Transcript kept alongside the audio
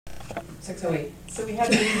6:08. So we have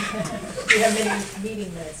many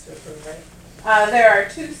meeting minutes to approve, right? There are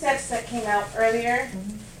two sets that came out earlier,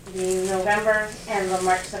 the November and the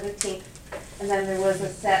March 17th. And then there was a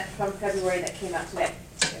set from February that came out today.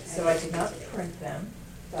 So I did not print them,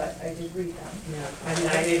 but I did read them. No, I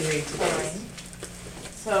didn't read today's. Fine.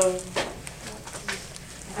 So,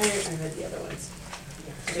 I read the other ones.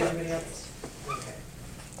 Did anybody else? Okay.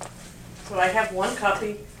 so I have one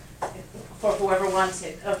copy for whoever wants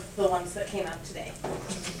it of the ones that came out today.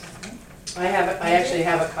 I actually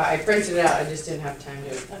have a I printed it out, I just didn't have time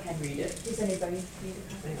to Okay. read it. Does anybody need a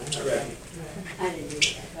copy? I didn't read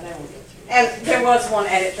that, but I won't go through it. And there was one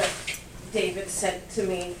edit that David sent to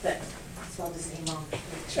me that spelled his name wrong,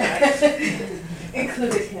 which I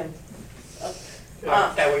included him. So,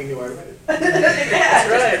 That way you knew I read it. yeah. That's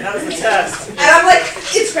right, that was the test. And I'm like,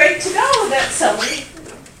 it's great to know that somebody.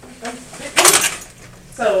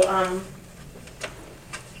 So,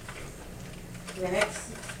 minutes,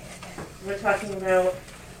 we're talking about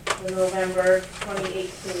the November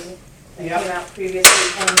 2018 that Yep. came out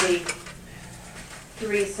previously and the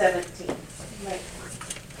 3/17. Like,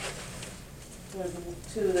 those are the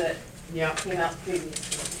two that Yeah, came out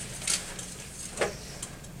previously. I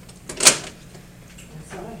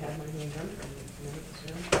thought I had my name done for the minutes,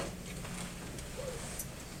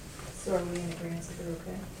 So are we in agreement that they're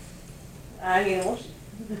okay? I need a motion.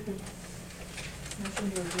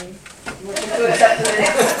 Motion to agree. Motion to accept the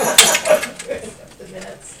minutes. Accept the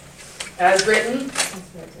minutes. As written? As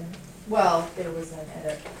written. Well, there was an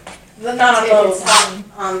edit. None of those Taken.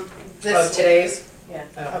 on this. Oh, today's? Yeah,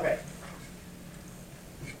 Oh. okay.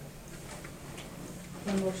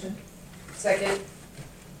 One motion. Second?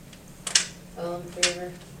 All in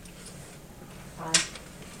favor? Aye.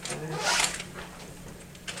 Aye.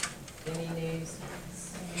 Any nays?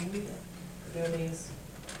 No nays?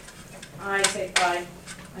 I say aye.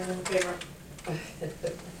 I'm in favor.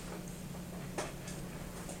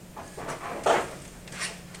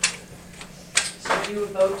 Should you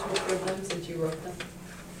vote to approve them since you wrote them?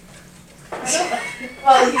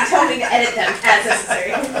 Well, you told me to edit them as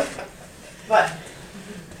necessary. But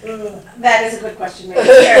that is a good question, Mary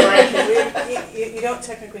Caroline. You don't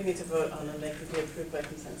technically need to vote on them, they can be approved by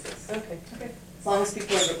consensus. Okay. As long as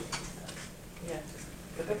people agree. Yeah.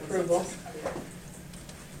 Approval.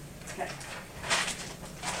 Okay.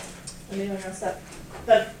 Anyone else that,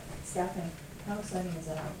 But staffing, how exciting is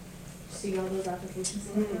that? See all those applications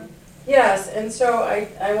in there? Yes, and so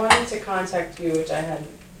I wanted to contact you, which I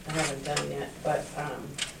haven't done yet, but,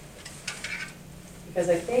 because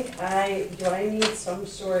I think do I need some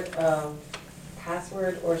sort of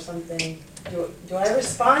password or something? Do I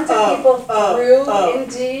respond to people through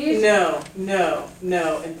Indeed? No,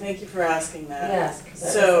 and thank you for asking that. Yes, 'cause I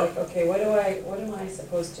So- was like, okay, what am I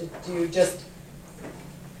supposed to do? Just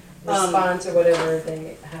respond to whatever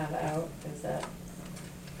they have out, is that,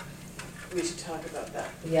 We should talk about that.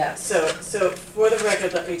 yes. So for the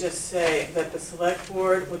record, let me just say that the select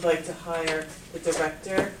board would like to hire the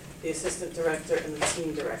director, the assistant director, and the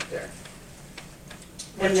team director.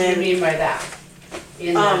 What And do you then, mean by that?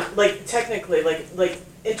 In that? like technically, like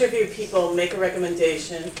interview people, make a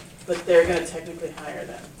recommendation, but they're gonna technically hire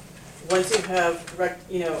them. Once you have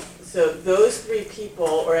so those three people,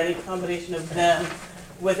 or any combination of them,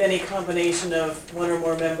 with any combination of one or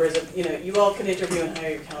more members of, you all can interview and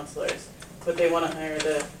hire your counselors, but they wanna hire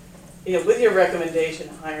with your recommendation,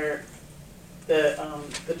 hire the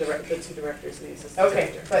two directors and the assistant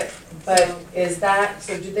Okay, director. but is that,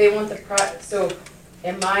 so do they want so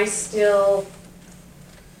am I still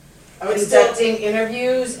I would still, conducting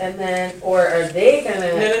interviews and then, or are they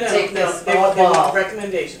gonna take no, this they all want ball?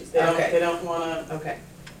 recommendations, Okay. they don't wanna, Okay,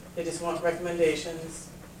 they just want recommendations.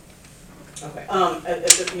 okay.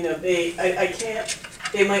 I can't,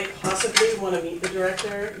 they might possibly wanna meet the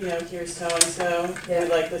director, here's so-and-so, Yeah. we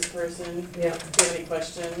like this person, Yeah, if you have any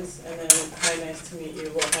questions, and then, hi, nice to meet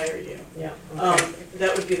you, we'll hire you. yeah, okay,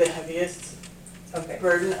 That would be the heaviest okay.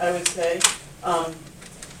 burden, I would say.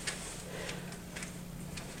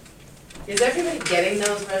 Is everybody getting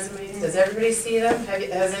those resumes? Does everybody see them?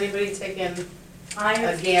 Has anybody taken I a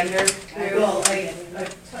have, gander through? Well, I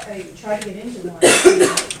tried to get into one,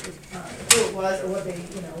 who it was, or what they,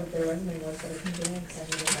 what their resume was, but I couldn't get in because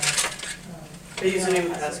I needed The username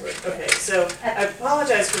and password, okay, so I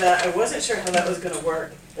apologize for that, I wasn't sure how that was gonna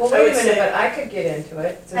work. Well, I wait would a minute, say- but I could get into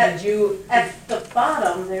it, so At- did you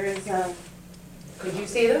bottom, there is could you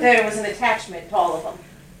see them? there was an attachment to all of them.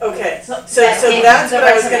 Okay, So so that came that's from the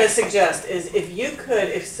what I was resume. gonna suggest, is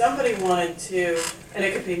if somebody wanted to, and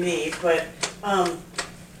it could be me, but,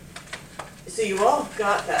 so you all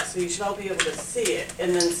got that, so you should all be able to see it,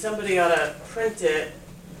 and then somebody ought to print it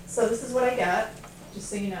So this is what I got, just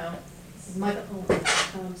so you know. This is my,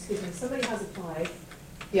 excuse me, somebody has applied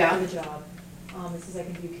for Yeah, the job. This is I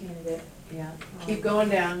can view candidate. yeah, keep going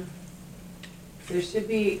down. There should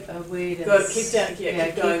be a way to. Go, keep down, Yeah,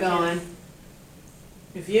 keep keep going. going.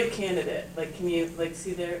 View candidate, like, can you, like,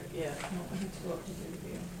 see there? Yeah. No, I have to go up to do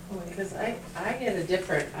review. Oh, wait. Because I get a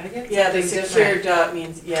different, I get Yeah, the something secure different. dot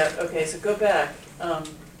means, yeah, okay, so go back.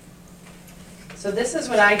 So this is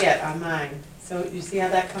what I get on mine. So you see how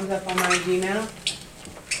that comes up on my Gmail?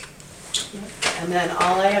 And then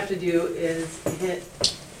all I have to do is hit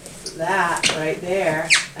that right there,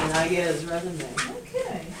 and I get his resume.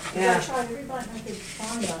 Okay. Yeah. I tried every button I could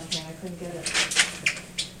find on here, I couldn't get it.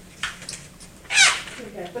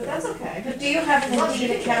 Okay, but that's okay. Do you have an Well, you Indeed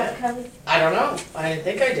did account, it. Kelly? I don't know, I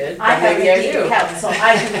think I did, I but have an maybe I Indeed do. account, so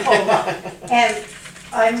I can pull up. And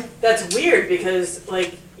I'm, That's weird, because,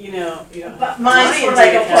 like, you know, but mine's for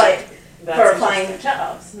like apply, That's for applying to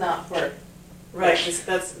jobs, not for, Right,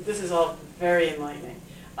 this is all very enlightening.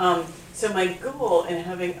 So my goal in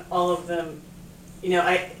having all of them,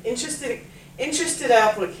 interested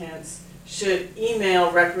applicants should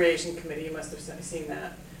email Recreation Committee, you must have seen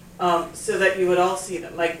that, so that you would all see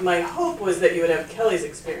them. My hope was that you would have Kelly's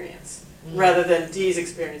experience rather than Dee's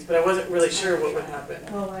experience, but I wasn't really sure what would happen.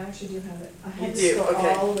 Oh, I actually do have it. I You had to do, scroll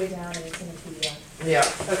okay. all the way down and it's in a PDF. Yeah,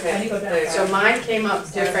 Okay. I need to go back. so mine came up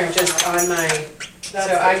different just on my, so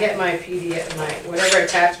I get my PDF, my, whatever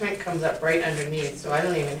attachment comes up right underneath, so I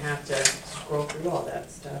don't even have to scroll through all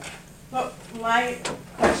that stuff. but my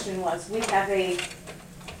question was, we have a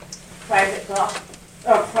private doc,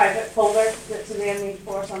 or private folder that Suzanne made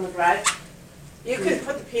for us on the drive. You can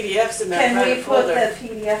put the PDFs in that Can we private put folder. the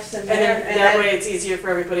PDFs in And there? then that way it's easier for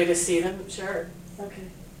everybody to see them, sure. Okay.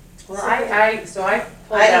 Well, I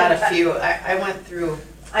pulled I out don't- a few, I went through,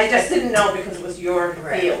 I just didn't know because it was your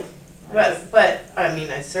Right. field. but, I mean,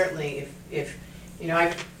 I certainly, if,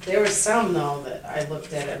 there was some though that I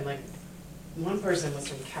looked at, and like, one person was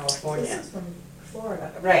from This California. is from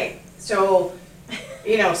Florida. Right, so,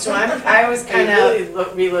 so I was Are kind you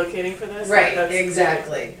of, really relocating for this? right, That's-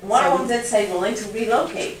 exactly. One of them did say willing to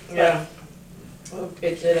relocate. Yeah. Oh,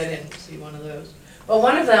 it did, I didn't see one of those. Well,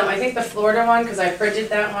 one of them, I think the Florida one, because I printed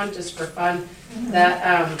that one just for fun,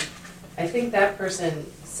 that, I think that person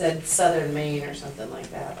said Southern Maine or something like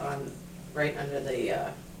that on, right under the,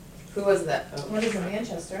 who was that? Oh. One is in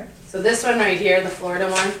Manchester. So this one right here, the Florida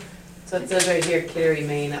one, so it says right here, Cary,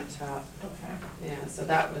 Maine up top. Okay. Yeah, so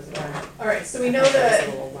that was one. All right, so we know I thought that,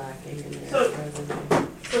 was a little lacking in there. So- resume.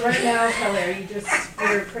 so right now, Kelly, are you just,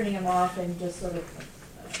 you're printing them off and just sort of.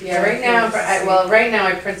 Yeah, right now, right now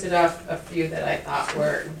I printed off a few that I thought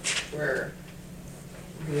were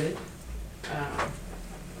good.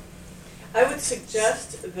 I would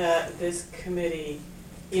suggest that this committee,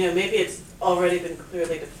 maybe it's already been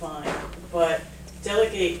clearly defined, but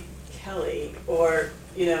delegate Kelly or,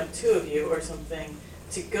 two of you or something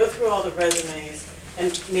to go through all the resumes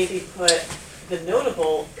and maybe put the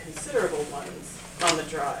notable, considerable ones on the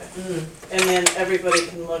drive. And then everybody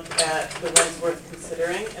can look at the ones worth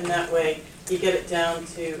considering, and that way you get it down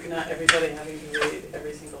to not everybody having to read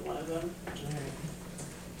every single one of them.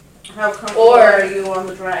 How comfortable Or- are you on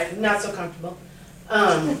the drive? Not so comfortable.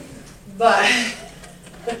 But,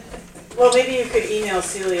 Well, maybe you could email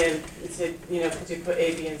Celia and say, could you put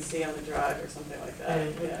A, B, and C on the drive or something like that,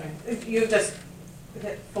 yeah. If you just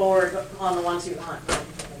hit forward on the ones you want, and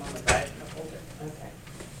put them on the drive in the folder.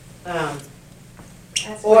 okay.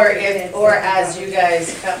 Or as you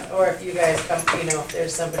guys come, or if you guys come, if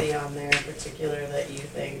there's somebody on there in particular that you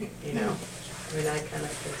think, I mean, I kind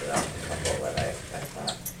of printed off a couple that I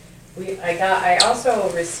thought. I also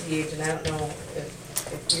received, and I don't know if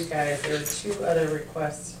you guys, there were 2 other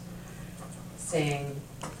requests saying,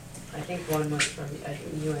 I think one was from, I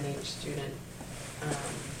think UNH student,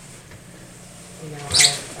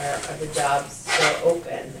 are the jobs still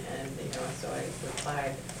open? And, so I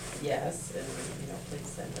replied, yes, and, please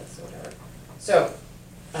send us whatever. So,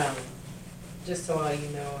 just so all you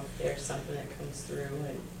know, if there's something that comes through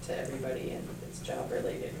and to everybody and it's job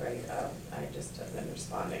related, right, I just have been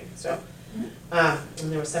responding, so. And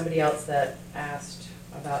there was somebody else that asked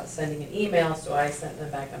about sending an email, so I sent them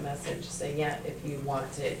back a message saying, yeah, if you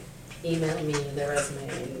want to email me their resume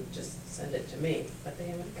and just send it to me, but they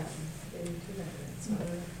didn't do that yet, so.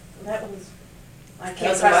 That was, I That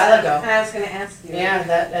can't was a while ago. I was gonna ask you. Yeah,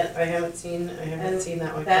 that, I haven't seen that one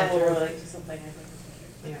come That will through. relate to something I think.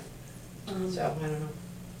 Yeah. So, I don't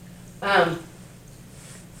know.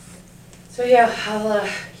 So yeah, I'll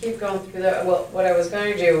keep going through that. Well, what I was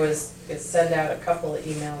going to do is send out a couple of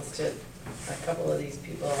emails to a couple of these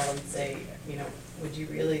people and say, would you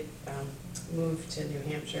really move to New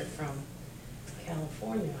Hampshire from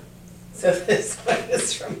California? So this one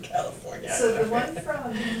is from California. So the one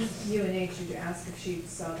from UNH, did you ask if she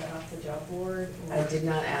saw that off the job board? Or- I did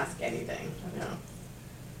not ask anything, no.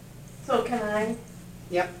 So can I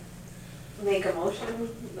Yep, make a motion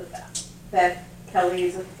that Kelly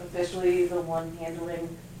is officially the one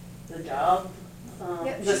handling the job?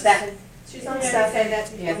 Yep, The she's- staffing? She's on Yeah, staff. I said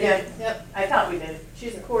that Yeah. before. Yeah, yep, I thought we did.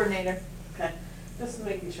 She's the coordinator. Okay, just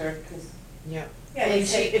making sure, because. yep. Yeah, And and you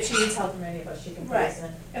she, said- if she needs help from any of us, she can put us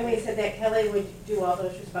in. And we said that Kelly would do all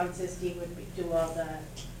those responses, Steve would do all the,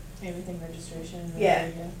 Everything registration. Yeah.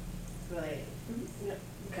 everything, related. Yep,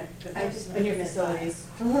 okay. good. I just And your making it five. facilities.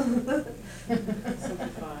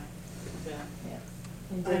 Simplify, yeah. Yeah.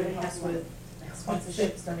 And I would David helps have one. with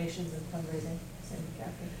sponsorships, donations, and fundraising, same with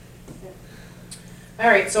Kathy. All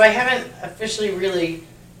right, so I haven't officially really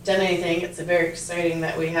done anything. It's very exciting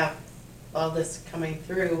that we have all this coming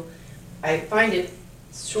through. I find it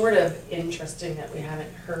sort of interesting that we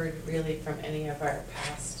haven't heard really from any of our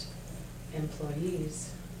past employees.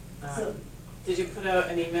 So- Did you put out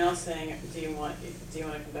an email saying, do you want to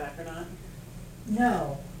come back or not?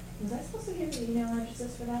 No. Was I supposed to give you email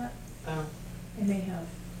addresses for that? Oh, I may have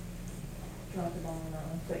dropped the ball on that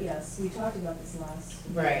one, but yes, we talked about this last.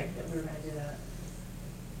 Right. That we were gonna do that.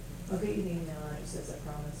 I'll get you the email addresses, I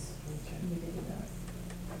promise. okay. We did do that.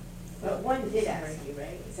 But one did ask you,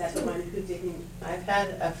 right? Is that the one who didn't? I've had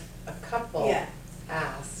a couple Yeah.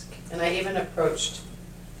 ask, and I even approached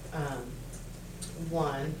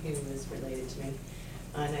one who was related to me,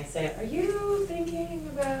 and I said, "Are you thinking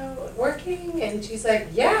about working?" And she's like,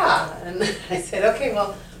 "Yeah." And I said, "Okay,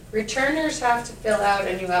 well, returners have to fill out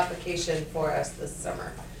a new application for us this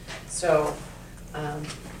summer." So I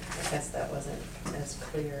guess that wasn't as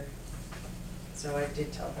clear. So I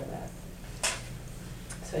did tell her that.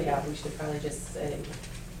 So yeah, we should probably just say,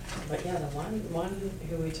 but yeah, the one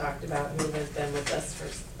who we talked about, who has been with us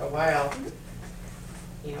for a while,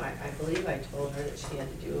 you know, I believe I told her that she had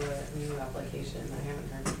to do a new application. I haven't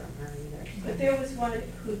heard from her either. But there was one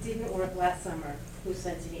who didn't work last summer, who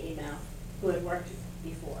sent an email, who had worked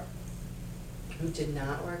before. Who did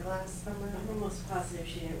not work last summer? I'm almost positive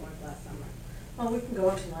she didn't work last summer. Well, we can go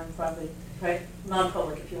into non-public, right,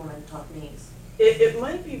 non-public if you want to talk names. It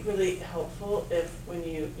might be really helpful if, when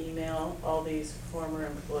you email all these former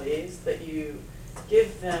employees, that you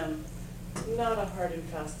give them not a hard and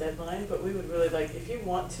fast deadline, but we would really like, if you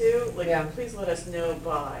want to, like, Yeah. please let us know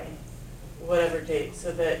by whatever date,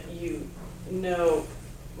 so that you know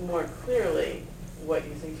more clearly what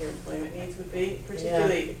you think your employment needs would be,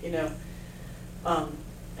 particularly, you know,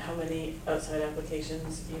 how many outside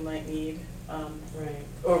applications you might need, Right.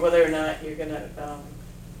 or whether or not you're gonna,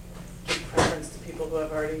 give preference to people who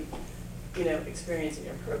have already, you know, experience in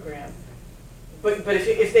your program. But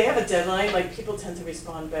if they have a deadline, like, people tend to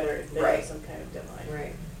respond better if they Right. have some kind of deadline.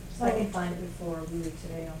 Right. So I can find it before we leave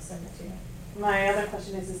today, I'll send it to you. My other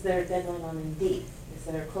question is there a deadline on Indeed? Is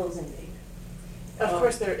there a closing date? Of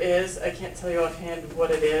course there is, I can't tell you offhand what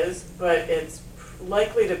it is, but it's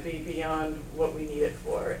likely to be beyond what we need it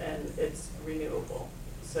for, and it's renewable,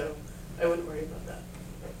 so I wouldn't worry about that.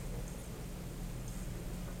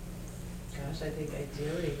 Gosh, I think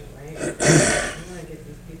ideally, right? I wanna get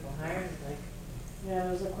these people hired, like, Yeah,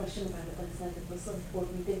 there was a question about it last night at the select board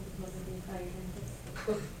meeting, whether they hired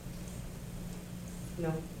anybody.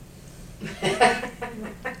 no.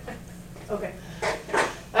 Okay.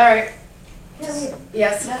 All right. Kelly,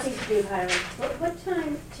 Yes. nothing to do with hiring. What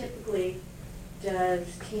time typically does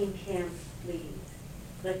teen camp leave?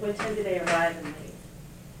 Like, what time do they arrive and leave?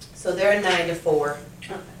 So they're 9 to 4.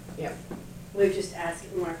 Okay. Yep. We're just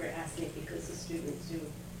asking, Margaret asked me because the students who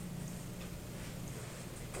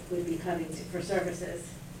would be coming for services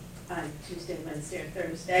on Tuesday, Wednesday, or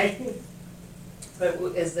Thursday. But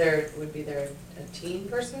would be there a teen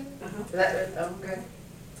person? Uh-huh. Oh, okay.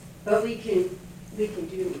 But we can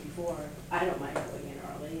do before, I don't mind going in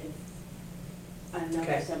early, and I know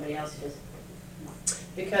Okay. there's somebody else who doesn't.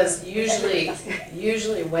 Because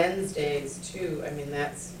usually Wednesdays too, I mean,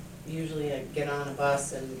 that's usually a get on a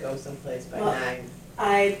bus and go someplace by Well, 9.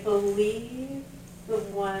 I believe the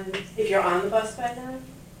one, if you're on the bus by now?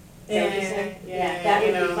 Yeah, that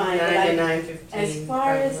would be fine, but 9 to I, 9:15. as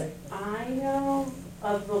far as probably. I know,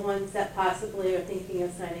 of the ones that possibly are thinking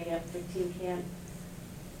of signing up for teen camp,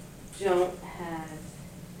 don't have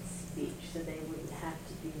speech, so they wouldn't have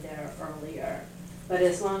to be there earlier. But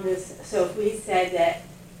as long as, so if we said that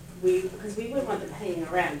because we wouldn't want them hanging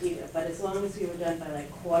around either, but as long as we were done by like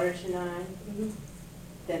 8:45,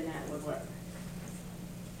 then that would work.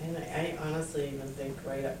 And I honestly even think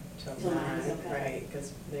right up till Till 9 is 9, okay. right,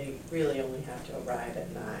 because they really only have to arrive at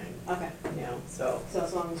 9, Okay, you know, so, so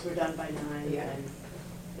as long as we're done by 9, Yeah. then,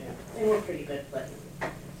 yeah, and we're pretty good, but.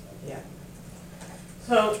 yeah.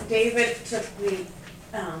 So David took the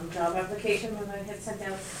job application that I had sent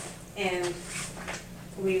out, and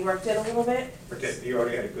we worked it a little bit. Okay, you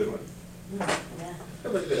already had a good one. Yeah.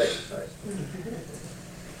 It was a good exercise.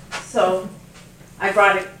 So I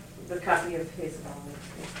brought the copy of his,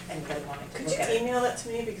 if anybody wanted to Could look you at it. email that to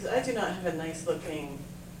me, because I do not have a nice looking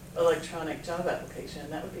electronic job application,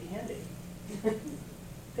 that would be handy.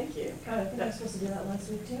 Thank you. God, I think I was supposed to do that last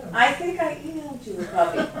week too. I think I emailed you a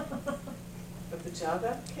copy. Of the job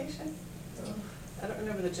application? I don't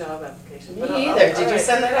remember the job application. but Me I'll- either, did all you right.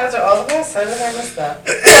 send that out to all of us? How did I miss that?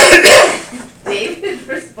 David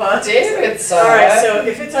responded. David saw All right, it. so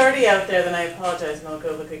if it's already out there, then I apologize and I'll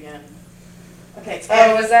go look again. Okay, Oh,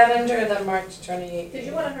 and was that under the March 28th? Did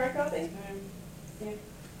you want a hard copy?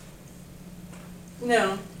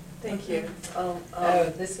 No, thank you. Oh,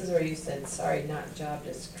 this is where you said, sorry, not job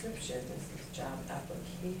description, this is job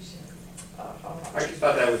application. I just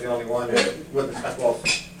thought that was the only one that wasn't, that's all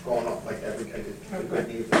going on, like every, I did good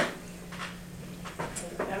news.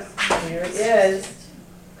 There it is,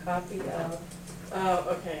 copy of.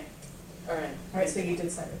 Oh, okay, all right. All right, so you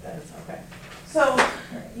did send it then, okay. so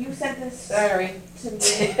you sent this Sorry. to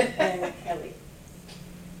me and Kelly.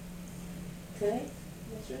 Today?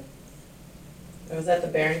 Yesterday? Was that the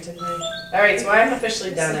Barrington thing? All right, so I'm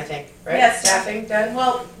officially done, I think, right? Yes. Staffing done?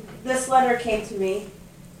 Well, this letter came to me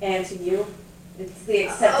and to you. It's the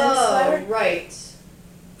acceptance letter. right.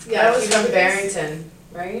 That was from Barrington,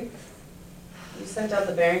 right? You sent out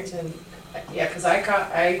the Barrington, yeah, because I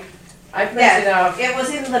printed off, It was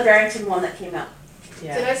in the Barrington one that came out. Did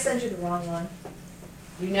yeah. I send you the wrong one?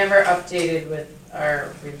 You never updated with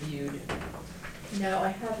our reviewed. No, I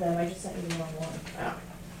have them, I just sent you the wrong one. Oh.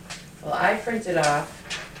 Well, I printed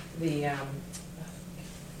off the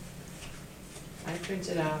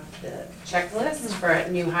checklist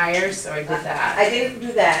for new hires, so I did that. I didn't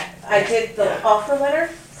do that. I did the Yeah. offer letter,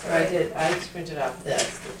 So I just printed off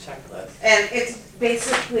this, the checklist. and it's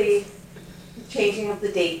basically changing of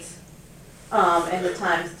the dates, and the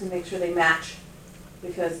times to make sure they match,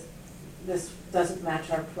 because this doesn't match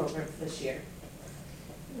our program for this year.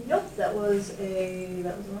 Nope, that was the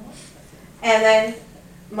wrong one. And then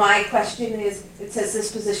my question is, it says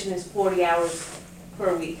this position is 40 hours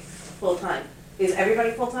per week, full-time. Is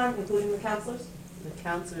everybody full-time, including the counselors? The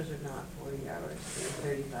counselors are not 40 hours,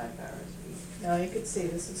 they're 35 hours a week. No, you could see,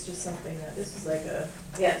 this is just something that, this was like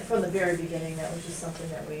Yeah, from the very beginning, that was just something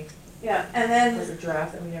that yeah, and was then, a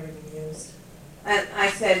draft that we never even used. and I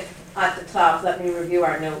said at the top, let me review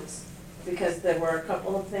our notes, because there were a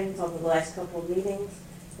couple of things over the last couple of meetings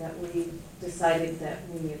that we decided that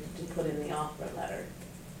we needed to put in the offer letter.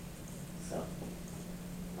 So,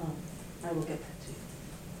 I will get that to you.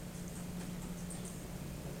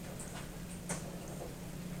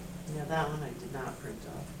 Yeah, that one I did not print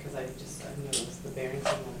off, because I knew it was the Barrington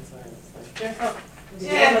one, so I was like, yeah. Oh,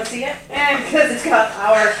 did you able to see it? Because it's got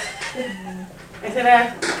our,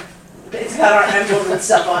 it's got our emblem and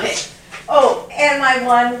stuff on it. Oh, and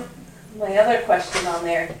my other question on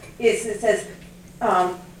there is, it says,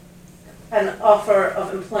 an offer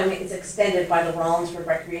of employment is extended by the Rollinsford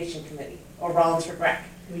Recreation Committee, or Rollinsford Rec.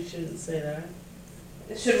 We shouldn't say that.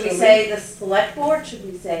 Should we Should we? say the select board, should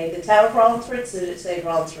we say the town of Rollinsford, should it say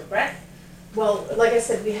Rollinsford Rec? Well, like I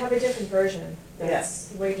said, we have a different version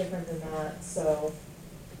that's way different than that, so.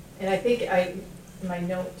 And I think my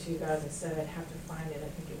note to you guys, I said I'd have to find it, I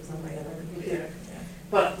think it was on my other computer. Yeah.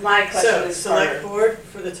 But my question So, is select for, board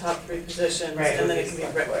for the top 3 positions, Right, and then would it be can be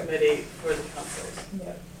select rec board. committee for the councils.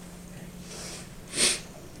 Yep.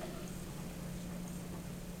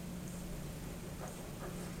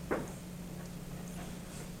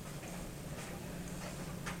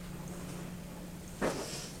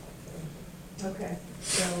 Okay,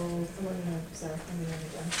 so, sorry, I'm gonna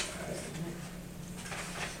done.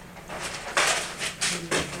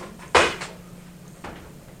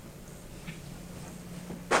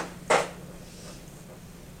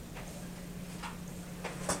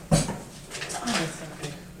 Oh, it's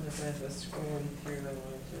okay. As I was scrolling through, I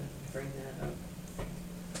wanted to bring that up.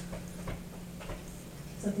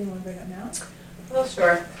 Something you wanna bring up now? Well,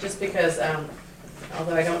 sure, just because,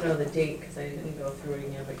 although I don't know the date, because I didn't go through it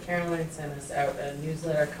again, but Caroline sent us out a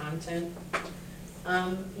newsletter content,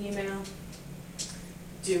 email.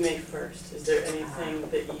 Due May 1st, is there anything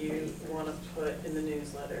that you want to put in the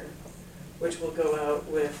newsletter, which will go out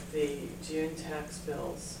with the June tax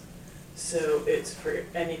bills? So it's for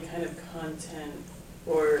any kind of content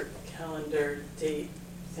or calendar date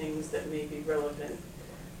things that may be relevant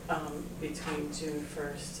between June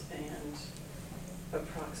 1st and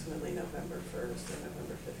approximately November 1st or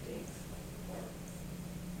November 15th.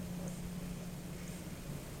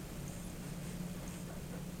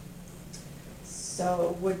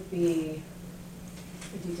 So it would be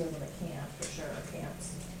the details of the camp, for sure,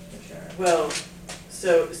 camps, for sure. Well,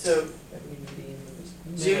 so That we would be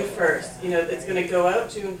in the June middle of 1st, that, you know, it's gonna right? go out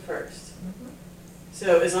June 1st.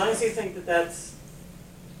 So as long as you think that that's,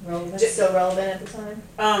 Relevant, Just- still relevant at the time?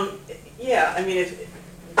 yeah, I mean,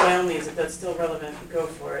 if, by all means, if that's still relevant, go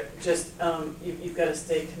for it. Just, you've gotta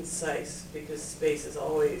stay concise, because space is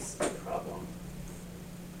always a problem.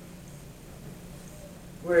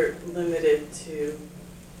 We're limited to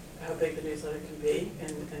how big the newsletter can be,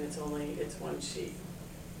 and it's one sheet.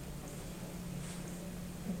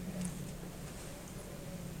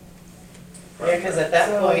 Okay. Yeah, because at that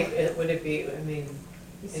So- point, would it be, I mean,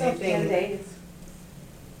 You still have 10 anything, days.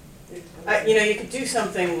 You know, you could do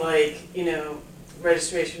something like, you know,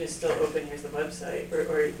 registration is still open, here's the website,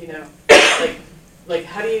 or, you know, like,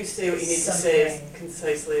 how do you say what you need to say as Something.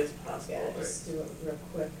 concisely as possible? Yeah, just do it real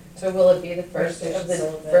quick. so will it be the first of Registration the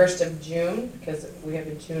Sullivan. 1st of June? Because we have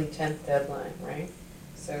a June 10th deadline, right?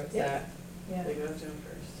 So is Yeah. that, Yeah. They go June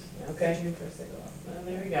 1st. okay, June first they go up. well,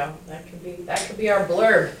 there we go, that could be our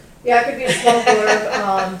blurb. Yeah, it could be a small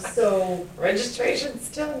blurb, so, Registration's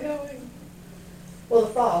still going. well, the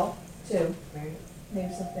fall, too, Right,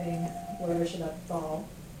 maybe something blurbish about the fall.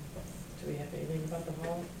 do we have anything about the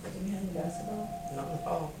hall? Do we have any basketball? Not in the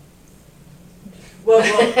fall.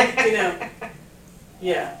 Well, you know,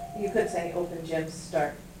 yeah, You could say open gyms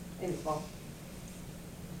start in fall.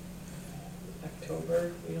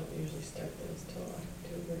 October, we don't usually start those till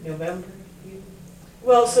October, November even.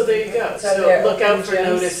 well, so there you go, So so they're look out open for gyms?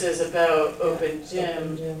 notices about open Open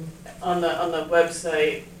gym. gym. On the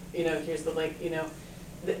website, you know, here's the link, you know,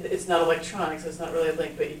 it's not electronic, so it's not really a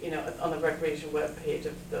link, but, you know, on the recreation web page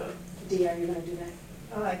of the, Dee, are you gonna do that?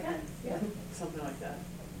 Oh, I can, yeah. something like that.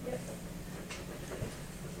 Yep.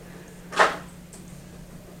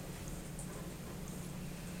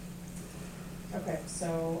 Okay,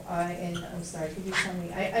 so I'm sorry, could you tell me,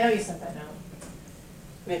 I know you sent that note.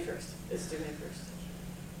 May 1st, it's due May 1st.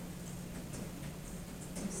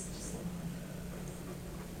 It's just a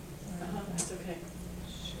lot. Sorry about It's that. okay,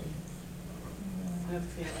 I Um, have a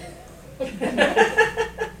feeling.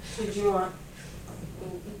 Did you want,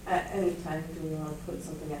 at any time, do we want to put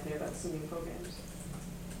something out there about swimming programs?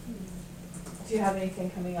 Do you have anything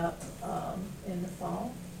coming up in the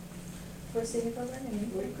fall for senior program?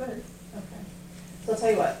 We could. Okay. So I'll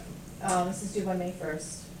tell you what, this is due by May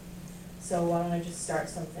 1st, so why don't I just start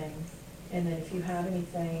something? And then if you have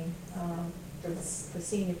anything for the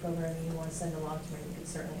senior program you want to send along to me, you can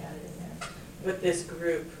certainly add it in there. But this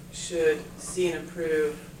group should see and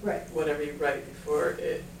approve Right. whatever you write before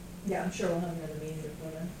it, Yeah, I'm sure we'll have another meeting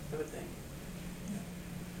before then. I would think.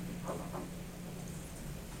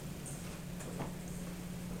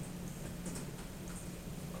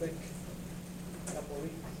 Quick, couple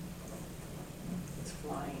weeks. It's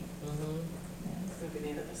flying. Mm-hmm. It's gonna be the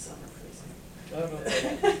end of the summer pretty soon. Oh, don't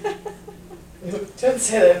say that. Don't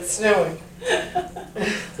say that, it's snowing.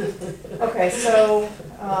 Okay, so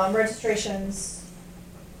registrations,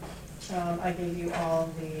 I gave you all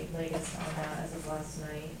the latest on that as of last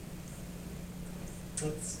night.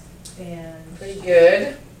 It's And pretty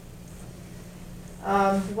good.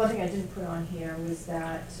 the one thing I didn't put on here was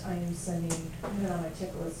that I am sending, I have it on my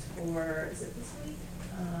tick list for, is it this week?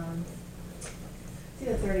 It's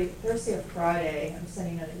either Thursday or Friday, I'm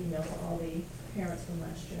sending out an email to all the parents from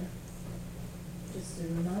last year. Just a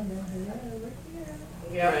reminder, hello, we're here.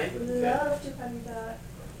 Yeah. Right. We'd love to have you back.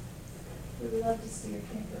 We'd love to see your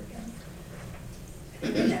camper again.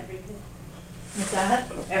 Everything. What's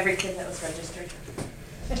that? Every kid that was registered.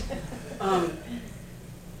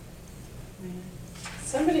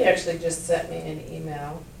 Somebody actually just sent me an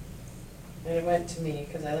email, and it went to me,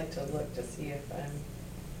 because I like to look to see if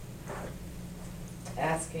I'm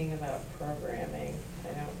asking about programming. I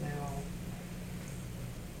don't know.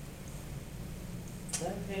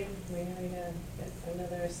 Okay, we already got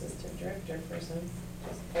another assistant director person,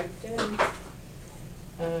 just piped in.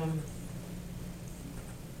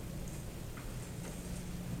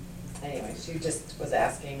 Anyway, she just was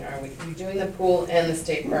asking, are you doing the pool and the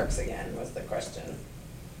state parks again, was the question.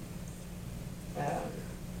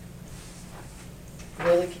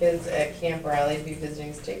 Will the kids at Camp Riley be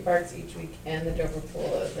visiting state parks each week and the Dover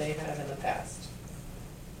pool as they have in the past?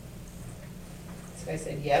 So I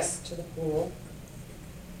said yes to the pool,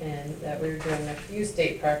 and that we were doing a few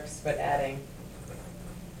state parks, but adding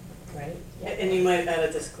right? And you might add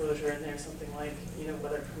a disclosure in there, something like,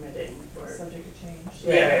 weather permitting, or, Subject to change.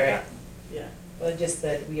 Right. yeah. Well, just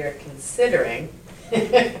that we are considering.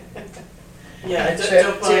 Yeah, a don't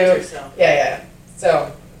trip bind to- yourself. Yeah,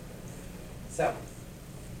 so,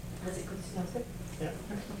 That's it, sounds good.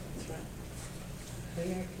 That's right.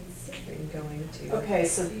 we are considering going to. Okay,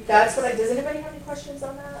 so that's what does anybody have any questions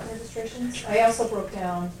on that, on registrations? I also broke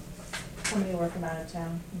down how many were from out of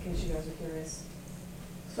town, in case you guys are curious.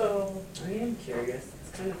 So, I am curious,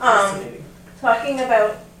 it's kind of Um, fascinating. talking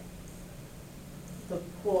about the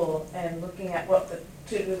pool and looking at what the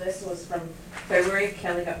to-do list was from February,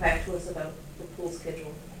 Kelly got back to us about the pool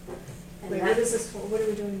schedule. And Wait, that- what is this for, what are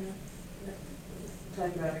we doing now?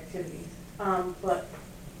 Talking about activities, but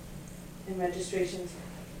in registrations,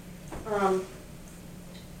 there was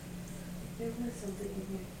something in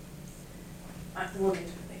here. We'll get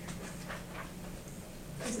to it later.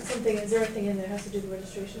 Is there anything in there that has to do with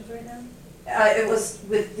registrations right now? It was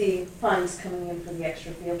with the funds coming in for the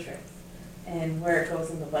extra field trip and where it goes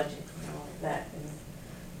in the budget and all of that. And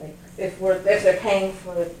like, if they're paying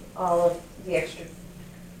for all of the extra,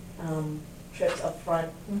 trips up front,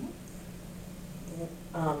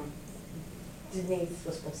 Denise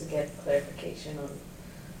was supposed to get clarification on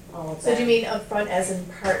all of that. So do you mean upfront as in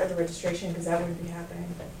part of the registration, because that wouldn't be happening?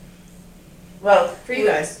 Well, For you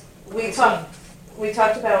guys? We talked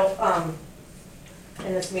about,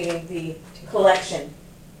 in this meeting, the collection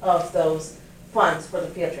of those funds for the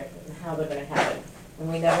field trip and how they're gonna happen.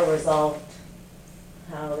 And we never resolved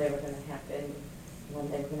how they were gonna happen, when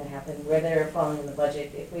they were gonna happen, where they were falling in the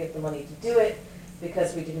budget, if we have the money to do it,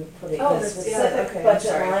 because we didn't put it in Oh, a that's- yeah, specific okay, I'm budget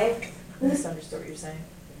sorry. line. I misunderstood what you're saying.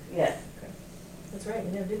 Yeah, That's right,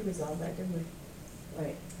 we never did resolve that, didn't we?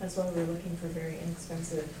 right. That's why we were looking for very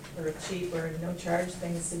inexpensive or cheap or no charge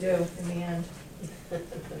things to do in the end.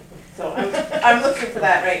 So I'm looking for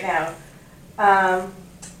that right now.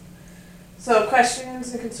 So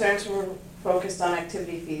questions and concerns were focused on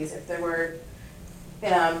activity fees, if there were,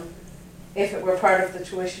 if it were part of the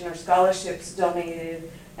tuition or scholarships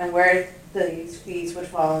donated, and where these fees would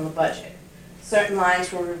fall in the budget. Certain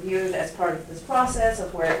lines were reviewed as part of this process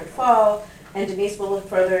of where it would fall, and Denise will look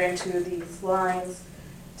further into these lines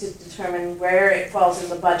to determine where it falls in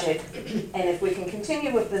the budget, and if we can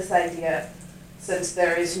continue with this idea, since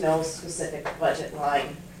there is no specific budget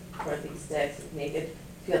line for these designated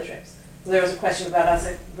field trips. So there was a question about us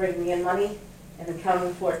bringing in money and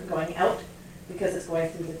accounting for it going out, because it's going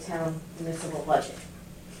through the town municipal budget.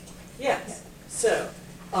 Yes, so,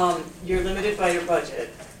 you're limited by your budget,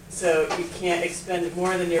 so you can't expend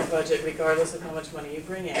more than your budget regardless of how much money you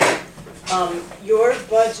bring in. Your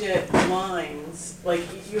budget lines, like,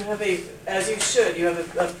 you have as you should, you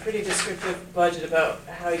have a pretty descriptive budget about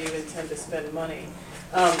how you intend to spend money.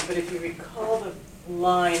 But if you recall the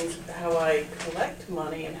lines, how I collect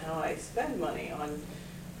money and how I spend money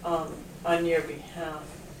on your behalf,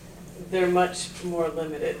 they're much more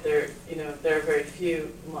limited. There are very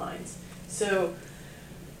few lines. So,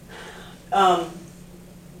 I'm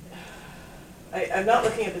not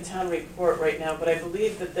looking at the town report right now, but I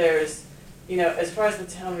believe that there's, as far as the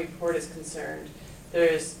town report is concerned,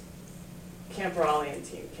 there's Camp Raleigh and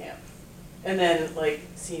Team Camp. And then like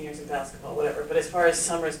seniors and basketball, whatever. But as far as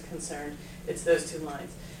summer's concerned, it's those two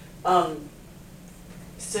lines.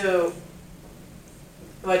 So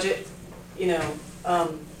budget,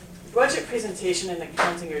 budget presentation and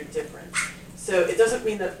accounting are different. So it doesn't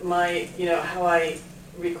mean that how I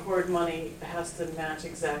record money has to match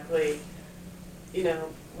exactly,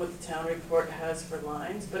 what the town report has for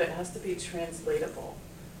lines, but it has to be translatable,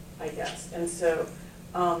 I guess. And so,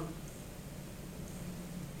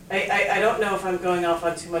 I don't know if I'm going off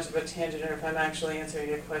on too much of a tangent or if I'm actually answering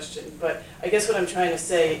your question, but I guess what I'm trying to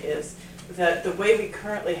say is that the way we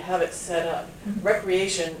currently have it set up,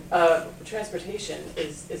 recreation, transportation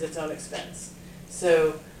is its own expense.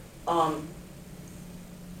 So, and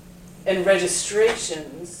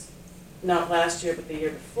registrations, not last year but the year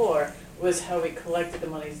before, was how we collected the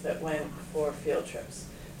monies that went for field trips.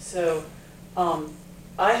 So,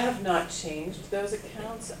 I have not changed those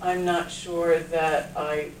accounts. I'm not sure that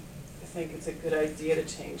I think it's a good idea to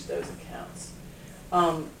change those accounts.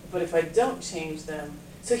 But if I don't change them,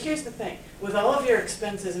 so here's the thing, with all of your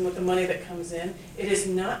expenses and with the money that comes in, it is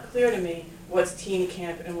not clear to me what's teen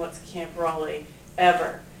camp and what's Camp Raleigh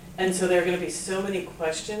ever. And so there are gonna be so many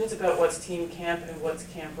questions about what's teen camp and what's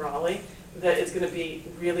Camp Raleigh that it's gonna be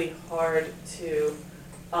really hard to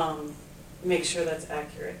make sure that's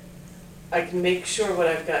accurate. I can make sure what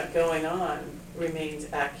I've got going on remains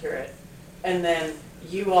accurate. And then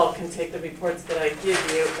you all can take the reports that I give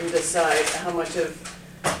you and decide how much of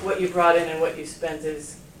what you brought in and what you spent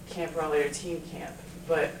is Camp Raleigh or Teen Camp,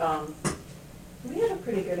 but, We had a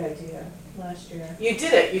pretty good idea last year. you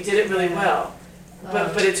did it really well.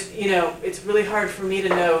 But it's, you know, it's really hard for me to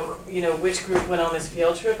know, you know, which group went on this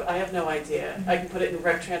field trip. I have no idea. I can put it in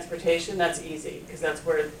rec transportation, that's easy, because that's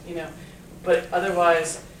where, you know, but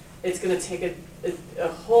otherwise, it's gonna take a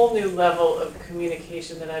whole new level of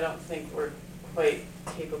communication that I don't think we're quite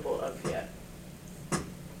capable of yet.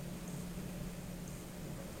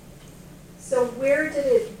 So where did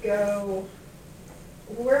it go,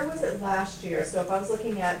 where was it last year? So if I was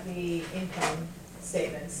looking at the income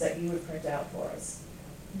statements that you would print out for us,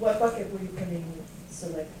 what bucket were you putting, so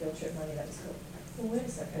like field trip money that was cool? Well, wait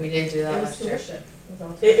a second. We didn't do that It was last year. tuition. It was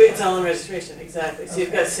all It's tuition. all in registration, exactly. So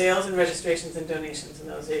you've got Okay. sales and registrations and donations, and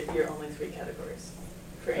those are your only three categories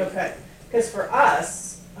for income. Okay, because for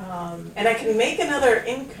us, And I can make another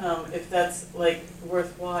income if that's like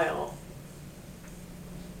worthwhile.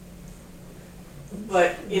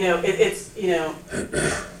 But, you know, it's, you know,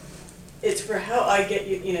 it's for how I get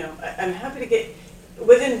you, you know, I'm happy to get,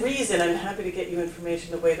 within reason, I'm happy to get you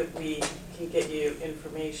information the way that we can get you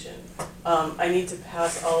information. I need to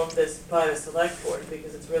pass all of this by the select board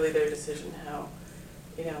because it's really their decision how,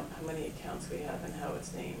 you know, how many accounts we have and how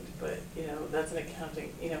it's named. But, you know, that's an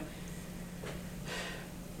accounting, you know,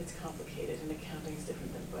 it's complicated and accounting is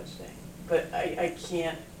different than budgeting. But I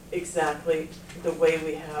can't exactly, the way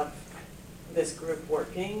we have this group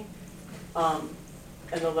working, and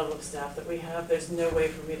the level of staff that we have, there's no way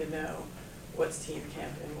for me to know what's Teen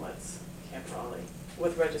Camp and what's Camp Raleigh,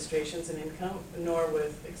 with registrations and income, nor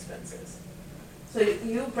with expenses. So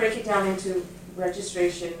you break it down into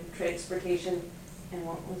registration, transportation, and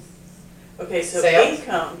what was, Okay, so Sales?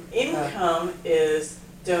 income is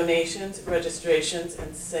donations, registrations,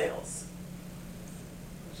 and sales.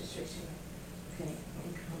 registration, okay,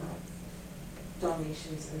 income,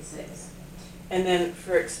 donations and sales. And then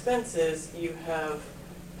for expenses, you have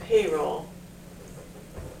payroll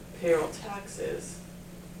taxes,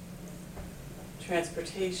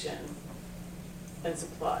 transportation, and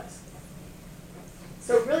supplies.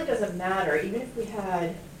 so it really doesn't matter, even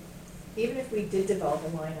if we did develop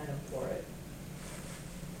a line item for it,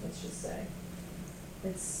 let's just say,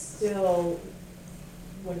 it still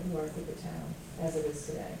wouldn't work with the town as it is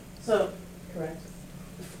today, So, correct?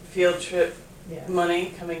 Field trip Yeah.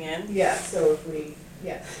 money coming in. Yeah, so if we,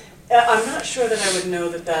 yeah. I'm not sure that I would know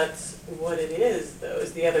that that's what it is, though,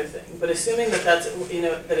 is the other thing. But assuming that that's, you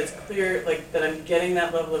know, that it's clear, like, that I'm getting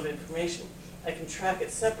that level of information, I can track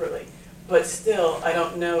it separately. But still, I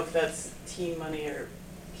don't know if that's teen money or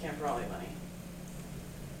Camp Raleigh money.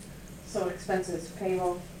 so expenses,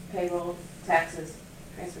 payroll, taxes,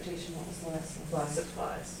 transportation, what was the last one?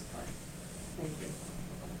 Supplies. Thank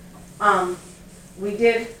you. We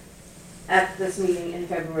did, at this meeting in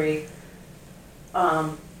February,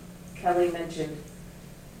 Kelly mentioned,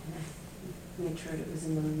 and I made sure it was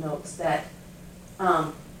in the notes, that,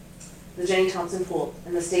 the Jenny Thompson Pool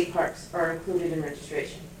and the state parks are included in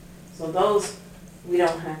registration. So those, we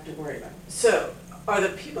don't have to worry about. So, are the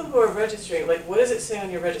people who are registering, like, what does it say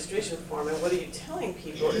on your registration form, and what are you telling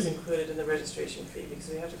people is included in the registration fee? Because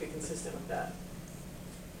we have to be consistent with that.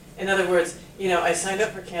 In other words, you know, I signed up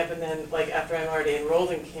for camp, and then, like, after I'm already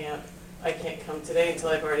enrolled in camp, I can't come today until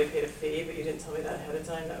I've already paid a fee, but you didn't tell me that ahead of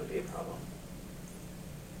time, that would be a problem.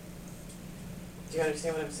 Do you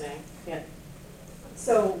understand what I'm saying? Yeah.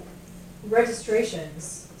 So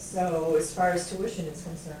registrations, so as far as tuition is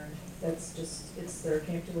concerned, that's just, it's their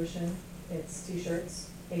camp tuition, it's t-shirts,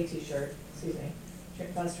 a t-shirt, excuse me,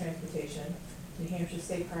 bus transportation, New Hampshire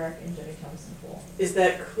State Park and Jenny Thompson Pool. Is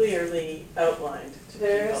that clearly outlined to people?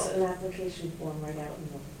 There's an application form right out in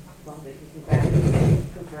the lobby, you can grab it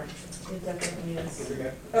and confirm. It definitely Did is. we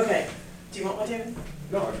get? Okay, do you want one, David?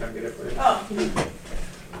 No, I can't get it for you. Oh.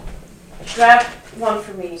 Grab one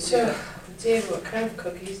for me. So, Dave, what kind of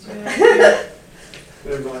cookies do you have here?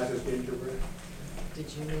 There's my last gingerbread. Did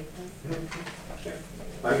you make them? Yeah.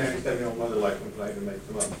 My nanny said, you know, mother liked them, so I had to make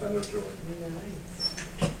some up and send them to her.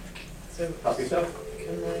 Nice. So, Help yourself.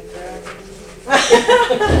 can I grab them?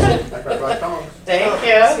 I got my tongs. Thank Oh,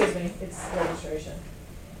 you. Excuse me, it's registration.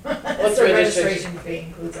 What's The registration? fee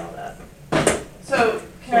includes all that. So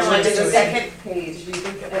Caroline, Would you the like to- second page,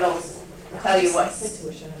 it'll tell you what It's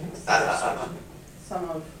tuition, I think it's Ah. some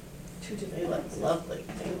of, two It different looks ones. lovely.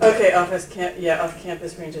 Okay, off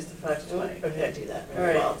campus ranges to 5 to 20, Okay, okay. do that. All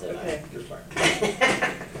right, Well, did I? okay. Just like.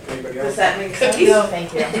 Anybody does else? that make sense? Cookies? No,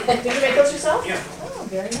 thank you. Did you make those yourself? Yeah. Oh,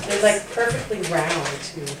 very nice. They're like perfectly round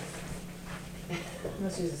too.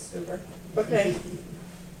 Must use a scooper. Okay,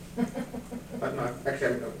 But no,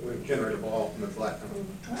 actually, we generated a ball from the flat.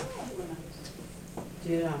 Oh.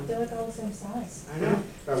 They're like all the same size. I know.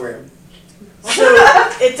 Oh, wait, So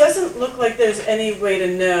it doesn't look like there's any way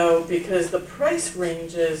to know because the price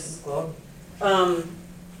ranges, Well,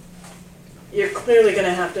 you're clearly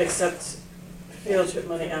gonna have to accept field trip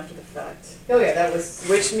money after the fact. Oh, yeah, that was,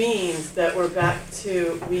 Which means that we're back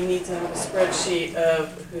to, we need to have a spreadsheet of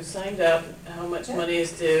who signed up, how much Yeah. money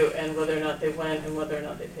is due, and whether or not they went and whether or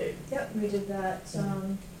not they paid. yep, we did that,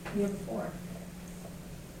 year before.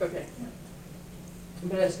 Okay,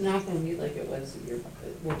 but it's not gonna be like it was,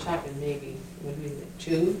 we're talking maybe, would be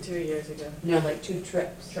 2? 2 years ago. No, like 2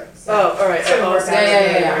 trips. Trips. Oh, all right. So oh, work so- out yeah,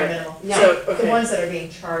 yeah, the yeah. very minimal. No. So, The okay. ones that are being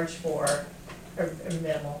charged for are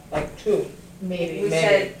minimal, Like 2. maybe. We Maybe.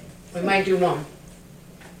 said, We might do 1.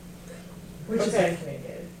 Which is Okay. been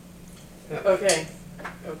communicated. Okay,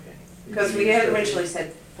 okay. because we had originally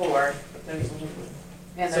said 4, but there's,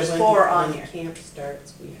 and there's So 4 on when here. camp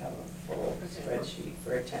starts, we have a full spreadsheet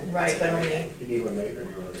for attendance. Right, but and only- everything. you need one later,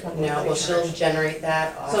 you want to. No, well, she'll generate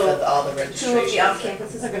that off So, of all the 2 registrations. of the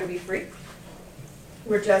off-campuses are gonna be free?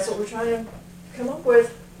 That's what we're trying to come up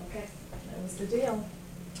with. Okay. That was the deal.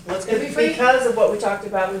 What's gonna be free? Because of what we talked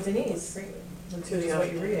about with Denise, which To the is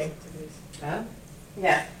what you're reading. Huh?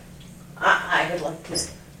 Yeah, I would like to,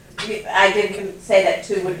 I didn't say that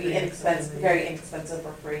 2 would be inexpensive, very inexpensive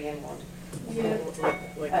or free and one Yeah.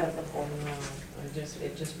 Like, out of the 4. No,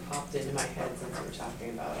 it just popped into my head since we're talking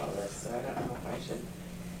about all this, so I don't know if I should.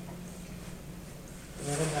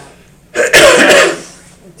 What about?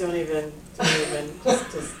 don't even,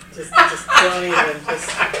 just don't even,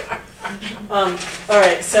 all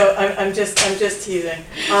right, so I'm just teasing.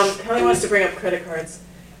 Kelly wants to bring up credit cards.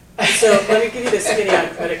 So let me give you the skinny on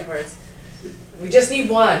credit cards. We just need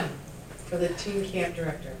 1 for the teen camp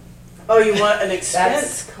director. Oh, you want an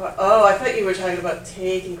expense card? Oh, I thought you were talking about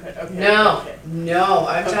taking credit, okay. No, okay. no,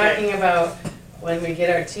 I'm Okay. talking about when we get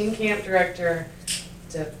our teen camp director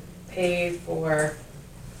to pay for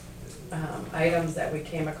items that we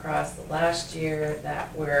came across last year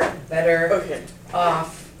that were better Okay,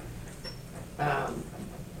 off,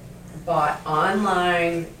 bought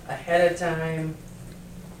online ahead of time,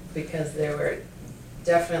 because there were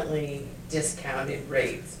definitely discounted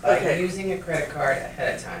rates by Okay. using a credit card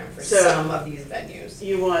ahead of time for So- some of these venues.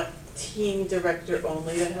 you want team director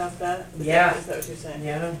only to have that? Yeah. Is that what you're saying?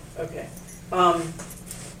 Yeah. Okay.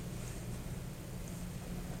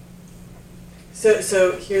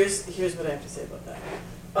 So here's what I have to say about that.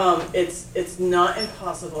 It's not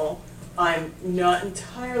impossible. I'm not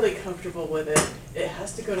entirely comfortable with it. It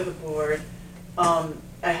has to go to the board.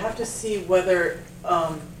 I have to see whether,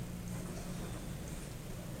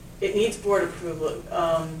 it needs board approval.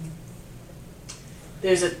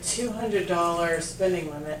 There's a $200 spending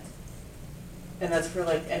limit, and that's for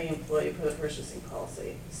like any employee per the purchasing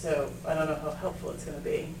policy. So I don't know how helpful it's gonna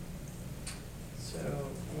be. So,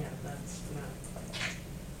 yeah, that's not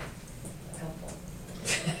helpful.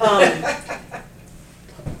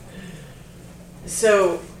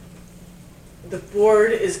 So the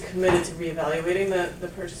board is committed to reevaluating the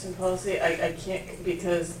purchasing policy. I can't,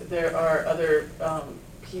 because there are other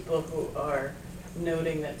people who are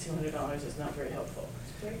noting that $200 is not very helpful.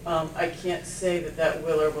 I can't say that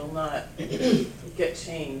will or will not get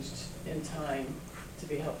changed in time to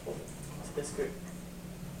be helpful to this group.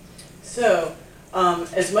 So,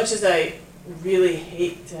 as much as I really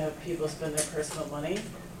hate to have people spend their personal money,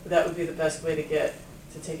 that would be the best way to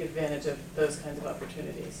take advantage of those kinds of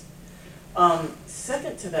opportunities.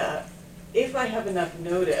 Second to that, if I have enough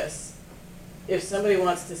notice, if somebody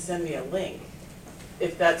wants to send me a link,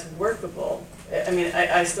 if that's workable, I mean,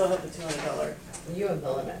 I still have the $200. You have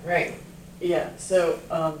the limit, right? Yeah, so,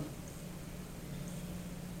 Yeah,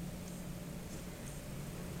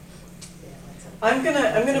 that's I'm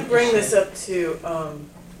gonna bring this up to,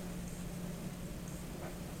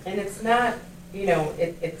 And it's not,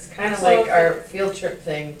 it's kind of So like if our field trip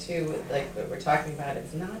thing too, like what we're talking about,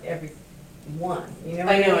 it's not every one, you know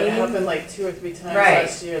what I I mean? know, it happened like 2 or 3 times Right.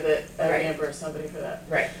 last year that I Right. reimbursed somebody for that.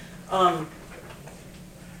 Right,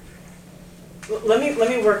 Let me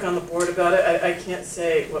work on the board about it. I can't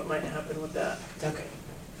say what might happen with that. okay.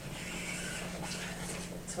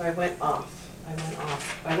 So I went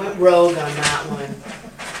rogue on that one.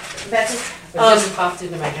 That's, It just popped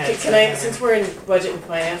into my head. Can I, since we're in budget and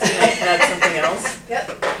finance, can I add something else?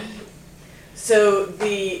 Yep. So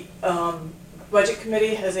the budget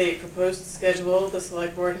committee has a proposed schedule. The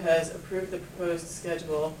select board has approved the proposed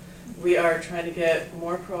schedule. We are trying to get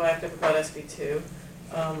more proactive about SB2,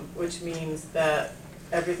 which means that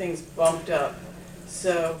everything's bumped up.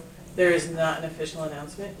 So there is not an official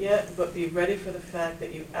announcement yet, but be ready for the fact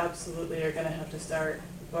that you absolutely are gonna have to start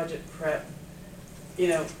budget prep,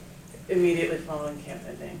 immediately following camp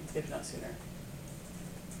ending, if not sooner.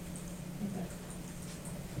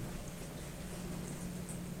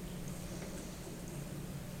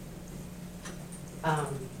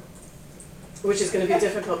 Which is gonna be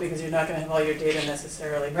difficult because you're not gonna have all your data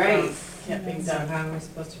necessarily Right. from camp being So done. how am I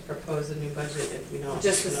supposed to propose a new budget if we don't?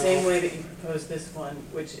 Just the know? same way that you proposed this one,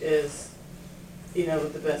 which is, you know,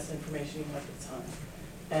 with the best information you have at the time.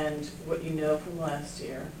 And what you know from last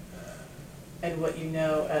year, and what you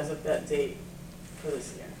know as of that date for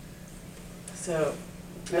this year. So.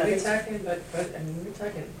 Are we that's- talking, but, I mean, we're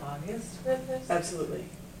talking August with this? Absolutely.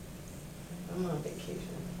 I'm on vacation.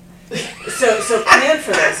 So plan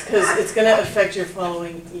for this, because it's gonna affect your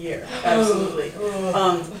following year, absolutely.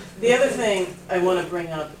 The other thing I wanna bring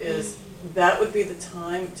up is that would be the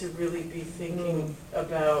time to really be thinking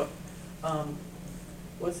about,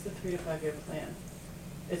 what's the 3 to 5 year plan?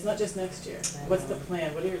 It's not just next year. What's the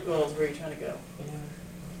plan? What are your goals? Where are you trying to go?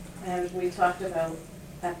 Yeah. And we talked about,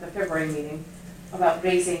 at the February meeting, about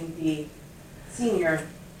raising the senior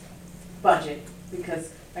budget,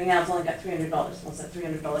 because right now it's only got $300. Once that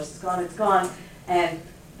 $300 is gone, it's gone, and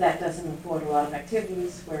that doesn't afford a lot of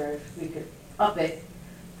activities, where if we could up it,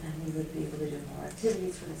 then we would be able to do more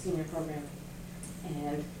activities for the senior program.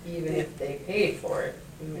 And Even if they paid for it,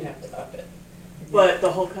 we would have to up it. But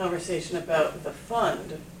the whole conversation about the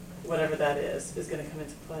fund, whatever that is gonna come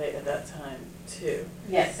into play at that time too.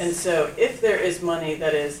 yes. And so if there is money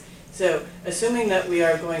that is, so assuming that we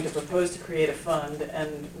are going to propose to create a fund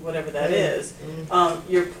and whatever that is,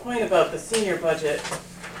 your point about the senior budget,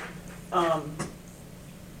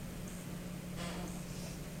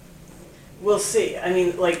 we'll see. I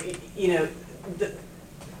mean, like, you know,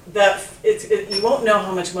 you won't know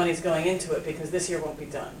how much money's going into it because this year won't be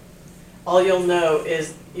done. All you'll know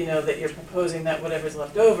is, you know, that you're proposing that whatever's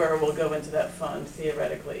left over will go into that fund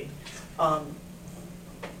theoretically.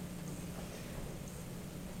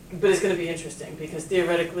 But it's gonna be interesting, because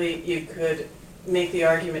theoretically, you could make the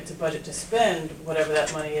argument to budget to spend whatever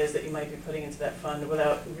that money is that you might be putting into that fund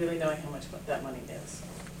without really knowing how much that money is.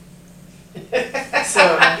 So,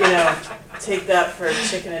 you know, take that for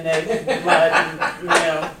chicken and egg mud, and, you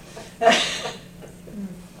know.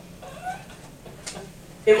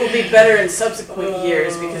 It will be better in subsequent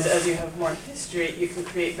years, because as you have more history, you can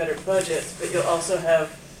create better budgets, but you'll also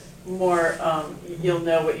have more, you'll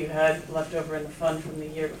know what you had left over in the fund from the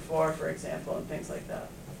year before, for example, and things like that.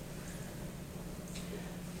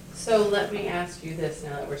 So let me ask you this,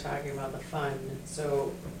 now that we're talking about the fund,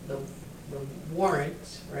 so the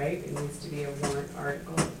warrant, right, it needs to be a warrant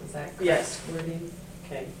article, is that correct Yes. wording?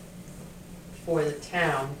 Okay. For the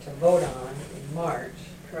town to vote on in March,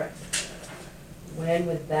 Correct. when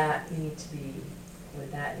would that need to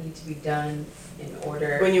be done in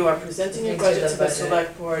order? When you are presenting your Into budget the to the budget.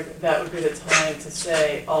 select board, that would be the time to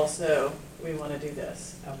say, also, we wanna do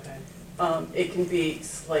this. Okay, It can be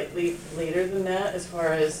slightly later than that as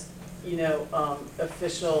far as, you know,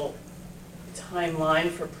 official timeline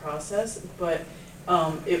for process, but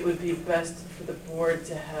it would be best for the board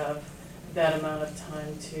to have that amount of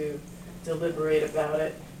time to deliberate about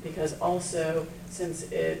it, because also, since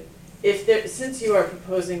you are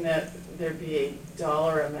proposing that there be a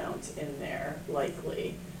dollar amount in there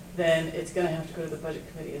likely, then it's gonna have to go to the budget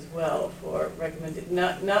committee as well for recommended,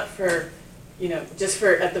 not for, you know, just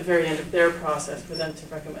for at the very end of their process, for them to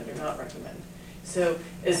recommend or not recommend. So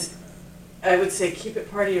I would say keep it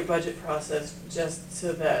part of your budget process, just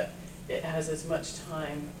so that it has as much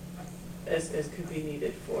time as could be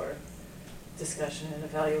needed for discussion and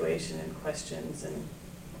evaluation and questions and.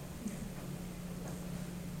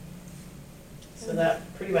 so that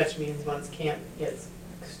pretty much means once camp gets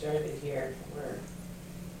started here,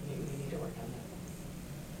 we need to work on that.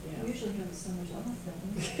 Yeah. Usually have the summers off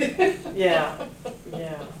though. Yeah,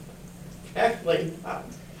 yeah. Definitely not.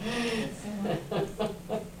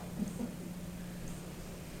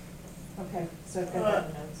 Okay, so I've got that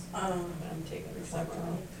in notes. I'm taking the summer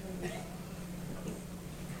off.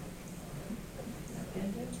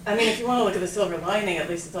 I mean, if you wanna look at the silver lining, at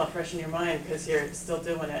least it's all fresh in your mind, because you're still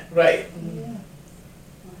doing it. Right. Yeah.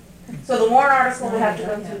 So the warrant article will have to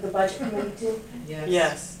go through the budget committee too?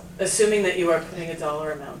 Yes, assuming that you are putting a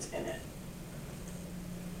dollar amount in it,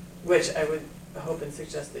 which I would hope and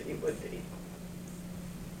suggest that you would be.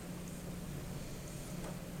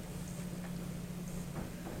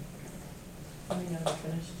 Are we not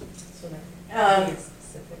finished? So that be a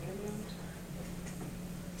specific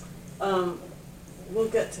amount? We'll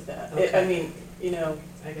get to that. I Okay. mean, you know,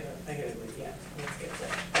 I gotta, yeah, let's get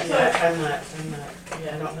there. Yeah, I'm not,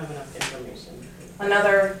 Yeah. I don't have enough information.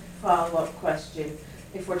 Another follow-up question,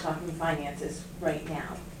 if we're talking finances right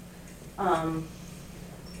now.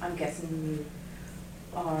 I'm guessing you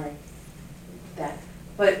are that.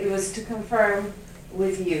 But it was to confirm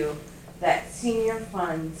with you that senior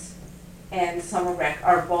funds and summer rec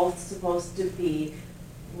are both supposed to be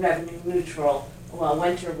revenue neutral, while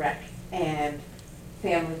winter rec and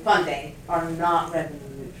family funding are not revenue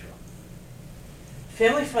neutral.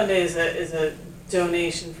 Family Fun Day is a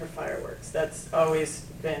donation for fireworks. That's always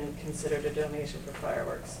been considered a donation for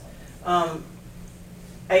fireworks.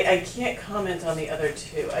 I can't comment on the other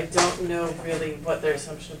two. I don't know really what their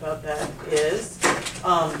assumption about that is.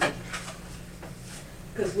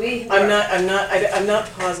 Because we I'm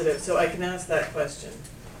not positive, so I can ask that question.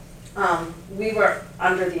 we were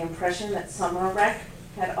under the impression that summer rec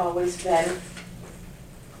had always been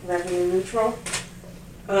revenue neutral,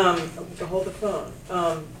 Hold the phone.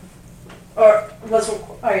 or was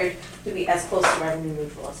required to be as close to revenue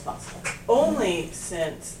neutral as possible. Only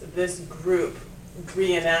since this group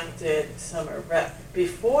reenacted summer rec.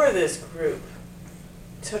 Before this group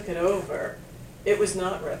took it over, it was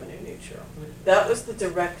not revenue neutral. That was the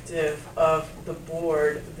directive of the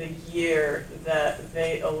board the year that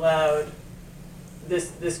they allowed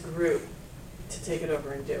this group to take it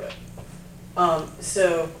over and do it.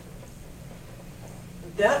 So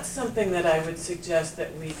that's something that I would suggest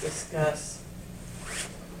that we discuss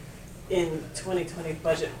in 2020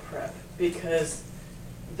 budget prep, because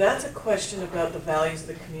that's a question about the values of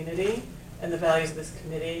the community and the values of this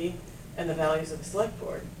committee and the values of the select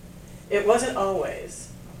board. It wasn't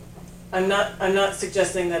always. I'm not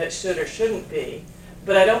suggesting that it should or shouldn't be,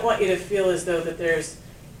 but I don't want you to feel as though that there's,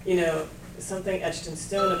 something etched in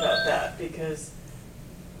stone about that, because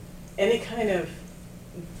any kind of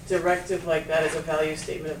directive like that is a value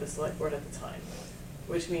statement of the select board at the time,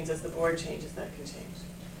 which means as the board changes, that can change.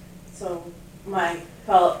 So my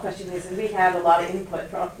follow-up question is, we had a lot of input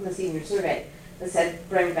from the senior survey that said,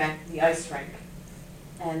 bring back the ice rink.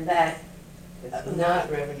 And that, It's not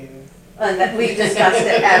revenue. and that we discussed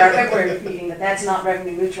it at our February meeting, that that's not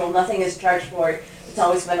revenue neutral, nothing is charged for it. It's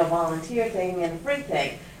always been a volunteer thing and a free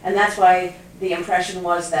thing. And that's why the impression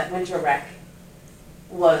was that winter rec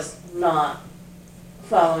was not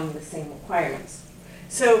following the same requirements.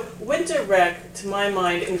 So winter rec, to my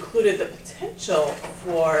mind, included the potential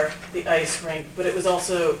for the ice rink, but it was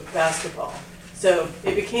also basketball. So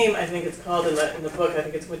it became, I think it's called in the book, I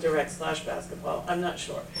think it's winter rec / basketball, I'm not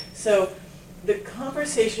sure. So the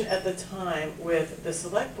conversation at the time with the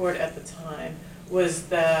select board at the time was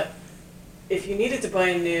that if you needed to buy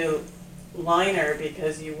a new liner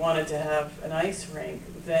because you wanted to have an ice rink,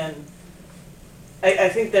 then I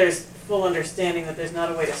think there's full understanding that there's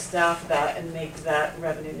not a way to staff that and make that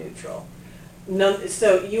revenue neutral.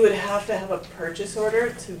 So you would have to have a purchase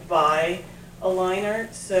order to buy a liner,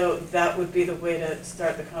 so that would be the way to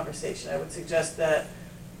start the conversation. I would suggest that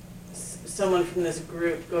someone from this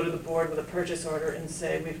group go to the board with a purchase order and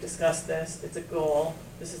say, we've discussed this, it's a goal,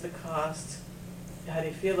 this is the cost, how do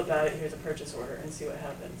you feel about it, here's a purchase order, and see what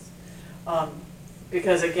happens.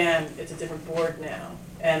 Because again, it's a different board now,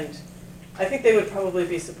 and I think they would probably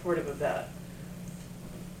be supportive of that.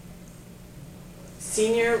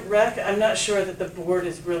 Senior rec, I'm not sure that the board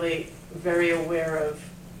is really very aware of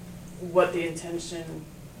what the intention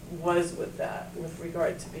was with that, with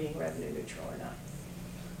regard to being revenue neutral or not.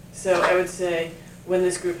 So I would say, when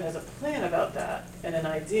this group has a plan about that and an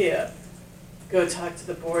idea, go talk to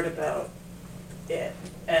the board about it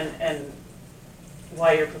and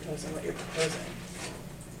why you're proposing what you're proposing.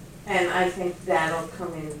 And I think that'll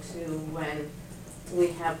come into when we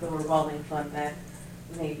have the revolving fund, that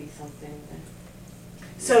may be something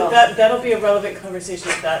that. So that'll be a relevant conversation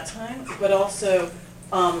at that time, but also,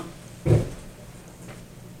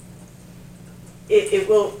 it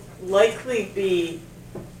will likely be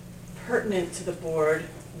pertinent to the board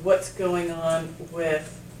what's going on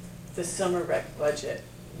with the summer rec budget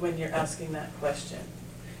when you're asking that question.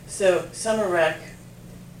 So summer rec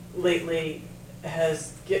lately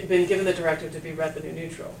has been given the directive to be revenue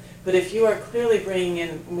neutral. But if you are clearly bringing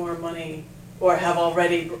in more money, or have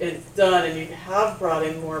already, it's done and you have brought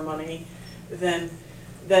in more money, then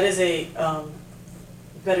that is a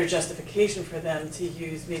better justification for them to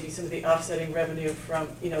use maybe some of the offsetting revenue from,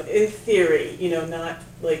 in theory, not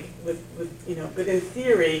like with but in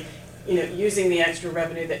theory, using the extra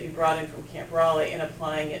revenue that you brought in from Camp Raleigh and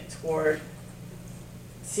applying it toward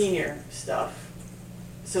senior stuff,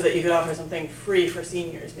 so that you could offer something free for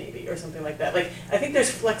seniors maybe, or something like that. Like, I think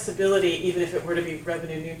there's flexibility, even if it were to be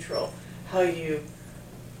revenue neutral, how you,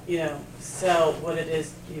 sell what it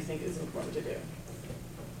is you think is important to do.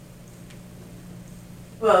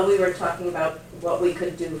 Well, we were talking about what we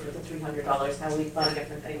could do for the $300, how we fund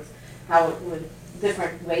different things, how it would,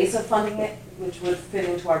 different ways of funding it, which would fit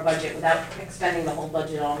into our budget without expending the whole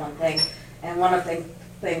budget on one thing. And one of the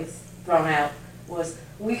things thrown out was,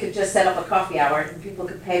 we could just set up a coffee hour and people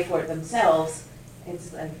could pay for it themselves.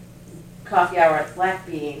 It's a coffee hour at Black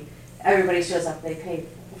Bean, everybody shows up, they pay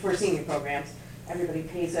for senior programs, everybody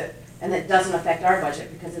pays it, and it doesn't affect our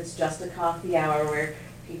budget because it's just a coffee hour where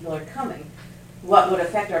people are coming. What would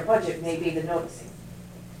affect our budget may be the noticing.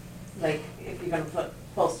 Like, if you're gonna put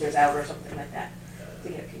posters out or something like that to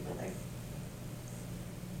get people there.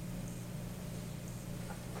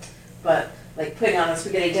 But, like, putting on a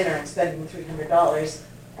spaghetti dinner and spending $300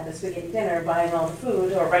 at a spaghetti dinner, buying all the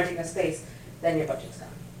food, or renting a space, then your budget's gone.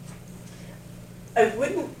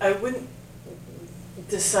 I wouldn't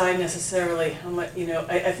decide necessarily how much,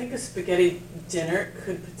 I think a spaghetti dinner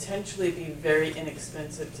could potentially be very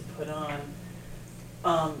inexpensive to put on.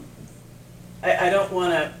 I don't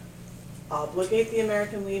wanna obligate the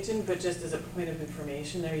American Legion, but just as a point of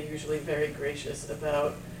information, they're usually very gracious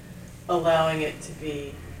about allowing it to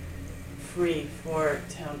be free for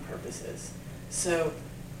town purposes. So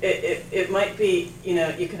it might be,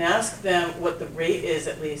 you can ask them what the rate is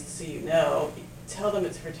at least, so you know. Tell them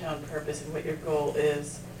it's for town purpose and what your goal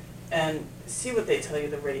is, and see what they tell you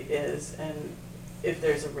the rate is, and if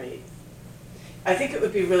there's a rate. I think it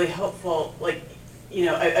would be really helpful, like,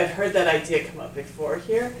 I've heard that idea come up before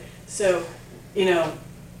here, so,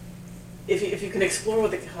 if you can explore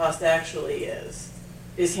what the cost actually is,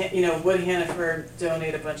 would Hannaford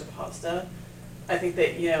donate a bunch of pasta? I think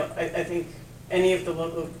that, I think any of the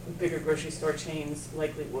local bigger grocery store chains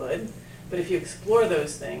likely would, but if you explore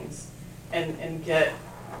those things and get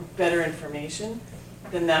better information,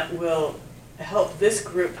 then that will help this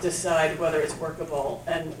group decide whether it's workable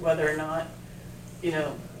and whether or not,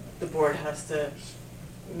 the board has to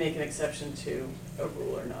make an exception to a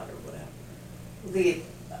rule or not, or whatever. The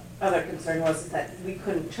other concern was that we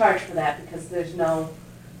couldn't charge for that because there's no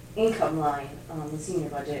income line on the senior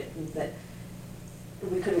budget, that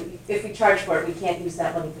we couldn't, if we charge for it, we can't use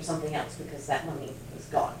that money for something else because that money is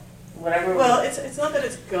gone. Whatever. Well, it's not that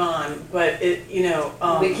it's gone, but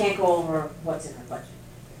we can't go over what's in our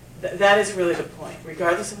budget. That is really the point.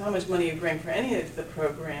 Regardless of how much money you bring for any of the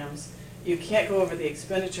programs, you can't go over the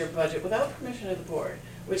expenditure budget without permission of the board,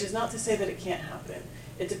 which is not to say that it can't happen.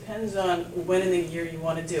 It depends on when in the year you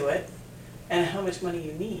want to do it and how much money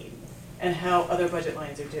you need and how other budget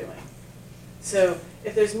lines are doing. So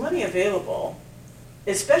if there's money available,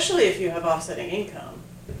 especially if you have offsetting income,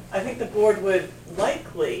 I think the board would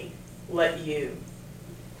likely let you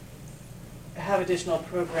have additional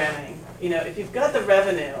programming. If you've got the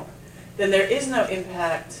revenue, then there is no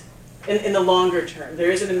impact in the longer term.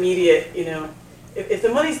 There is an immediate, if the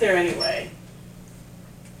money's there anyway,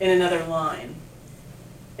 in another line,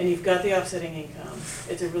 and you've got the offsetting income,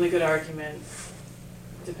 it's a really good argument,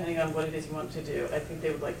 depending on what it is you want to do. I think they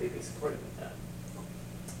would likely be supportive of that.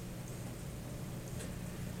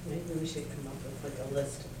 Maybe we should come up with like a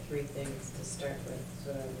list of 3 things to start with,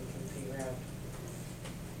 so that we can figure out,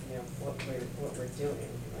 what we're doing.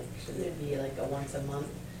 Like, should it be like a once a month?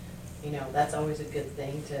 That's always a good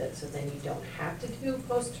thing so then you don't have to do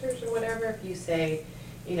posters or whatever. If you say,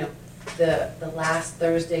 the last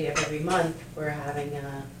Thursday of every month, we're having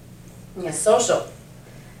a social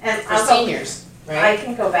And for seniors, I right?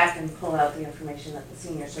 can go back and pull out the information that the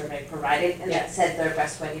senior survey provided, and that Yes. said their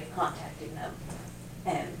best way of contacting them.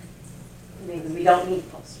 And maybe we don't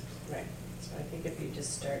need posters. Right, so I think if you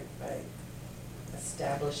just start by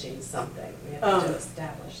establishing something, we have to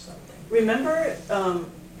establish something. Remember,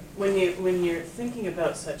 when you're thinking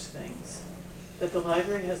about such things, that the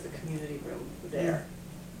library has the community room there.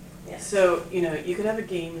 Yes. So, you could have a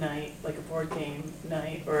game night, like a board game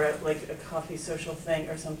night, or like a coffee social thing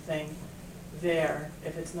or something there,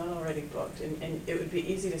 if it's not already booked. And it would be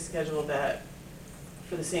easy to schedule that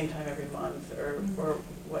for the same time every month, or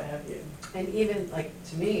what have you. And even, like,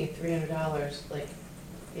 to me, $300, like,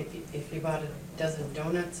 if you bought a dozen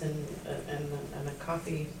donuts and a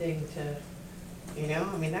coffee thing to,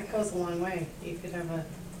 that goes a long way. You could have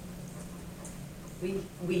we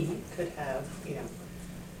could have,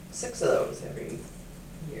 6 of those every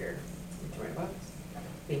year, $300,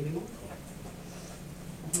 maybe more.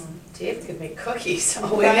 Dave could make cookies,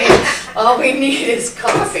 all we need is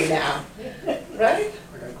coffee now, right?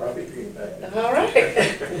 I got coffee for you back. All right.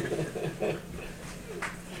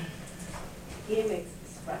 He makes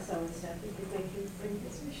espresso and stuff, you could make him bring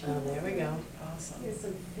his machine. Oh, there we go. Awesome. Here's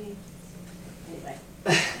some fancy. Anyway. I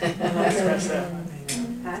love espresso. I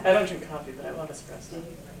know. Huh? I don't drink coffee, but I love espresso.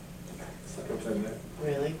 Suck up in there.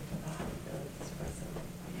 Really?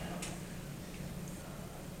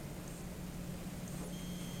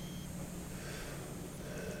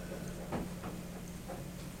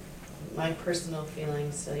 my personal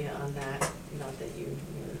feelings, Celia, on that, not that you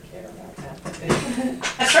really care about that,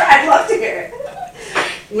 but Sure, I'd love to hear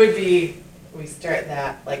it. would be, we start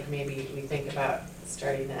that, like maybe we think about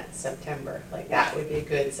starting that September, like that would be a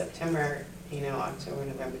good September, October,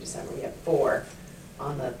 November, December, we have 4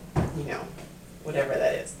 on the, whatever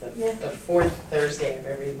that is, Yeah. the 4th Thursday of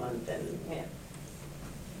every month, and Yeah.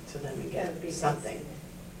 so then we That would be get nice. something.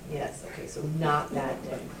 Yes, okay, so not that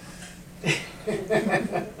day.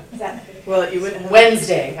 Exactly. Well, you wouldn't have.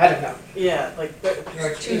 Wednesday, I don't know. Yeah, like, Or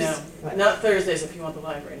you Tuesday. know, What? not Thursdays if you want the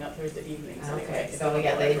library, not Thursday evenings anyway. Okay, if you so want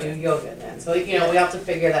yeah, the they do library. yoga then, so we have to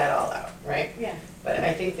figure that all out, right? Yeah. But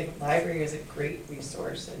I think the library is a great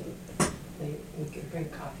resource and we can bring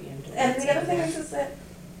coffee into it. And the other thing is that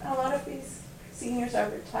a lot of these seniors are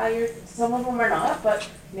retired, some of them are not, but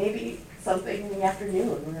maybe something in the afternoon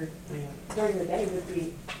or Yeah. during the day would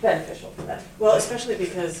be beneficial for them. Well, especially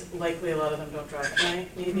because likely a lot of them don't drive at night,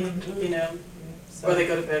 maybe, Mhm. or they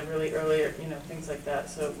go to bed really early, or, things like that.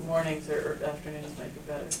 So mornings or afternoons might be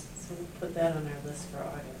better, So we'll put that on our list for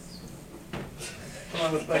August.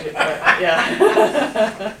 along with budget, but,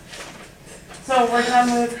 yeah. So we're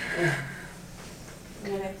done with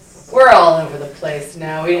minutes. We're all over the place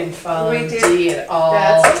now, we didn't follow We did. D at all.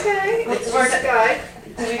 That's okay, it's We're just a guide.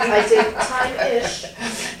 I did time-ish.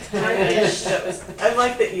 Time-ish. I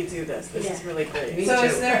like that you do this is Yeah. really great. Me So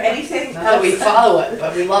is too. there anything Not that we else, follow it,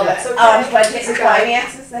 but we love That's it. okay. budget It's a and guide.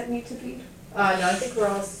 finances that need to be? No, I think we're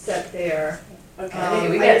all set there. Hey,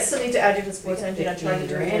 we I got- still need to add you to sports we got engine, I tried to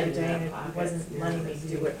do it the other 15 day and in it our pockets. wasn't letting me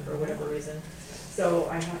do it for whatever reason. So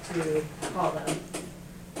I have to call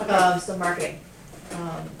them. So marketing.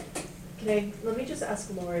 Let me just ask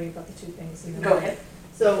Lori about the 2 things. and then- Go ahead.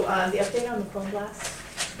 So, the update on the Chrome Blast.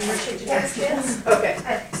 Did you guys get? Okay,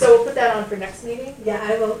 so we'll put that on for next meeting. Yeah,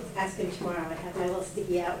 I will ask him tomorrow. I have my little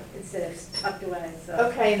sticky out instead of tucked away, so.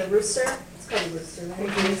 Okay, and the Rooster, it's called a Rooster,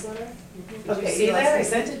 right, the newsletter? Did you Okay, see so that? I let's-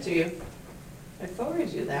 sent it to you. I forwarded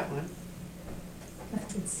you that one.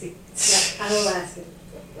 Let's see. Yeah, I will ask him.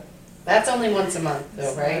 That's only once a month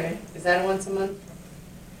though, right? Sorry. Is that a once a month?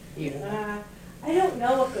 You don't know. I don't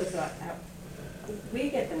know what goes on. We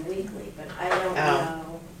get them weekly, but I don't Oh.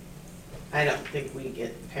 know. I don't think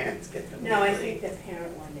parents get them No, I weekly, think the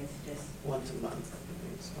parent one is just, once a month. I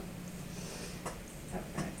think so.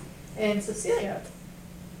 Okay. And Cecilia,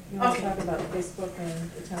 you want to Okay. talk about Facebook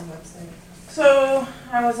and the town website? So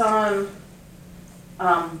I was on,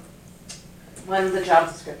 when the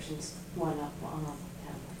job descriptions went up on the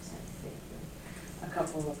town website, a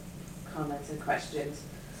couple of comments and questions.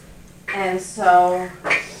 And so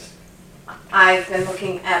I've been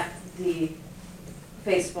looking at the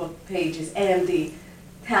Facebook pages and the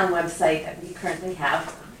town website that we currently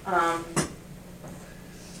have.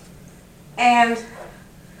 And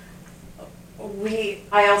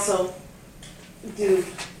I also do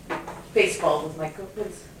baseball with my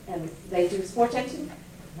girlfriends, and they do Sports Engine.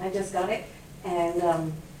 I just got it,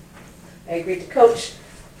 and I agreed to coach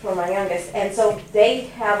for my youngest, and so they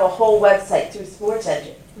have a whole website through Sports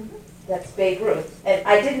Engine. That's Babe Ruth, and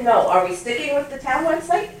I didn't know, are we sticking with the town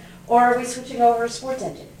website, or are we switching over to Sports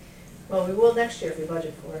Engine? Well, we will next year if we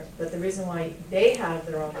budget for it, but the reason why they have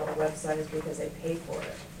their own little website is because they pay for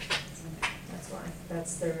it. That's why,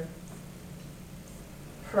 that's their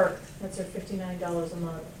perk, that's their $59 a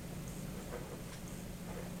month.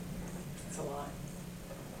 It's a lot.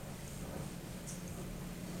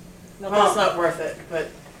 Not that it's not worth it, but,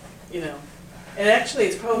 and actually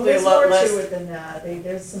it's probably a There's lot more less. to it than that,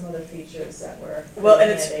 there's some other features that were Well, and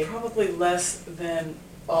handy. it's probably less than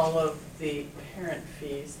all of the parent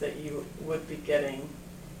fees that you would be getting,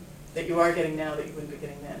 that you are getting now that you wouldn't be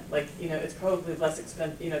getting then. Like, it's probably less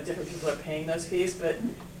different people are paying those fees, but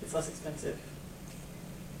it's less expensive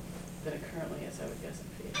than it currently is, I would guess, in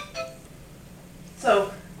fees.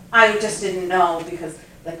 So I just didn't know, because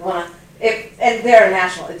and they're a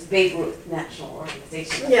national, it's Babe Ruth National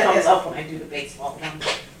Organization that Yeah, comes yeah. up when I do the baseball one.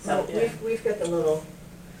 So, Yeah. We've got the little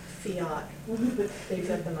Fiat, they've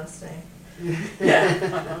got the Mustang.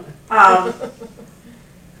 yeah.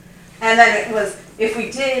 And then it was, if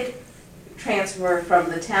we did transfer from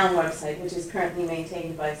the town website, which is currently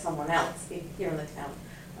maintained by someone else here in the town,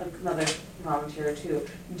 another volunteer or two,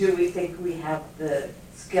 do we think we have the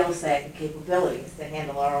skill set and capabilities to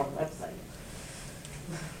handle our own website?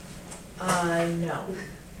 No.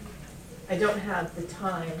 I don't have the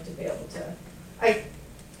time to be able to, I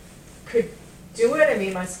could do it, I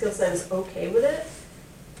mean, my skill set is okay with it,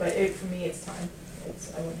 but for me, it's time.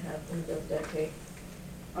 I wouldn't be able to dedicate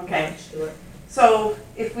Okay. much to it. So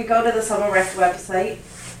if we go to the summer rec website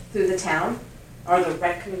through the town, or the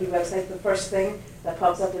rec committee website, the first thing that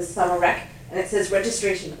pops up is summer rec, and it says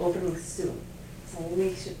registration opening soon. So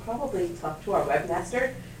we should probably talk to our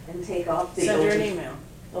webmaster and take off the Send her an open, email.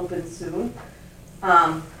 open soon.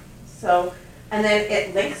 So, and then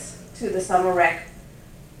it links to the summer rec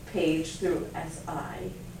page through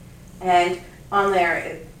SI. And on there,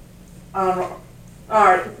 it,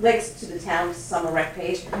 are links to the town's summer rec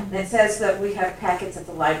page, and it says that we have packets at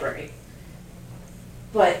the library.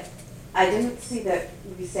 But I didn't see that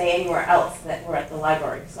we say anywhere else that we're at the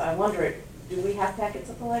library, so I wondered, do we have packets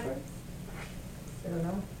at the library? I don't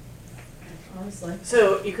know, honestly.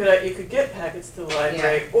 So you could get packets to the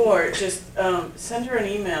library, or just send her an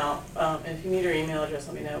email, and if you need her email address,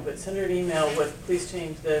 let me know, but send her an email with, please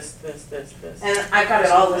change this. And I've got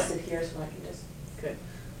it all listed here, so I can just, Good.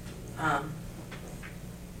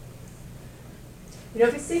 You know,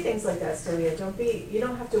 if you see things like that, Celia, you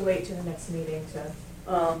don't have to wait till the next meeting to,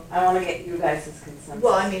 I wanna get you guys' consensus.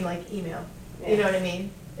 well, I mean, like email, you know Yeah. what I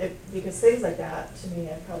mean? Because things like that, to me,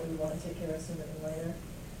 I probably wanna take care of sooner than later.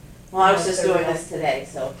 Well, I was just doing this today,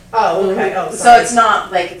 so. Oh, okay, oh, So sorry. it's not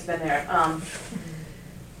like it's been there,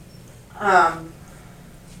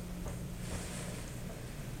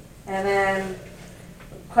 and then,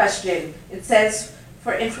 question, it says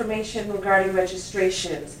for information regarding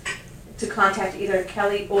registrations, to contact either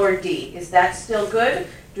Kelly or Dee. Is that still good?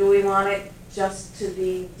 Do we want it just to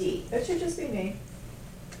be Dee? That should just be me.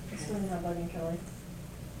 It's really not bugging Kelly.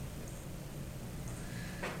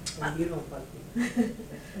 And you don't bug me. It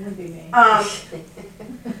wouldn't be me.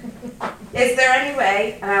 Is there any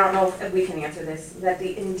way, and I don't know if we can answer this, that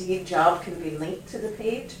the Indeed job can be linked to the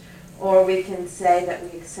page? Or we can say that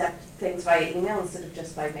we accept things via email instead of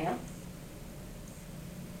just by mail?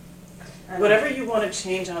 Whatever you want to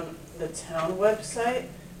change on the town website,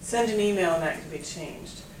 send an email and that can be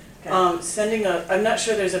changed. Okay. I'm not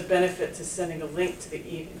sure there's a benefit to sending a link to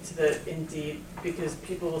the Indeed, because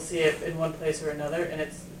people will see it in one place or another, and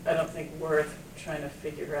it's, I don't think, worth trying to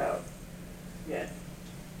figure out yet.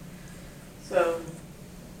 So,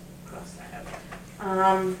 cross that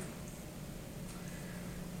out.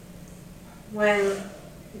 When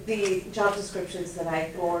the job descriptions that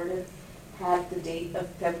I forwarded had the date of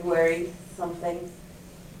February something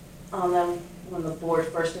on them, when the board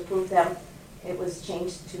first approved them, it was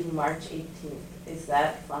changed to March 18th. Is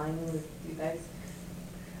that fine with you guys?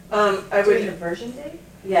 I Do we need a would, version date?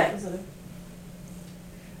 Yeah. Is it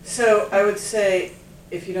so I would say,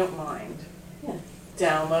 if you don't mind, Yeah.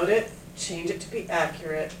 download it, change it to be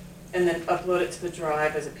accurate, and then upload it to the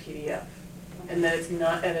drive as a PDF. And then it's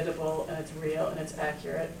not editable, and it's real, and it's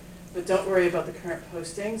accurate. But don't worry about the current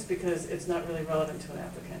postings, because it's not really relevant to an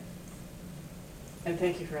applicant. And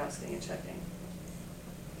thank you for asking and checking.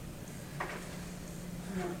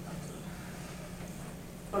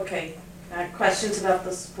 Okay, questions about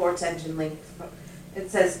the sports engine link. It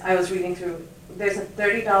says, I was reading through, there's a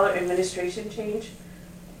 $30 administration change,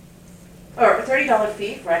 or a $30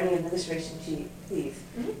 fee for any administration fees.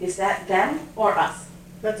 Mhm. Is that them or us?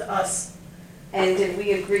 That's us. And did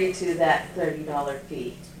we agree to that $30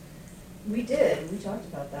 fee? We did, we talked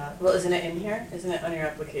about that. Well, isn't it in here? Isn't it on your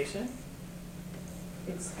application?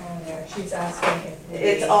 It's on there, she's asking if we.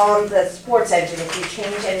 It's on the sports engine, if you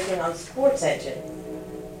change anything on sports engine,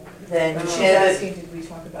 then. She's and- asking, did we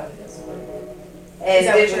talk about it as well? and Is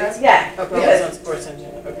that what did- you're asking? Yeah, Oh, because it's on Sports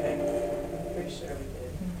Engine, okay. I'm pretty sure we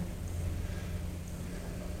did.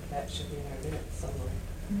 That should be in our minutes somewhere.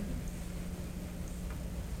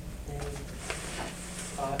 And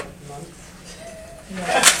odd months.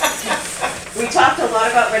 Yeah. we talked a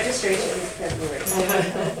lot about registration in February.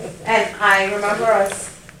 And I remember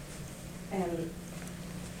us, and,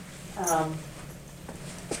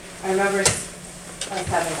 I remember us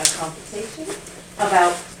having a conversation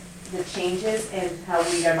about the changes and how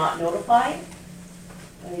we are not notified.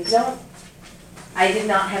 I did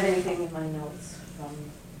not have anything in my notes from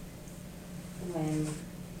when,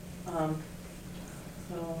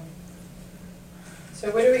 so. So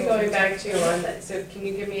what are we going back to on that? So can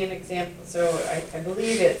you give me an example? So I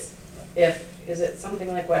believe it's, is it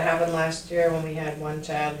something like what happened last year when we had one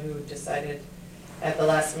child who decided at the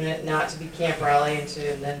last minute not to be Camp Raleigh and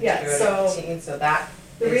then to Yeah, go so to teen? So that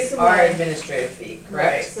the is reason our why- administrative fee,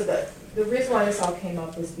 Right, correct? so the reason why this all came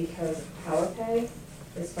up is because of power pay,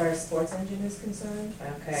 as far as sports engine is concerned.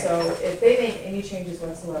 Okay. So if they make any changes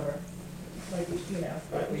whatsoever, like, you know,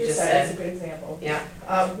 What we we just just said, it's said. a good example.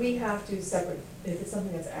 Yeah, We have to separate, if it's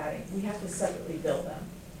something that's adding, we have to separately bill them,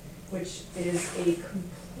 which is a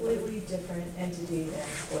completely different entity than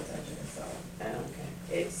sports engine itself.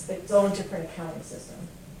 okay. It's its own different accounting system.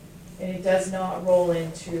 And it does not roll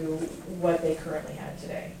into what they currently have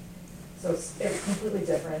today. So it's completely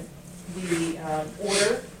different. The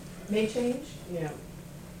order may change, Yeah,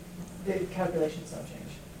 the calculations don't change.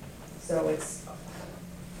 So it's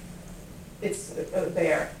a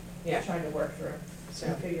bear yeah, trying to work through, so,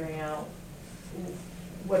 and figuring out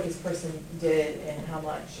what this person did and how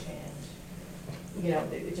much, and, you know,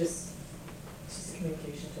 it's just a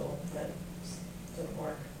communication tool that just doesn't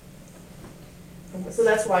work. And so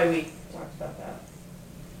that's why we talked about that,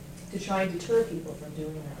 to try and deter people from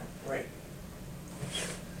doing that. right.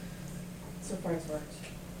 So far it's worked.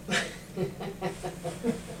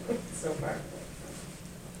 So far.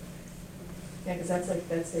 Yeah, because that's a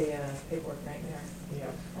paperwork nightmare. Yeah,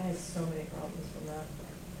 I had so many problems from that.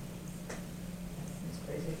 It's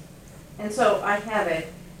crazy. And so I have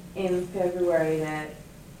it in February that,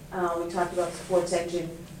 we talked about sports engine.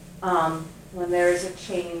 When there is a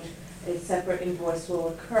change, a separate invoice will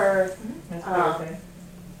occur, That's what I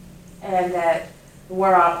and that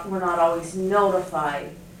we're not always notified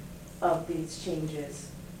of these changes.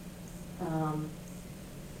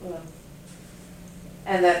 Well,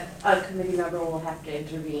 and that a committee member will have to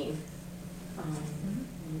intervene,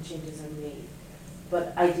 when changes are made.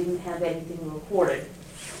 But I didn't have anything recorded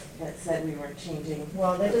that said we were changing.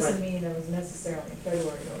 Well, that doesn't mean it was necessarily in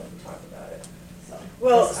February though that we talked about it. So,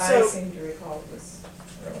 Well, 'Cause I so, seem to recall it was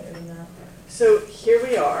earlier than that. so here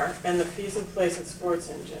we are, and the fees in place at Sports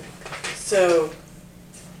Engine. So,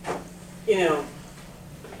 you know,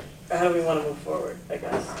 how do we wanna move forward, I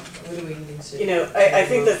guess? what do we need to? You know, I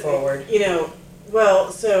think move that, forward? you know,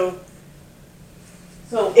 well, so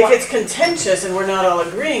so if it's contentious and we're not all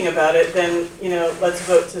agreeing about it, then, you know, let's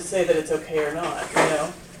vote to say that it's okay or not, you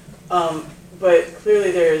know? But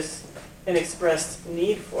clearly there's an expressed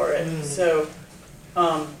need for it, Mm. so,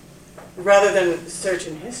 rather than search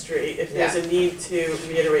in history, if there's Yeah. a need to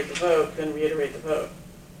reiterate the vote, then reiterate the vote.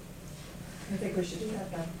 I think we should do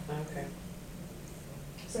that then. Okay.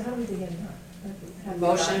 So how do we begin that? Have we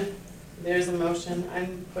Motion, there's a motion,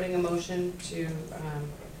 I'm putting a motion to,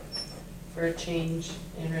 for a change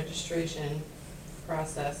in registration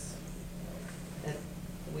process, that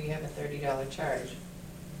we have a $30 charge.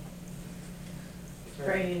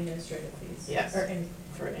 For any administrative fees? Yes. Or any,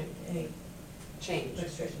 For any change.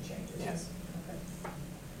 registration changes? Yes.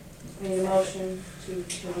 Okay. made a motion to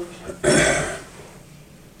change.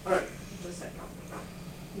 Or, just a second.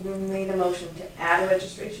 You made a motion to add a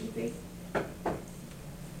registration fee?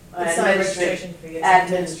 It's not a registration fee, it's an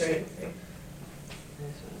Administrative. administrative fee. I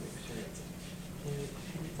just wanna make sure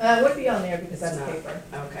it's- It would be on there because that's It's not. paper.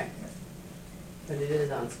 Okay, but it is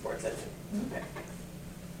on Sports Engine. Mhm. Okay.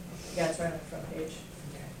 Yeah, it's right on the front page,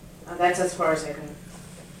 That's as far as I can.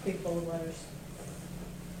 big bold letters.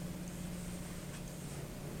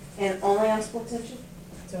 And only on sports engine?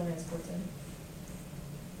 It's only in sports end.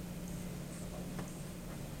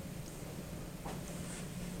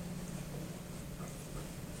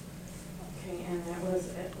 Okay, and that was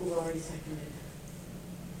Lori seconded.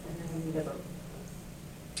 And then we need a vote.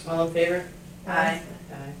 All in favor? Aye.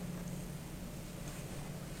 Aye.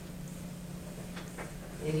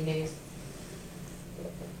 Any nays?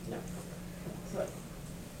 No. So,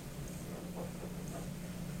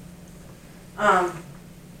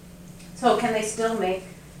 so can they still make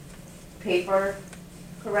paper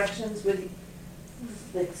corrections with,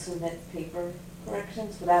 like submit paper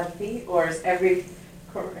corrections without a fee? Or is every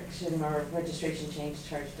correction or registration change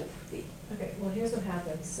charged a fee? Okay, well, here's what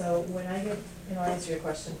happens. So when I get, and I'll answer your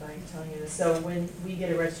question by telling you this. So when we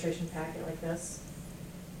get a registration packet like this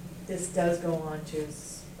does go on to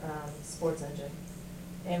Sports Engine.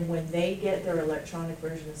 And when they get their electronic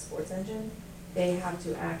version of Sports Engine, they have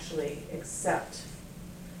to actually accept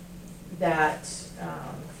that,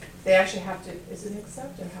 they actually have to, is it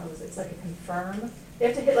accept or how is it? It's like a confirm. They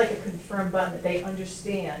have to hit like a confirm button that they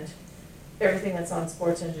understand everything that's on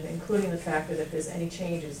Sports Engine, including the fact that if there's any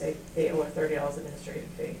changes, they owe a $30 administrative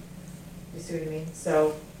fee. You see what I mean?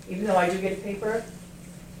 So even though I do get a paper,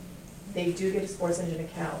 they do get a Sports Engine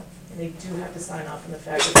account, and they do have to sign off on the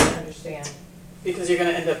fact that they understand. Because you're gonna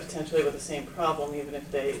end up potentially with the same problem even if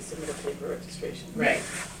they submit a paper registration. Right,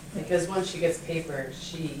 because once she gets paper,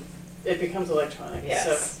 It becomes electronic, so.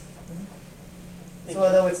 yes. Thank So you.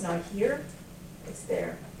 although it's not here, it's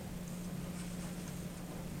there.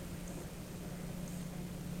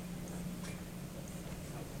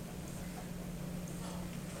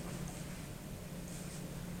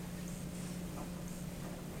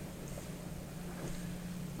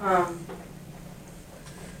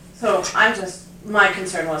 So my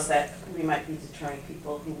concern was that we might be deterring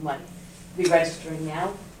people who might be registering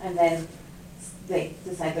now, and then they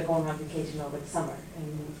decide they're going on vacation over the summer,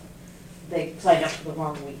 and they signed up for the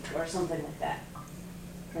wrong week, or something like that.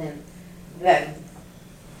 And then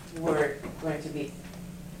we're going to be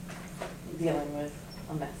dealing with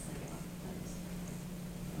a mess anymore. That's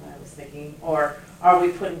what I was thinking. Or are we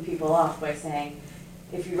putting people off by saying,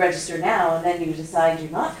 if you register now and then you decide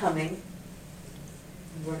you're not coming,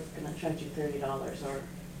 we're gonna charge you $30, or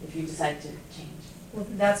if you decide to change. Well,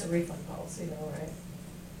 that's a refund policy though, right?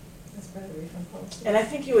 That's part of the refund policy. And I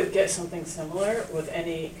think you would get something similar with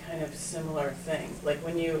any kind of similar thing. Like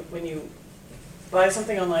when you buy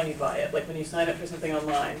something online, you buy it. Like when you sign up for something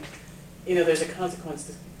online, you know, there's a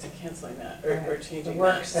consequence to canceling that or Right. changing The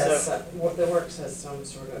work that. says, So, the work says some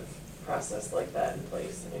sort of process like that in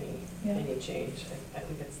place, Yeah. any change. I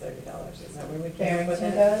think it's $30, is that where we came up with Barrington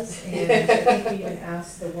it? does, and I think we even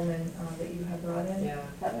asked the woman that you have brought in. Yeah.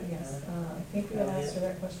 Yes, I think we had asked her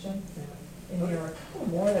that question, Yeah. and there were a couple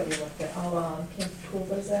more that we looked at. Kim Pool,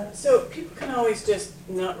 what is that? so people can always just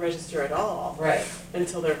not register at all Right,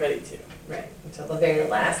 until they're ready to. right, until the very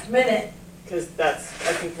last minute, Because that's,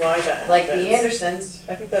 I think, why that happens. like the Andersons.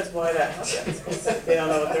 I think that's why that happens, because they don't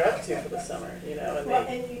know what they're up to for the summer, you know, and Well,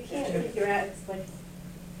 they, and you can't keep your ads, like,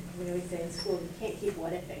 we always say in school, you can't keep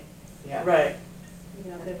what ifing. Yeah. right.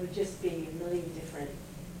 You know, there would just be a million different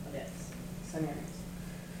what ifs. Scenarios.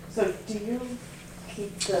 So do you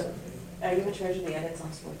keep are you in charge of the edits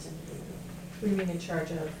on Sports Center? What do you mean in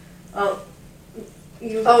charge of? Oh,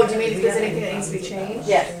 you. Oh, do you mean if there's anything that needs to be changed?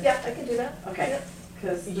 Yes. Yeah, I can do that. Okay,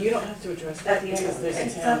 because You don't have to address At that the end because of there's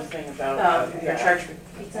it. a town thing about. you're that. charged for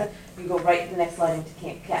pizza, you go right the next line into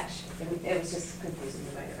Camp Cash. It was just confusing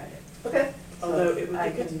the way I read it. Okay. Although it would I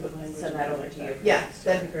be good to can put language. send in that there over like to you. that. Yeah,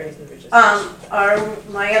 that'd be great.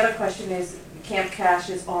 My other question is, Camp Cash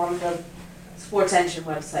is on the Sports Engine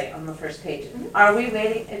website on the first page. Are we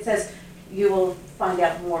waiting, it says you will find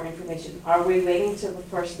out more information. Are we waiting till the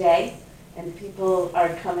first day and people are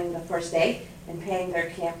coming the first day and paying their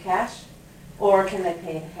Camp Cash? Or can they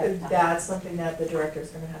pay it ahead of time? That's something that the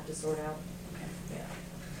director's gonna have to sort out. Okay. Yeah.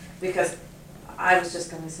 Because I was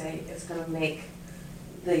just gonna say, it's gonna make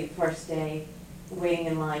the first day waiting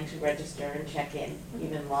in line to register and check in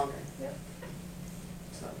even longer. Yep.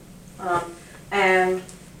 So, and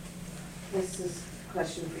this is a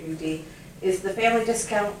question for you, Dee. Is the family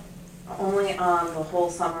discount only on the whole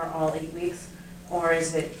summer, all 8 weeks? Or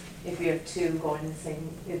is it, if you have two going the same,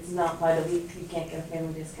 it's not by the week, you can't get a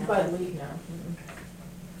family discount? By the week now.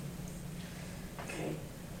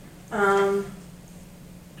 Okay.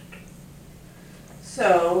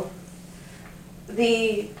 So,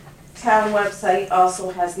 the town website also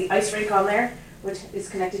has the ice rink on there, which is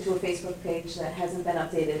connected to a Facebook page that hasn't been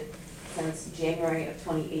updated since January of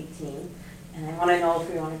 2018. And I want to know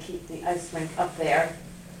if we want to keep the ice rink up there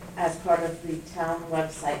as part of the town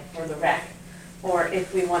website for the rec, or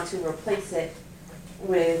if we want to replace it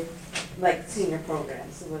with like senior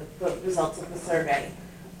programs, with the results of the survey,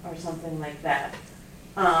 or something like that.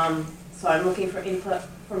 So I'm looking for input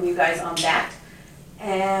from you guys on that.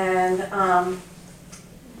 And,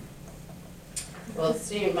 Well,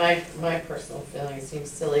 see, my personal feeling, it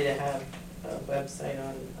seems silly to have a website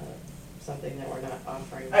on something that we're not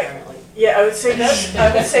offering currently. Yeah, I would say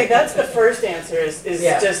that's the first answer is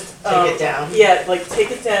Yeah, just. take it down. Yeah, like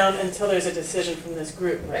take it down until there's a decision from this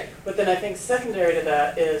group. Right. But then I think secondary to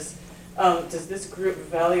that is, does this group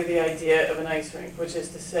value the idea of an ice rink? Which is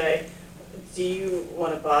to say, do you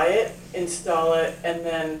want to buy it, install it, and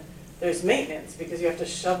then there's maintenance because you have to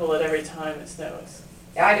shovel it every time it snows.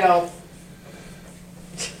 I don't.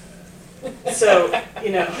 So,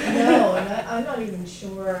 you know. No, and I'm not even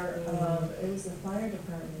sure, it was the fire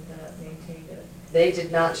department that maintained it, They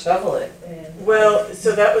did not shovel it. and. Well,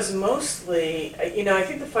 so that was mostly, you know, I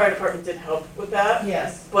think the fire department did help with that.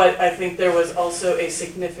 Yes, But I think there was also a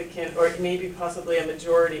significant, or maybe possibly a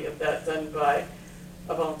majority of that done by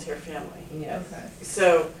a volunteer family. Yes. okay.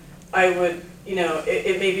 So I would, you know,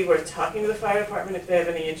 it may be worth talking to the fire department if they have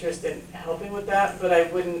any interest in helping with that, but I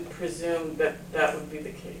wouldn't presume that that would be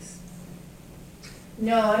the case.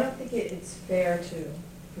 No, I don't think it's fair to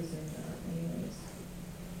presume that anyways.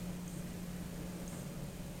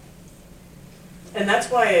 And that's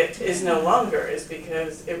why it is no longer, is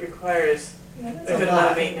because it requires Yeah, a that's good a amount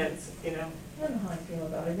lot. of maintenance, you know? I don't know how I feel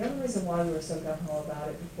about it. The only reason why we were so gung-ho about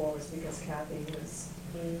it before was because Kathy was,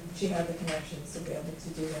 she had the connections to be able to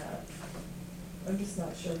do that. I'm just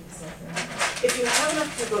not sure if it's like that. If you have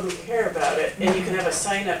enough people who care about it, and you can have a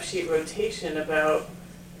sign-up sheet rotation about,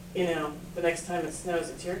 you know, the next time it snows,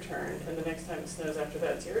 it's your turn, and the next time it snows after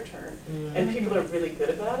that, it's your turn, and people are really good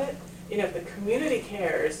about it, you know, if the community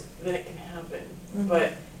cares, then it can happen.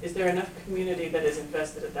 But is there enough community that is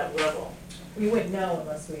invested at that level? We wouldn't know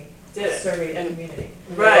unless we Did it. surveyed the And- community.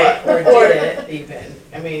 Right. Or did it even.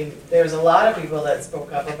 I mean, there's a lot of people that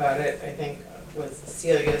spoke up about it, I think, with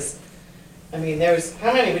Celia's I mean, there's,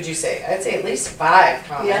 how many would you say? I'd say at least 5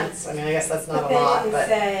 comments. I mean, I guess that's not a lot, But but,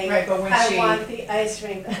 they didn't say, Right, but when I she- want the ice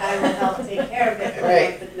rink, I will help take care of it for the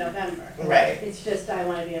Right. month of November. Right. It's just, I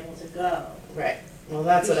wanna be able to go. right. Well,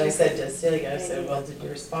 that's what I said to Celia. I said, well, did you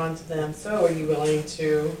respond to them? So are you willing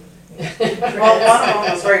to? Well, one of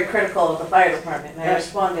them was very critical of the fire department, and I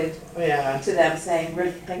responded Yeah. to them saying,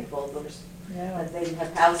 we're thankful Yeah. that they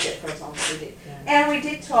have housed it for as long as they did. Yeah. And we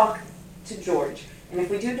did talk to George, and if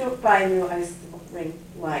we do buy a new ice rink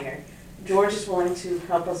liner, George is willing to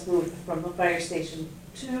help us move from the fire station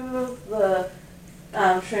to the,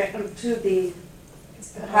 to the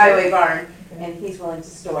highway barn, Okay. and he's willing to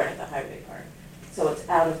store it at the highway barn. So it's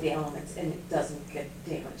out of the elements and it doesn't get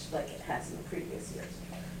damaged like it has in the previous years.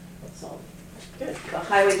 So, Good. the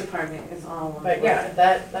highway department is all on board. But yeah,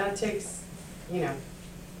 that takes, you know,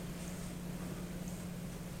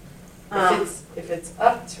 Um, if it's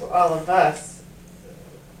up to all of us,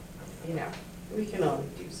 you know, we can only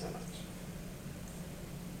do so much.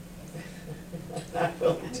 I'm not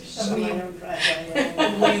willing to I show mean,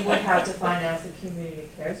 my- We would have to find out if the community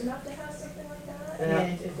cares enough to have something like that, Yeah.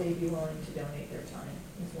 and if they'd be willing to donate their time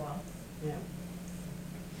as well. Yeah.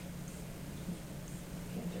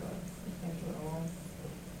 Can't do it, you can't do it alone.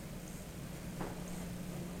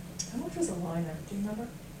 How much was a liner, do you remember?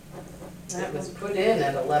 That was put in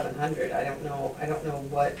at 1,100. I don't know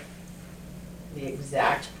what the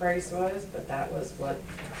exact price was, but that was what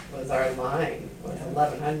was our line, was Yeah.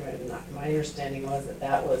 1,100. And my understanding was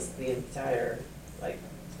that was the entire, like,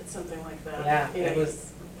 It's something like that. yeah, You know, it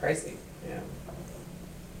was pricey, yeah.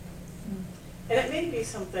 And it may be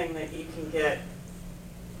something that you can get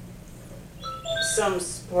some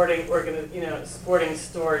sporting sporting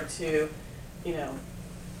store to, you know,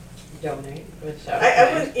 Donate, which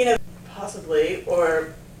I would, you know, possibly,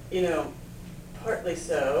 or, you know, partly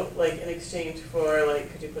so, like in exchange for,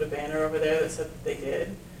 like, could you put a banner over there that said that they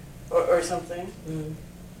did, or something? Mm.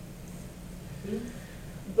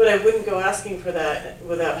 But I wouldn't go asking for that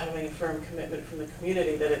without having a firm commitment from the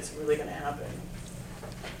community that it's really gonna happen.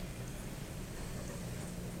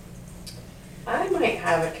 I might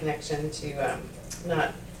have a connection to,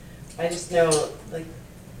 I just know, like,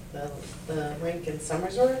 the rink in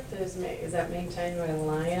Somersworth, is that maintained by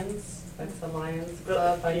Lions? That's the Lions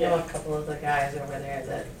Club. I know Yeah. a couple of the guys over there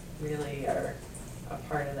that really are a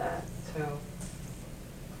part of that, so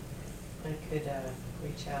I could,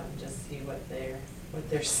 reach out and just see what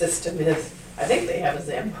their system is. I think they have a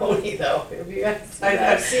Zamboni though, have you guys seen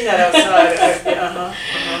that? I've seen that outside,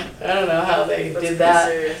 I don't know how they That's did pretty that.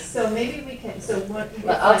 serious. So maybe we can, so what? you can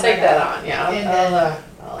But I'll find take that out. on, yeah, And then-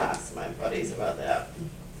 I'll ask my buddies about that.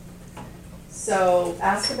 So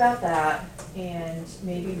ask about that, and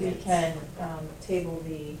maybe we can, table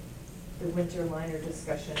the winter liner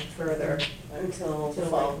discussion further Until till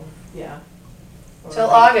fall. like, yeah. Or Till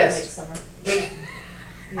late- August. late summer.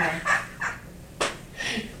 Yeah,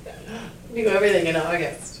 Do everything in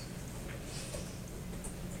August.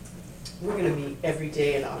 We're gonna meet every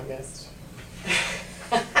day in August.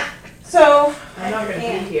 So, I'm not gonna be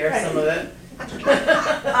Yeah, here, right. some of it.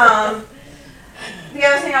 the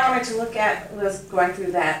other thing I wanted to look at was going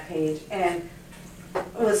through that page, and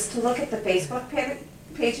was to look at the Facebook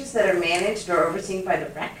pages that are managed or overseen by the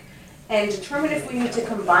rec, and determine if we need to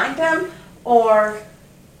combine them, or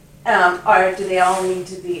do they all need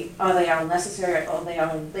to be, are they all necessary, or are they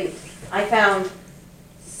all linked? I found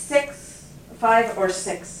 5 or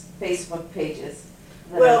 6 Facebook pages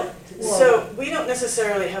that I Well, went to. so we don't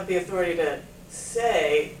necessarily have the authority to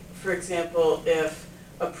say, for example, if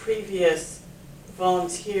a previous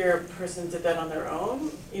volunteer person did that on their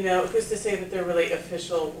own, you know, who's to say that they're really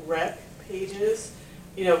official rec pages?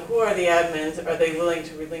 You know, who are the admins? Are they willing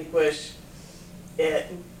to relinquish it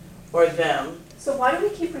or them? So why do we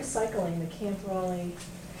keep recycling the Camp Raleigh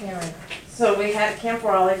parent? So we had Camp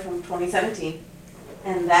Raleigh from 2017,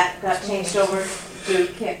 and that got changed over to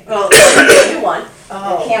the new one,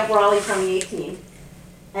 Camp Raleigh 2018.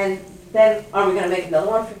 And then, are we gonna make another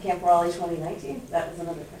one for Camp Raleigh 2019? That was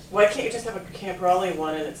another question. Why can't you just have a Camp Raleigh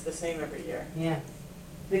one and it's the same every year? Yeah.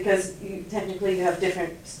 Because you technically have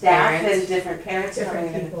different staff and Parents. different parents coming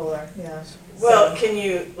Different in. people are, yeah. Well, can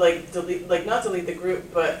you like delete, like not delete the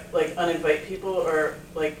group, but like uninvite people or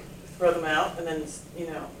like throw them out and then, you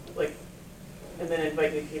know, like, and then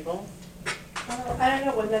invite new people? I don't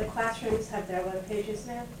know, when the classrooms have their web pages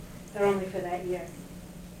now, they're only for that year.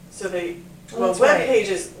 So they, Oh, well, that's web right.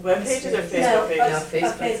 pages or Facebook No, pages? No, a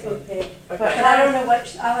Facebook Facebook page. But Okay. I don't know what,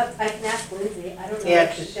 I can ask Lindsay, I don't know Yeah, what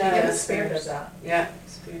 'cause she she Yeah, the does. Spear does that. Yeah.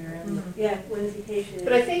 Spear and- Yeah, Lindsay Page.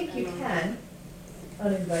 But I think you can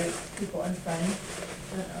uninvite people, unfriend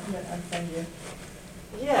you.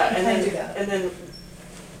 Yeah, You and can then, do that. and then,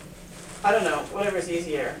 I don't know, whatever's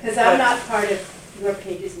easier. Because I'm But- not part of your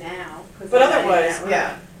pages now. 'cause But I'm not in otherwise, that room.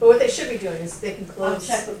 Yeah, but what they should be doing is they can I'll close.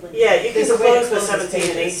 check with Lindsay. Yeah, you can There's a way to close the close those 17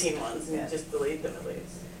 and pages. 18 ones Yeah. and just delete them at least.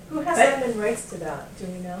 Who has But- admin rights to that, do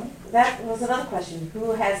we know? That was another question.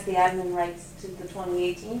 Who has the admin rights to the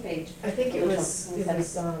 2018 page? I think it Which was,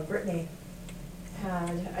 one? Brittany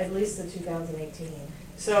had at least the 2018.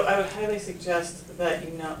 So I would highly suggest that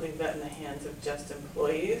you not leave that in the hands of just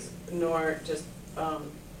employees, nor just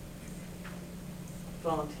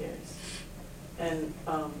volunteers. And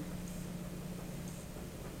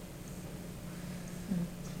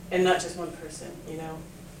not just one person, you know?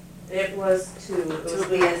 It was two. It was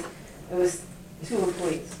Two. it was 2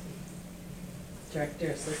 employees.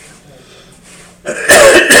 Director, assistant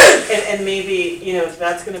And maybe, you know, if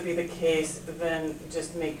that's gonna be the case, then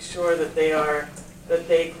just make sure that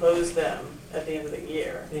they close them at the end of the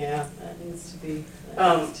year. director. Yeah, that needs to be,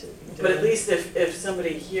 Um, needs to be But at done. least if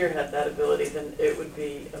somebody here had that ability, then it would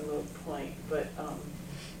be a moot point, but,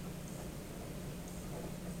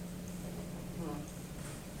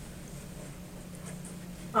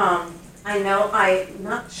 I know, I'm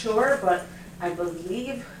not sure, but I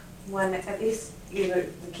believe when at least either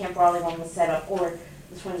the Camp Raleigh one was set up or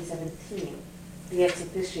the 2017, the ex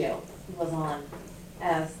officio was on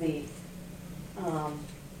as the, what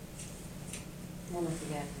was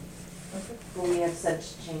the when we have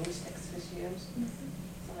such changed ex officios.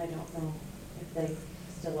 So I don't know if they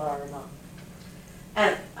still are or not.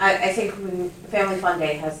 And I think Family Fun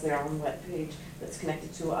Day has their own webpage that's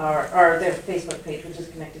connected to or their Facebook page, which is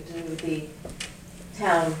connected to the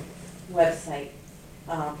town website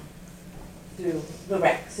through the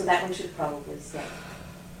rec, so that one should probably stay.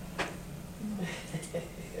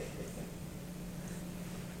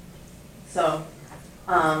 So,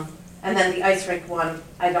 and then the ice rink one,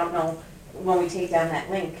 I don't know, when we take down that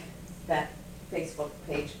link, that Facebook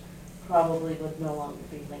page probably would no longer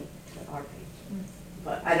be linked to our page.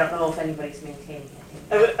 But I don't know if anybody's maintaining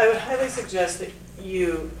it. I would highly suggest that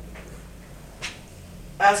you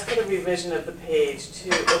ask for the revision of the page to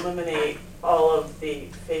eliminate all of the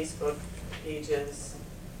Facebook pages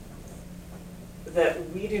that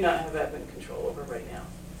we do not have admin control over right now.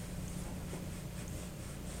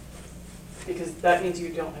 Because that means you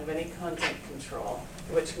don't have any content control,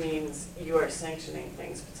 which means you are sanctioning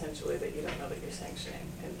things potentially that you don't know that you're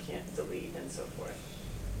sanctioning and can't delete and so forth,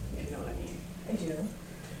 if you know what I mean. I do.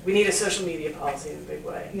 We need a social media policy in a big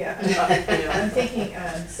way. Yeah, You know. I'm thinking,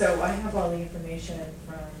 so I have all the information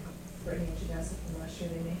from Brittany and Janessa from last year,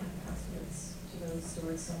 they may have passwords to those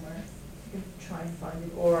stored somewhere. You can try and find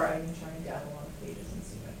it, or I can try and download all the pages and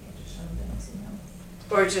see if I can just shut them down somehow.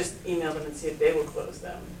 Or just email them and see if they will close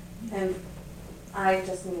them. And I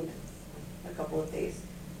just need a couple of days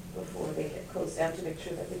before they get closed down to make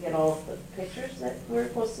sure that we get all of the pictures that were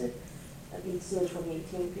posted, at least the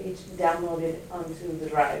 2018 page, downloaded onto the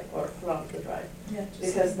drive or put onto the drive. Yeah.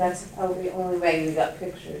 Because that's the only way we got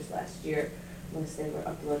pictures last year, was they were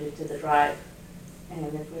uploaded to the drive. And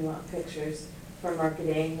if we want pictures for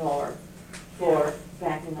marketing or for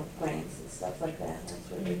backing up grants and stuff like that, that's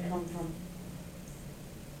where they come from.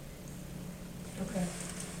 Okay.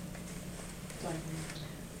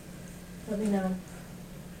 Let me know.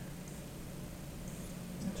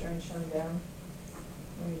 I'll try and shut them down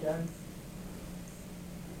when you're done.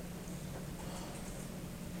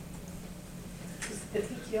 Is the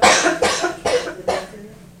PTO, the doctor,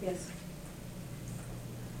 Yes.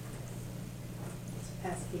 it's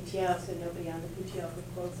past PTO, so nobody on the PTO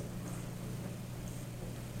could close it.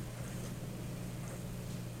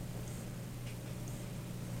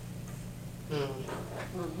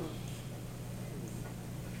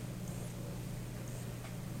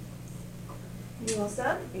 You all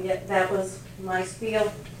set? Yeah, that was my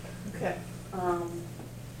spiel. Okay.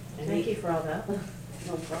 Thank you for all that.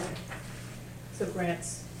 No problem. So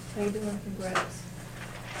grants, how you doing for grants?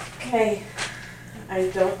 Okay, I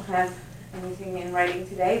don't have anything in writing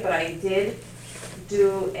today, but I did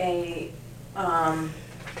do a,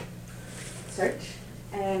 search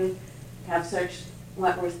and have searched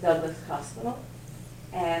Wentworth Douglas Hospital.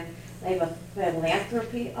 And they have a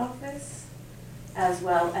philanthropy office as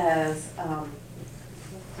well as,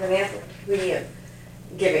 philanthropy of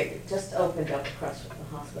giving, just opened up across from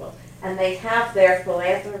the hospital. And they have their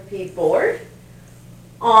philanthropy board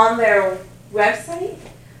on their website,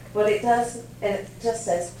 but it does, and it just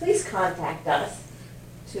says, please contact us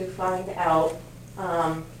to find out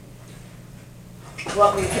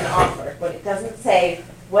what we can offer, but it doesn't say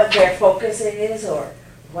what their focus is or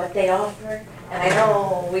what they offer. And I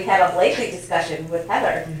know we had a lengthy discussion with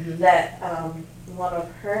Heather that one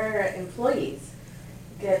of her employees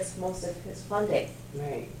gets most of his funding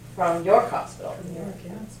Right. from York Hospital. New York,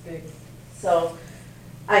 yeah, it's big. So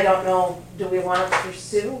I don't know, do we want to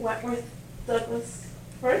pursue Wentworth Douglas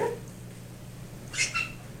further?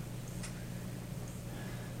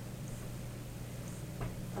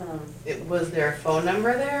 Was there a phone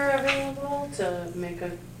number there available to make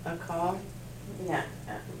a call? Yeah.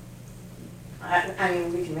 I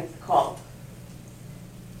mean, we can make the call.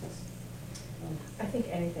 I think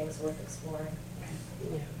anything's worth exploring.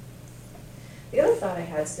 Yeah. The other thought I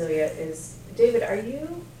had, Celia, is, David, how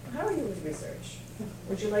are you with research?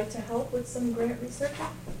 Would you like to help with some grant research?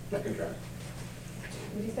 I can try.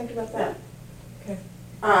 What do you think about that? Okay.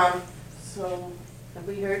 So Have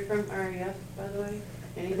we heard from REF, by the way?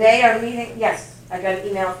 Anything? they are meeting, yes, I got an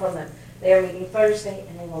email from them. They are meeting Thursday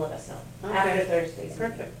and they will let us know after Okay. Thursday's meeting.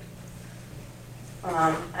 Perfect.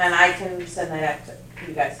 And I can send that out to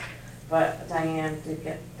you guys, but Diane did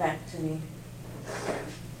get back to me.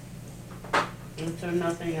 And so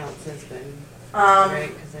nothing else has been, Um, right,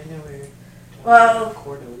 because I know we were talking well- about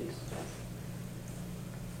quarterly stuff.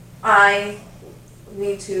 I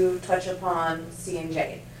need to touch upon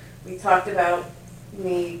C&J. We talked about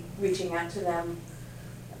me reaching out to them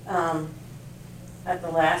at the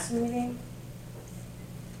last meeting.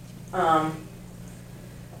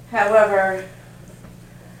 However,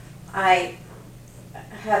 I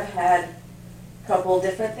have had a couple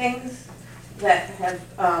different things that have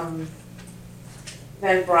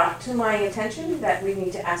been brought to my attention that we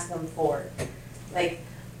need to ask them for. Like,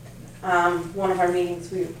 one of our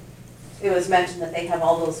meetings, it was mentioned that they have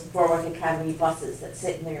all those Berwick Academy buses that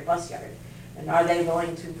sit in their bus yard. And are they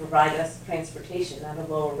willing to provide us transportation at a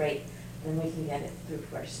lower rate than we can get it through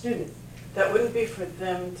for our students? That wouldn't be for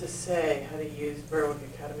them to say how to use Berwick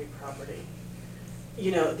Academy property.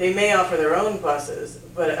 You know, they may offer their own buses,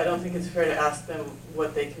 but I don't think it's fair to ask them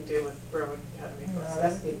what they can do with Berwick Academy No, buses.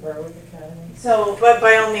 that's the Berwick Academy. So, But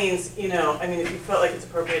by all means, you know, I mean, if you felt like it's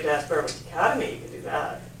appropriate to ask Berwick Academy, you could do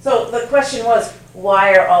that. so the question was,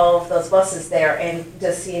 why are all of those buses there, and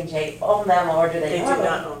does C&J own them, or do They they do not own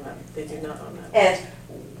not them? own them. They do not own them. And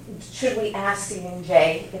should we ask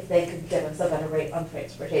C&J if they could give us a better rate on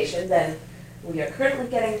transportation than we are currently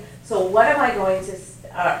getting? So what am I going to,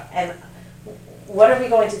 and what are we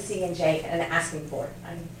going to C&J and asking for?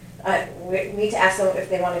 We need to ask them if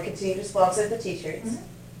they want to continue to sponsor the t-shirts.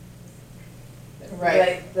 Right.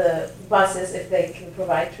 Like the buses, if they can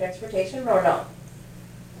provide transportation or no.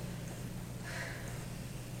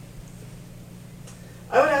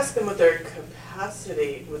 I would ask them what their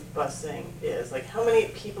capacity with busing is, like how many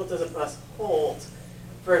people does a bus hold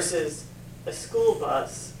versus a school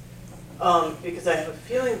bus? Because I have a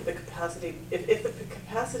feeling that the capacity, if the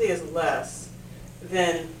capacity is less,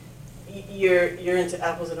 then you're into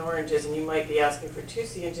apples and oranges, and you might be asking for 2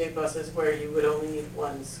 C&J buses where you would only need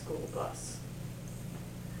 1 school bus.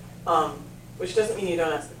 Which doesn't mean you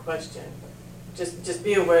don't ask the question. Just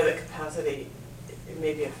be aware that capacity, it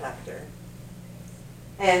may be a factor.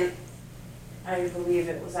 And I believe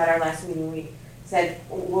it was at our last meeting, we said,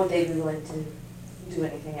 would they be willing to do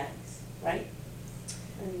anything else, right?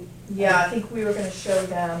 And- Yeah, I think we were gonna show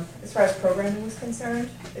them, as far as programming was concerned,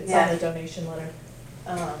 it's on Yeah. the donation letter.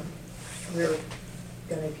 We were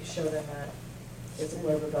gonna show them that it's a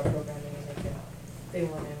Glover Bell programming and they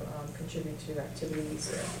wanna contribute to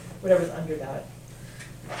activities or whatever's under that.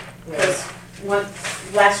 Because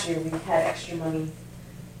last year, we had extra money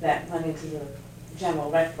that went into the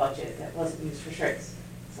general rec budget that wasn't used for shirts.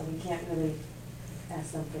 So we can't really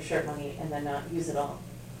ask them for shirt money and then not use it all.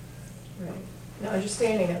 Right. Now,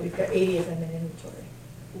 understanding that we've got 80 of them in inventory,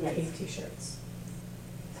 Yes. 80 t-shirts.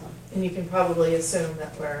 So, And you can probably assume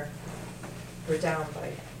that we're down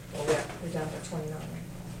by, we're down by 29.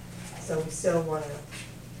 So we still wanna,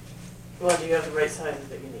 Well, do you have the right sizes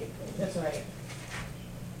that you need? that's right.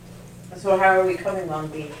 So how are we coming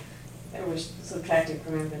on we're subtracting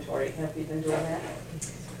from inventory? Have we been doing that?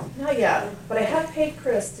 Not yet, but I have paid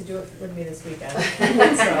Chris to do it with me this weekend.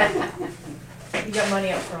 So, you got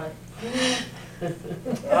money up front.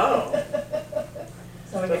 Oh.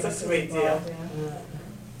 So I That's get a sweet deal. involved, yeah.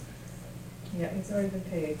 Yeah, he's already been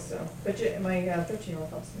paid, so, but my 13-year-old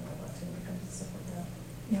helps me a lot too when it comes to stuff like that.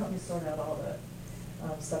 He helped me sort out all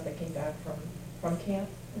the stuff that came back from camp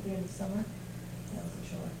at the end of summer. I wasn't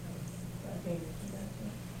sure, but I paid him for that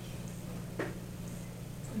too.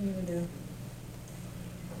 What are you gonna do?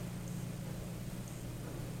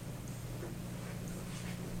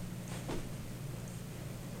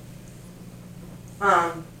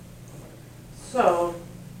 So,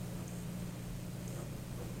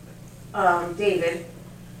 David,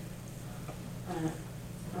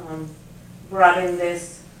 brought in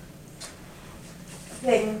this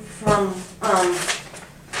thing from,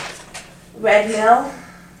 Red Mill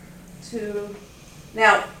to,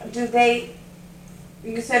 now, do they,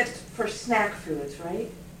 you said for snack foods, right?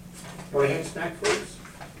 Oh, you had snack foods?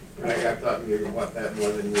 I thought you'd want that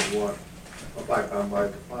more than you'd want a 5-pound bag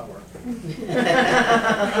of flour.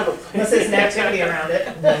 Unless there's an activity around it.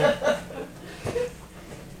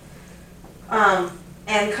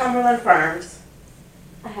 And Cumberland Farms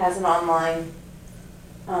has an online,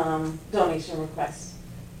 donation request,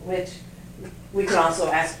 which we can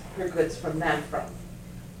also ask for goods from them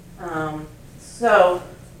from. So,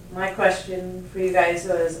 my question for you guys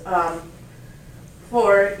is,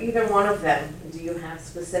 for either one of them, do you have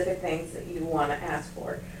specific things that you wanna ask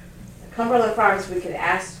for? Cumberland Farms, we could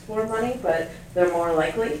ask for money, but they're more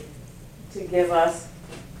likely to give us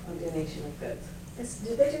a donation of goods.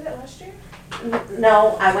 Did they do that last year?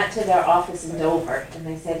 No, I went to their office in Dover, and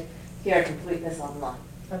they said, here, complete this online.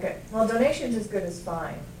 Okay, well, donations as good as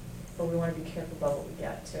fine, but we wanna be careful about what we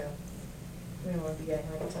get too. We don't wanna be getting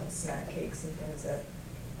like a ton of snack cakes and things that.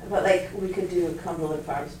 But like, we could do Cumberland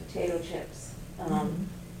Farms potato chips, or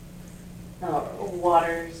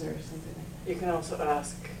waters or something like You can also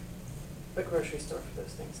ask a grocery store for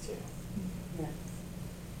those things too. that.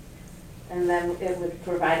 Yeah. And then it would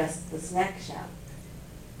provide us the snack shop.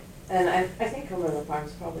 And I think Cumberland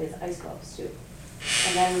Farms probably has ice gloves too.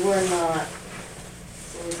 And then we're not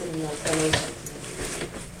soliciting those donations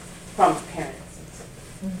from parents and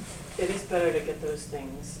stuff. It is better to get those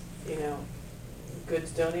things, you know,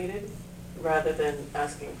 goods donated, rather than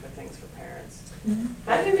asking for things for parents.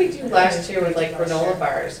 How did we do last year with like granola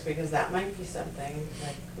bars, because that might be something,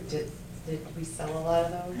 like, did we sell a lot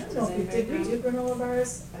of I those? don't know, Does did we anybody do know? granola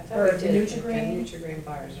bars? I thought or we did, Nutri-Grain? like the Nutri-Grain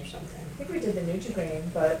bars or something. I think we did the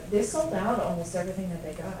Nutri-Grain, but they sold out almost everything that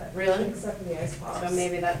they got. Really? Except for the ice pops. So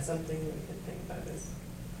maybe that's something we could think about is,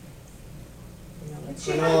 you know, like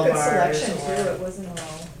She had a granola good bars selection too, or. it wasn't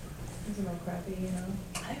all crappy, you know?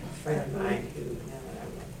 I have a friend of mine who,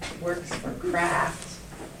 works for Kraft.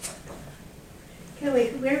 Kelly,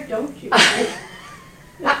 where don't you?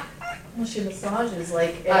 Well, she massages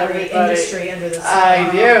like every Everybody. industry under the sun.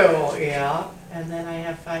 I do, yeah. And then I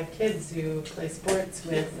have 5 kids who play sports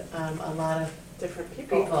with a lot of Different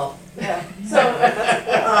people. people. Yeah.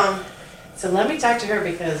 So, So let me talk to her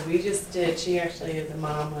because we just did, she actually is the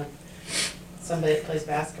mom of somebody that plays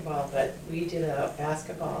basketball, but we did a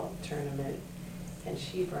basketball tournament and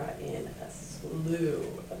she brought in a slew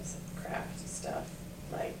of craft stuff,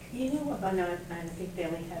 like. You know what, oh no, I think they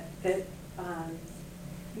only had, the,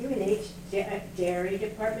 UNH dairy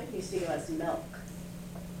department used to give us milk.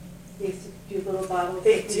 They used to do little bottles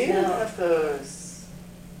They of do milk. have those.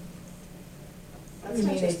 That's You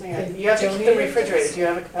mean interesting. they You have to keep them donated refrigerated. those? Do you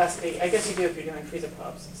have a capacity? I guess you do if you're doing freezer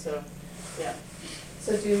pops, so, yeah.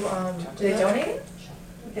 So do they donate it?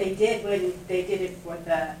 They did when they did it for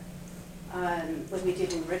the, when we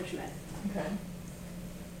did in Richmond, Okay.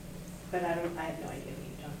 but I have no idea what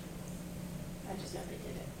you're talking about. I just know they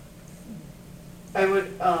did it. I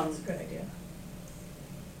would, That's a good idea.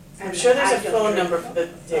 I'm sure there's I a don't phone drink number for the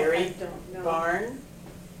milk, so I dairy don't know. barn.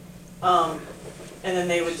 And then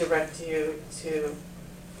they would direct you to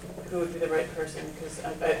who would be the right person, because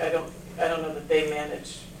I don't know that they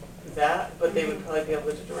manage that, but they would probably be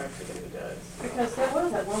able to direct you to who does. because there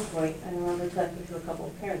was at one point, I remember talking to a couple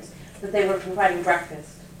of parents, that they were providing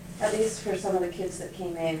breakfast, at least for some of the kids that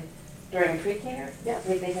came in during pre-care. Yeah.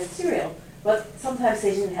 They had cereal, but sometimes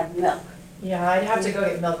they didn't have milk. Yeah, I'd have to go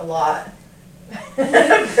get milk a lot.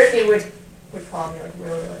 Brittany would call me like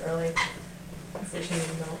really early, and say she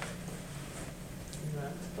needed milk.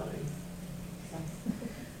 That's funny.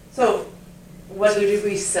 So, what So do you, did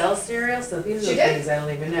we sell cereal? So these She are the did. things I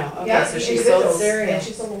don't even know. Okay, Yeah, so she individuals, sold cereal. and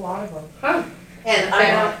she sold a lot of them. Huh. and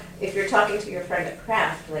Okay. I know, if you're talking to your friend at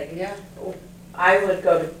Kraft, like, Yeah. I went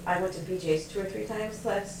to BJ's 2 or 3 times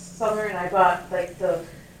last summer, and I bought like the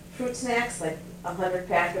fruit snacks, like 100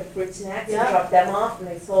 pack of fruit snacks, and Yeah. dropped them off, and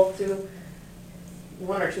they sold through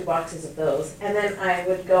 1 or 2 boxes of those. And then I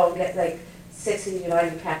would go and get like 60 to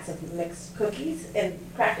 90 packs of mixed cookies and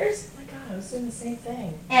crackers, Oh my God, I was doing the same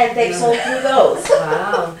thing. and they sold through those.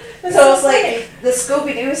 Wow. So it's like the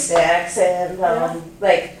Scooby-Doo snacks and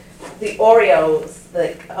like the Oreos,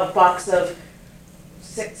 like a box of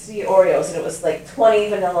 60 Oreos, and it was like 20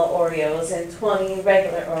 vanilla Oreos and 20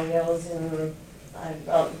 regular Oreos and the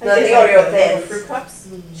Oreo thins. Fruit cups?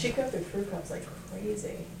 Mhm. She cooked through fruit cups like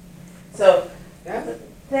crazy. So Yeah.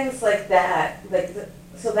 things like that,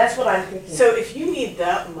 so that's what I'm thinking. So if you need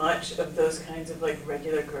that much of those kinds of like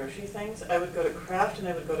regular grocery things, I would go to Kraft and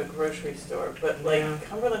I would go to grocery store. But like Yeah.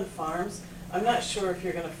 Cumberland Farms, I'm not sure if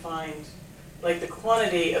you're gonna find like the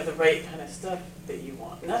quantity of the right kind of stuff that you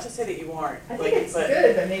want. Not to say that you aren't, I like, think it's but,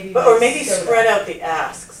 good, but maybe. or maybe soda. spread out the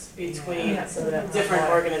asks between Yeah, soda. different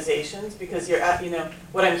Water. organizations, because you're at, you know,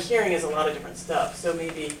 what I'm hearing is a lot of different stuff. So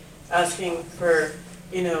maybe asking for,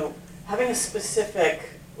 you know, having a specific,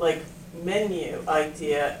 like, menu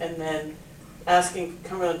idea, and then asking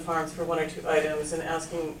Cumberland Farms for 1 or 2 items, and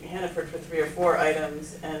asking Hannaford for 3 or 4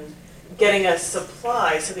 items, and getting a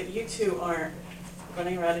supply so that you two aren't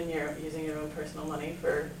running around and using your own personal money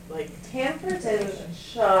for, like, Hanford's and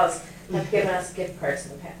Shaw's have given us gift cards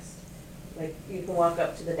in the past. Like, you can walk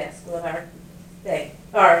up to the desk with our thing,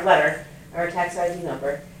 our letter, our tax ID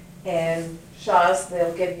number, and Shaw's,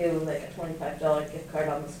 they'll give you like a $25 gift card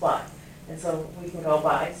on the spot. And so we can go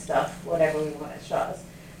buy stuff, whatever we want at Shaw's.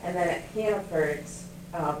 And then at Hannaford's,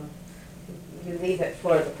 you leave it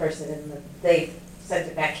for the person and they sent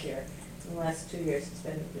it back here. In the last 2 years, it's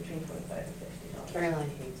been between $25 and $50. Caroline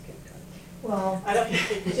hates gift cards. Well, I don't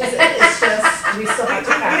think it's just, we still have to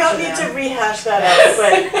we capture don't need to them. rehash that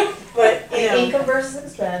out, but, you The know, income versus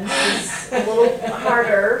expense is a little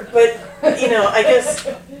harder. but, you know, I guess,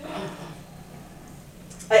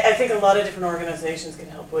 I think a lot of different organizations can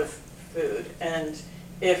help with food, and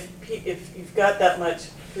if you've got that much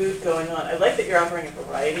food going on, I like that you're offering a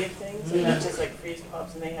variety of things, and not just like freeze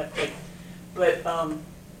pops, and they have like, but,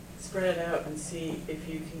 spread it out and see if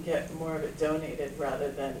you can get more of it donated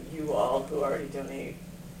rather than you all who already donate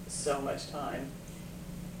so much time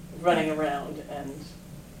running around and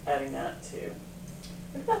adding that to.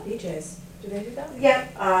 What about BJ's? Do they do that?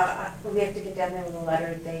 Yeah, we have to get down there with a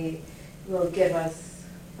letter. They will give us,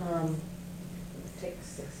 take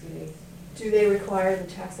 60 days. Do they require the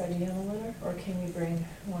tax ID on the letter, or can we bring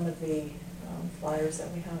one of the flyers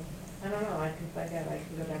that we have? I don't know, I can find out. I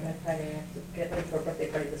can go down that Friday. I have to get ready for a birthday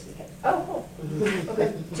party this weekend. Oh, cool.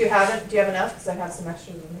 Okay. Do you have enough? Because I have some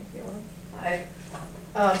extras with me if you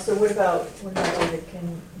want. So what about David?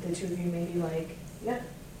 Can the two of you maybe like Yeah.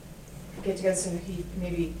 get together so he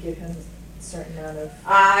maybe give him a certain amount of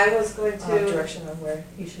I was going to, direction on where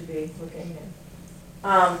he should be looking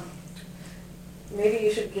and. maybe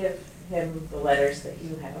you should give him the letters that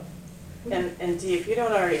you have. And Dee, if you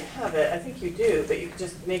don't already have it, I think you do, but you could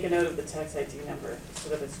just make a note of the tax ID number so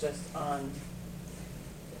that it's just on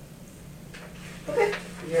Okay.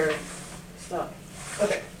 your stuff.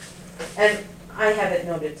 Okay. And I have it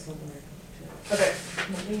noted somewhere. too. Okay.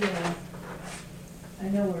 Let me, I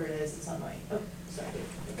know where it is. It's on my, oh, sorry.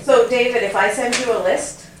 So David, if I send you a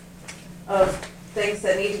list of things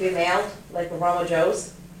that need to be mailed, like Aroma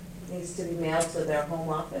Joe's needs to be mailed to their home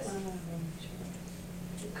office,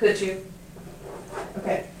 could you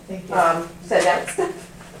Okay, thank you. send out stuff?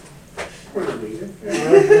 For the reason.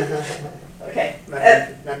 Okay.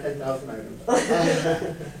 Not 10,000 items.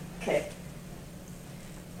 Okay.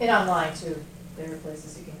 And online too. There are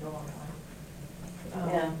places you can go online.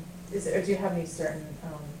 Yeah. Do you have any certain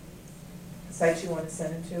sites you want to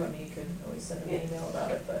send them to? I mean, you could always send them an email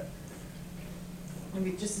about it, but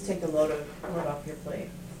maybe just to take the load off your plate.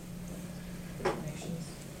 Donations.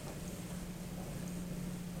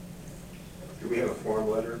 Do we have a form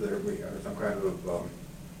letter that we, or some kind of,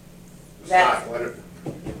 That- stock letter?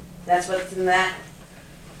 That's what's in that.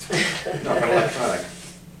 No, but electronic.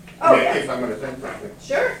 Oh, In yeah. case I'm gonna send something.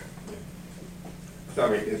 Sure. So I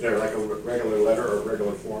mean, is there like a regular letter or a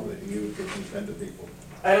regular form that you use that you send to people?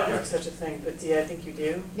 I don't have such a thing, but Dee, I think you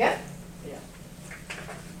do. Yeah. Yeah.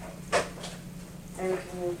 And we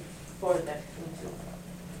can forward that to them too.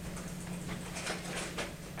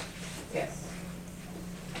 Yes.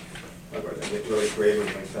 Otherwise, I get really creative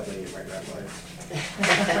and make something you might not like.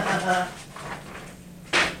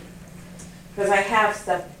 Because I have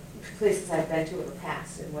stuff, places I've been to in the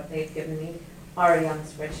past, and what they've given me already on the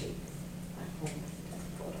spreadsheet. at home.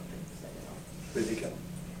 Pull it up and send it off. Busy kill.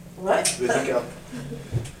 What? Busy kill.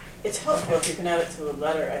 It's helpful if you can add it to a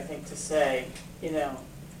letter, I think, to say, you know,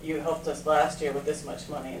 you helped us last year with this much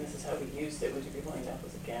money and this is how we used it, would you be willing to help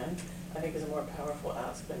us again? I think is a more powerful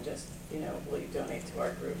ask than just, you know, will you donate to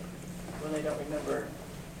our group when they don't remember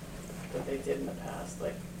what they did in the past,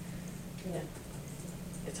 like, Yeah.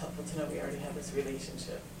 it's helpful to know we already have this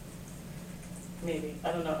relationship. Maybe,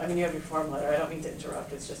 I don't know, I mean, you have your form letter, I don't mean to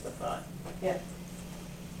interrupt, it's just a thought. Yeah.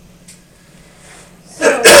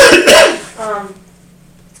 So,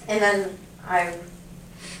 and then I'm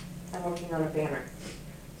working on a banner,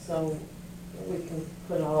 so we can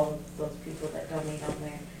put all of those people that donate on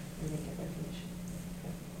there and make it recognition.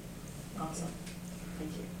 Awesome,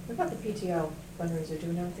 thank you. What about the PTO fundraiser? Do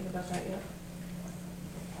we know anything about that yet?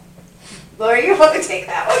 Lori, you want to take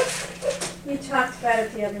that one? We talked about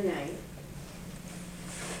it the other night.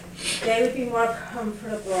 They would be more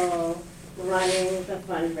comfortable running the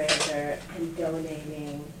fundraiser and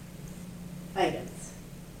donating items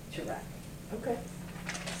to rec. Okay.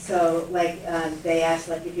 So like, they asked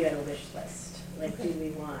like if you had a wish list, like do we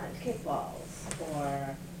want kickballs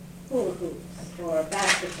or hula hoops or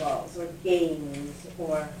basketballs or games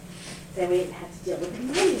or, then we didn't have to deal with the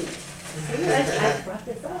money. See, I brought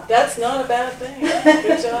this up. That's not a bad thing,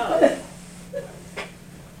 good job.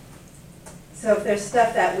 So if there's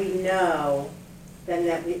stuff that we know,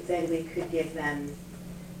 then we could give them,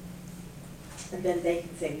 and then they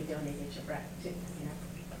can say we donated to rec too, you know?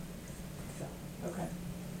 So. Okay.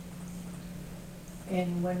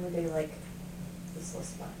 And when would they like this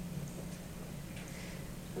list by?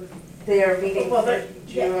 They are meeting Well, for they're-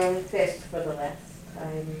 yeah. June 5th for the last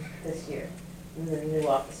time this year. And then the new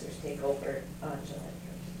officers take over on July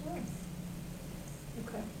 1st.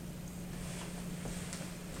 Okay.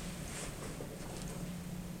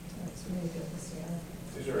 Alright, so we need to do this together.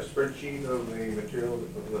 Is there a spreadsheet of the material,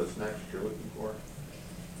 of the snacks that you're looking for?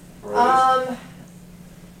 Or is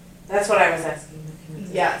That's what I was asking.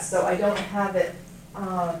 Yeah, so I don't have it,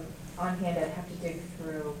 on hand, I'd have to dig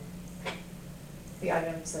through the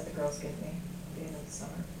items that the girls gave me at the end of the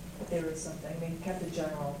summer. But there was something, I mean, kept the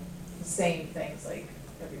general, the same things like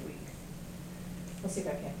every week. I'll see if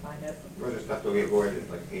I can't find it. or is there stuff that we avoided,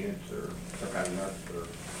 like peanuts or some kind of nuts or?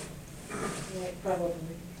 Yeah, probably.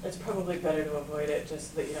 It's probably better to avoid it,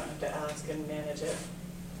 just so that you don't have to ask and manage it.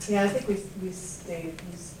 Yeah, I think we stayed,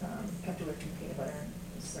 kept away from peanut butter and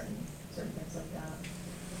certain things like that.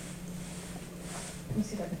 Let me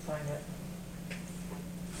see if I can find it.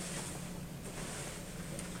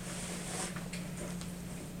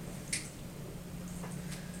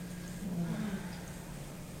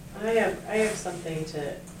 I have something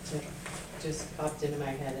to just popped into my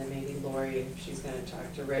head, and maybe Lori, if she's gonna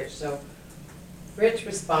talk to Rich. So Rich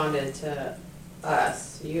responded to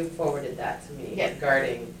us, you forwarded that to me Yeah.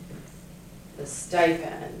 regarding the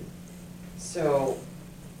stipend. So,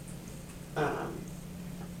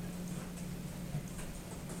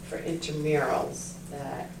 for intramurals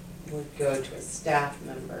that would go to a staff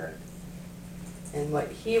member. And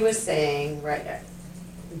what he was saying, right,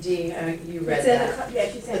 Dee, you read It's in the that.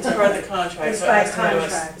 yeah, she said. It's part of the contract, It's so it by has to go to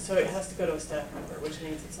contract. us, so it has to go to a staff member, which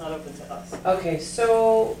means it's not open to us. Okay,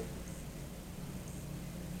 so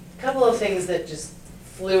a couple of things that just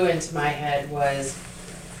flew into my head was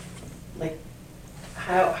like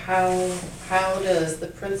how does the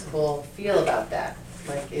principal feel about that?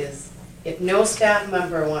 Like if no staff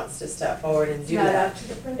member wants to step forward and do Not that. up to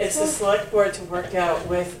the principal? It's the select board to work out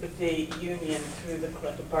with the union through the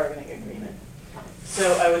collective bargaining agreement.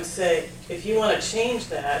 So I would say, if you want to change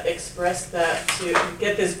that, express that to,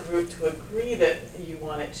 get this group to agree that you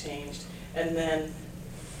want it changed, and then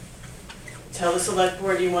tell the select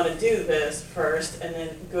board you want to do this first, and then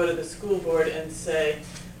go to the school board and say,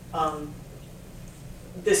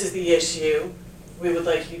 this is the issue. We would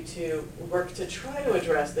like you to work to try to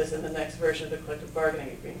address this in the next version of the collective bargaining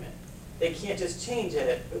agreement. They can't just change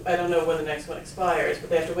it. I don't know when the next one expires,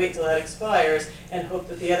 but they have to wait till that expires and hope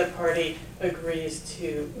that the other party agrees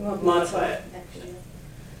to Well, modify it. next year.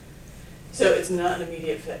 So it's not an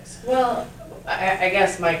immediate fix. Well, I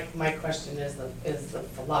guess my question is the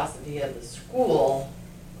philosophy of the school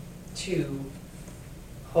to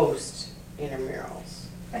host intramurals.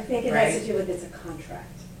 I think it has Right. to do with it's a contract.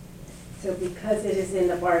 So because it is in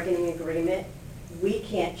the bargaining agreement, we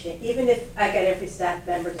can't change, even if I got every staff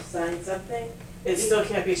member to sign something, It still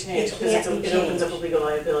can't be changed It because can't be it opens up a changed. legal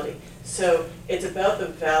liability. So it's about the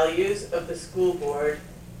values of the school board,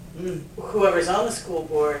 Mm. whoever's on the school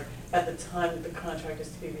board, at the time that the contract is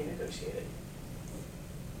to be renegotiated.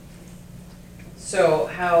 So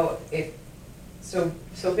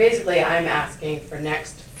so basically I'm asking for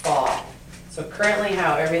next fall. So currently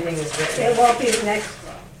how everything is it written. won't be the next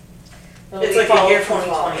fall. It's like a year from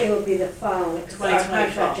fall. It will be the following, because our 2020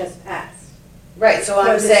 contract fall. just passed. Right, so For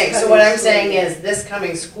I'm this saying, so coming what I'm school saying year. is this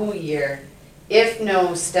coming school year, if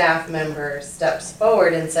no staff member steps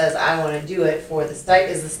forward and says, I wanna do it for the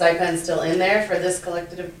is the stipend still in there for this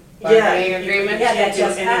collective bargaining agreement? Yeah, that You can't do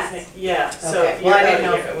just passed. anything. Yeah, so Okay, you're well, I out didn't a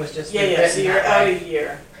know if year. it was just Yeah, rewritten yeah, so you're out a that way.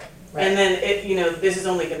 year. Right. And then it, this is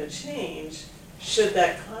only gonna change should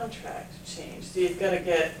that contract change. So you've gotta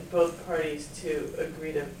get both parties to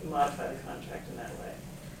agree to modify the contract in that way.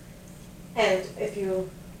 And if you,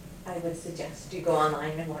 I would suggest you go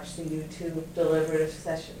online and watch the YouTube deliberative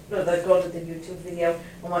session, or go to the YouTube video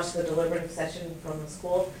and watch the deliberative session from the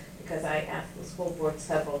school, because I asked the school board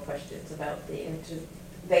several questions about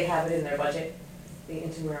they have it in their budget, the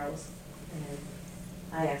intramurals, and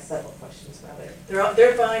I asked several questions about it.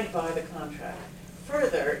 They're bound by the contract.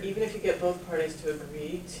 Further, even if you get both parties to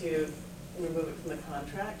agree to remove it from the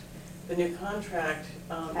contract. The new contract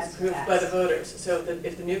Has is to approved by the pass. voters, so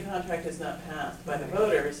if the new contract is not passed by the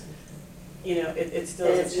voters, you know, it still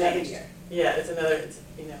Then isn't it's another changed. year. Yeah, it's another, it's,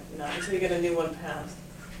 you know, not until you get a new one passed.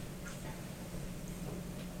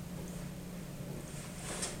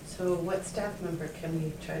 So what staff member can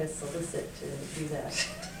we try to solicit to do that?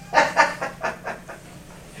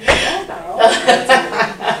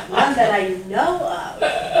 One that I know of,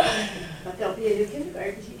 but there'll be a new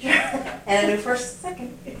kindergarten teacher and a new first,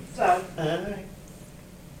 second, so. Alright.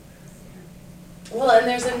 Well, and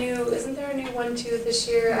there's a new, isn't there a new one too this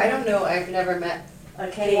year? I don't know, I've never met.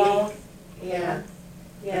 Kenny Wall. Yeah.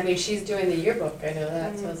 I Yeah. mean, she's doing the yearbook, I know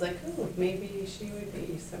that, so I was like, oh, maybe she would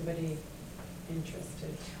be somebody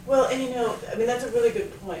interested. Well, and you know, I mean, that's a really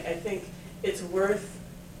good point. I think it's worth,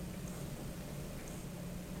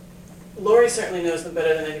 Lori certainly knows them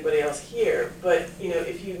better than anybody else here, but, you know,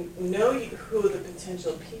 if you know who the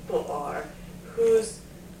potential people are, who's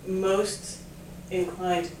most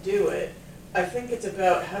inclined to do it, I think it's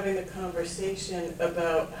about having the conversation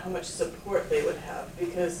about how much support they would have,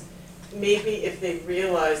 because maybe if they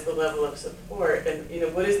realize the level of support and, you know,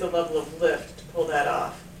 what is the level of lift to pull that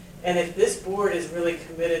off? And if this board is really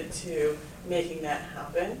committed to making that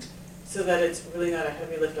happen, so that it's really not a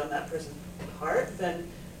heavy lift on that person's part,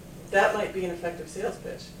 then that might be an effective sales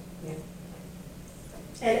pitch.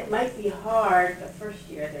 And it might be hard the first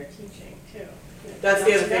year they're teaching too. That's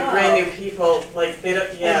the other thing, brand new people, like, they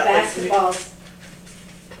don't, yeah. And like, basketball's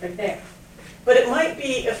right there. But it might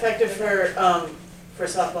be effective for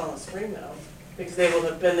softball in the spring though, because they will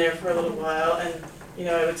have been there for a little while, and, you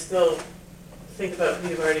know, I would still think about who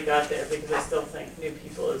you've already got there, because I still think new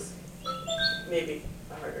people is maybe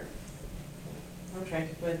harder. I'm trying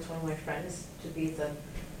to convince one of my friends to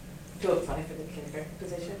apply for the kindergarten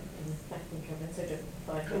position, and I can convince her to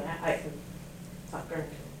apply for that. I can talk her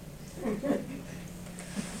into it.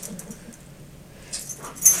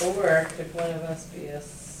 Or could one of us be a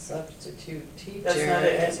substitute teacher? That's not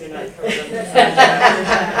it, because you're not covered under the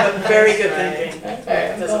contract. But very good Right. thinking.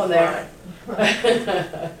 Okay, I'm Doesn't going there.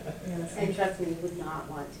 apply. And trust me, you would not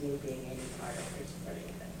want me being any part of her supporting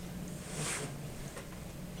it.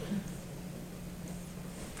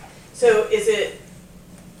 So is it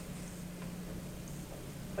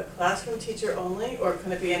a classroom teacher only, or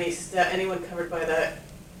can it be anyone covered by that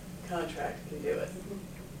contract can do it?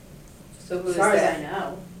 So who As is far as I that?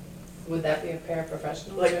 know. Would that be a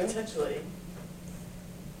paraprofessional Like too? potentially.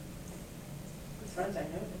 As far as I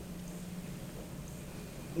know.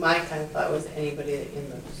 My kind of thought was anybody in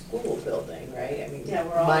the school building, right? I mean, Yeah,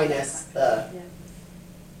 we're all. minus the Yeah.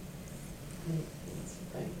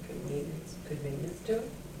 convenience to it?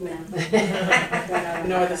 No.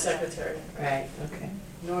 Nor the secretary, Right, okay.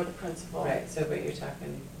 nor the principal. Right, so but you're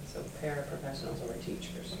talking, so paraprofessionals or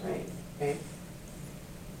teachers, right? Right?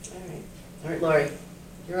 All right, Lori,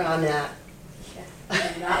 you're on that. Yeah, I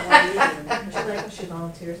do not want you doing that. Would you like when she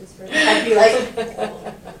volunteers this person? I'd be like.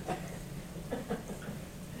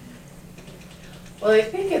 Well, I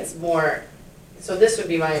think it's more, so this would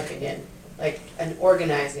be my opinion, like an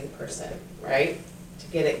organizing person, right? To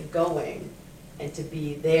get it going and to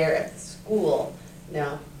be there at the school.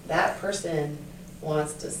 Now, that person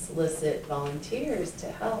wants to solicit volunteers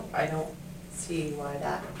to help. I don't see why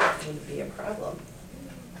that wouldn't be a problem.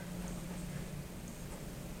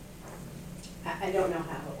 I don't know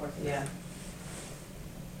how it works. Yeah.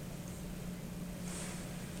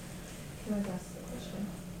 Can I ask the question?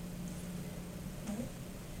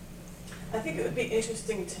 I think it would be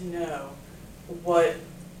interesting to know what,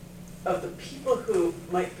 of the people who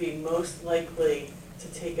might be most likely to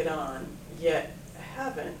take it on, yet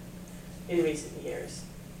haven't in recent years.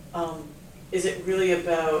 Is it really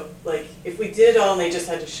about, like, if we did it all and they just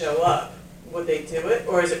had to show up, would they do it?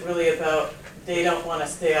 Or is it really about they don't want to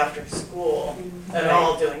stay after school at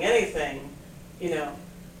all doing anything, you know,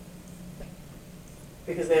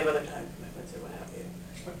 because they have other time commitments or what have you?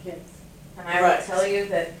 For kids. And I Right. will tell you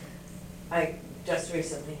that I just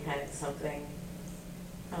recently had something,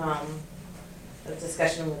 a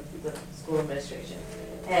discussion with the school administration.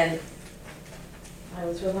 And I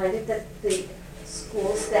was reminded that the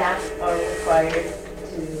school staff are required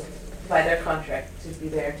to, by their contract, to be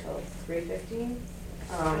there till 3:15.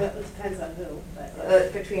 It depends on who,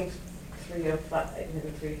 but. Between 3:05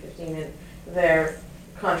 and 3:15, and they're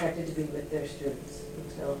contracted to be with their students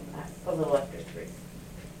until a little after 3.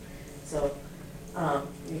 So,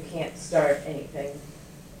 you can't start anything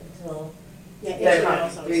until, Yeah, They're it's not not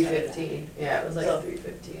also. 3:15, yeah, it was like So-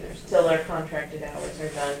 3:15 or something. till their contracted hours are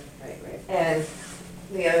done. Right, right. And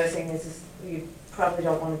the other thing is you probably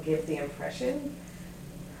don't want to give the impression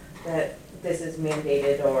that this is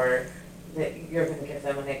mandated or that you're gonna give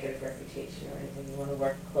them a negative reputation or anything. You wanna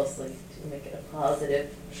work closely to make it a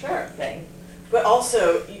positive thing. But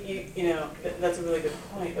also, you know, that's a really good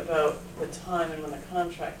point about the time and when the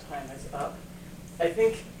contract time is up. I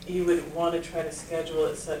think you would want to try to schedule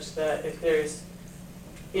it such that if there's,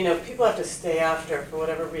 you know, people have to stay after, for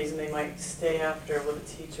whatever reason, they might stay after with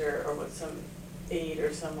a teacher or with some aide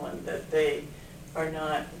or someone, that they are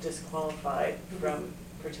not disqualified from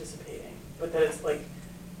participating, but that it's like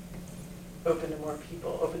open to more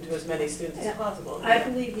people, open to as many students as possible. I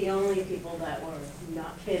believe the only people that were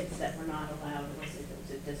not kids that were not allowed was if it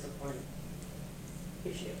was a discipline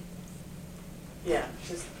issue. Yeah,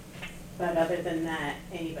 just, But other than that,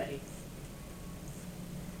 anybody.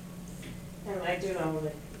 And I do know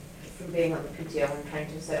that from being on the PTO and trying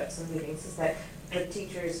to set up some meetings is that the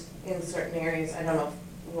teachers in certain areas, I don't know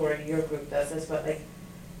if Lori, your group does this, but like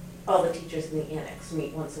all the teachers in the annex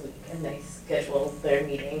meet once a week and they schedule their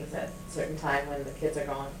meetings at a certain time when the kids are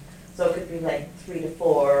gone. So it could be like 3 to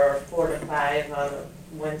 4 or 4 to 5 on a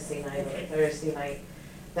Wednesday night or a Thursday night,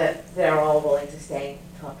 that they're all willing to stay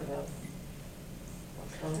and talk about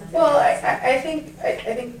what's going on. Well, I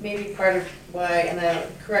think maybe part of why,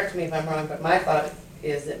 and correct me if I'm wrong, but my thought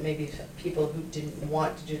is that maybe people who didn't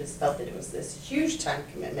want to do this felt that it was this huge time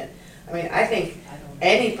commitment. I mean, I think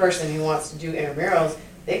any person who wants to do intramurals,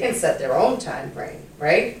 they can set their own time frame,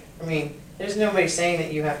 right? I mean, there's nobody saying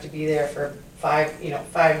that you have to be there for 5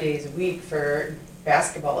 days a week for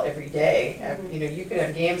basketball every day. You know, you could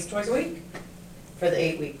have games twice a week for the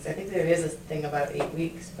 8 weeks. I think there is a thing about 8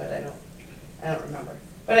 weeks, but I don't remember.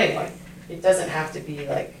 But anyway, it doesn't have to be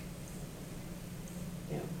like,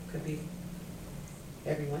 you know, it could be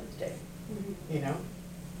every Wednesday, you know?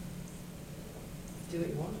 Do what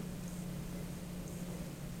you want.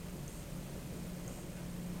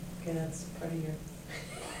 Okay, that's part of your.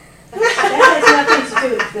 That has nothing to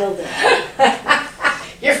do with building.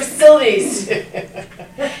 Your facilities.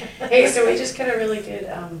 Hey, so we just got a really good,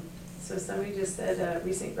 so somebody just said,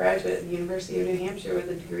 recent graduate at the University of New Hampshire with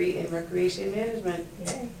a degree in recreation management.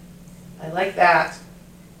 Yay. I like that.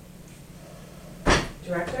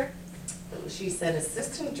 Director? She said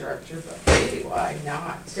assistant director, but maybe why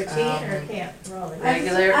not? For teen or camp? Raleigh?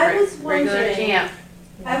 Regular, I was regular wondering- camp.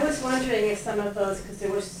 I was wondering if some of those, because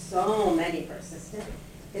there were so many for assistant,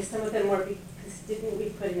 if some of them were, because didn't we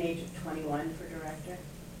put an age of 21 for director?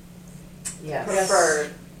 Yes.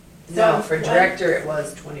 preferred. No, So, for what- director it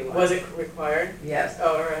was 21. Was it required? Yes.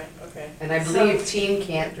 Oh, all right, okay. And I So- believe teen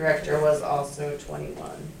camp director was also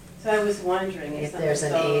 21. So I was wondering if If some of there's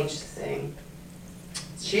an those- age thing.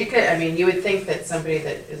 She could, I mean, you would think that somebody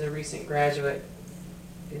that is a recent graduate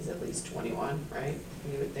is at least 21, right?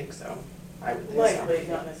 You would think so. I would think so. Likely,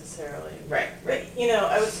 not necessarily. Right, right. But, you know,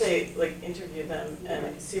 I would say, like, interview them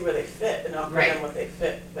and see where they fit and offer Right. them what they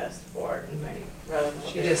fit best for, Right. rather than what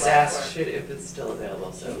She they just apply asked for. should, if it's still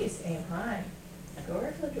available, so. Jeez, aim high. Go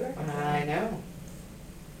right for the director. I know.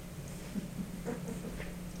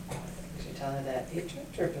 Should tell her that the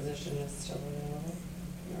director position is still available.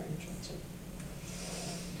 If you're interested.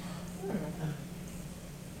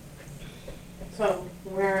 So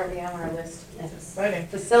where are we on our list? Exciting.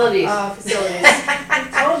 Facilities. Facilities. I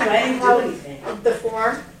told you, I didn't do anything. The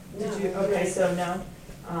form, did you, No. okay, so no.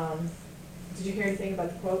 Did you hear anything about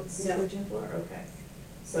the quotes No. for Jim Floor? Okay.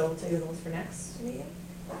 So we'll take those for next meeting?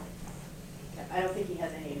 I don't think he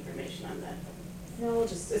has any information on that. No, we'll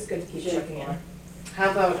just, it's good to keep Jim checking in. Floor.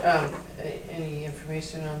 How about, any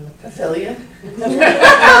information on the pavilion? He didn't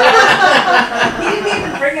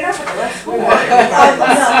even bring it up at the last school. No, I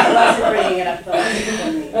wasn't bringing it up the last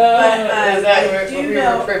meeting. Is But, that I do we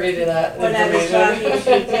know were privy to that when I was talking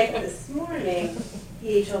information? to Dick this morning,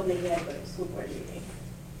 he told me he had to go to a school board meeting.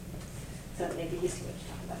 So maybe he's going to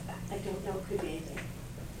talk about that. I don't know, it could be anything.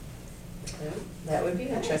 That would be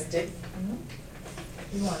interesting. Mhm.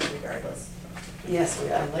 You want it regardless. Yes,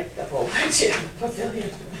 I like the whole budget pavilion.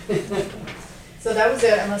 So that was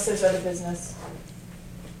it, unless there's other business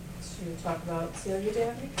to talk about. Celia, do you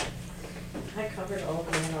have any? I covered all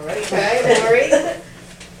of them already. Okay, Lori?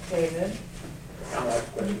 David?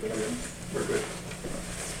 We're good.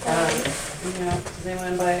 You know, does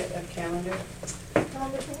anyone buy a calendar?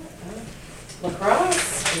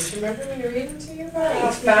 Lacrosse, don't you remember me reading to you about how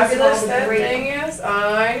Right, fabulous because of all the that great- thing is?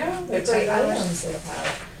 I know. The great items they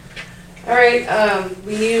have. All right,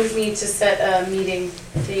 we need to set a meeting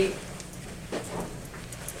date.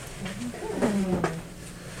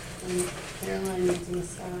 Caroline needs a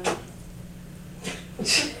massage.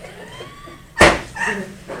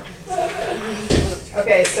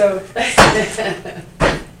 Okay, so,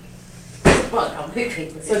 Well, how many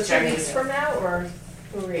people so is 2 turning weeks to? from now or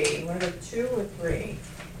 3? Want to go 2 or 3?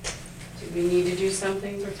 Do we need to do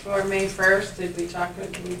something before May 1st? Did we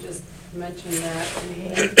just mention that?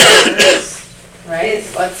 Right?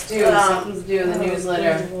 Is, Let's do, something's due in the Oh,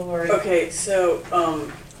 newsletter. good Lord. Okay, so,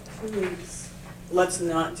 let's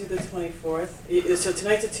not do the 24th. So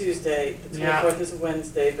tonight's a Tuesday, the Yeah. 24th is a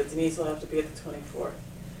Wednesday, but Denise will have to be at the 24th.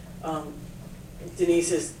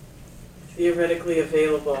 Denise is theoretically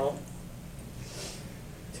available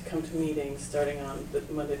to come to meetings starting on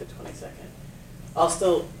Monday the 22nd. I'll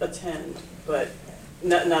still attend, but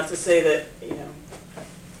not to say that,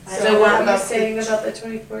 So what were you saying about the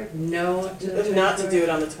 24th? No to the 24th? not to do it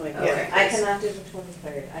on the 24th. Okay. I cannot do the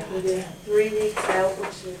 23rd. I can do 3 weeks out,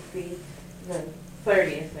 which would be the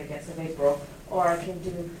 30th, I guess, of April, or I can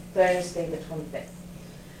do Thursday, the 25th.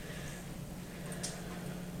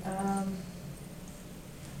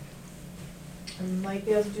 I might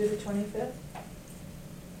be able to do the 25th.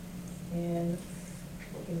 And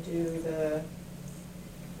we can do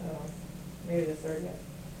maybe the 30th.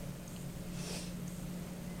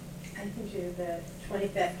 I can do the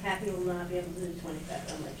 25th. Kathy will not be able to do the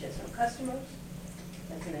 25th unless she has no customers.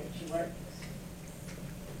 That's the night she works.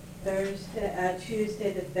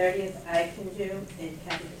 Tuesday the 30th I can do, and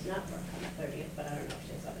Kathy does not work on the 30th, but I don't know if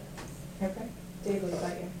she has other. Okay. Dave, what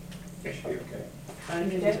about you? Is she okay? I You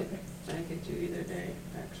could did? do, I could do either day,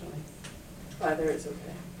 actually. Either is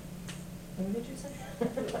okay. When did you say?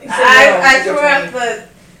 I threw out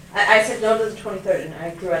I said no to the 23rd, and I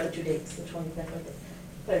threw out the 2 dates, the 25th or the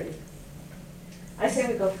 30th. I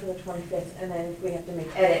say we go for the 25th, and then if we have to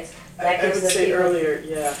make edits, that I gives would the say people, earlier,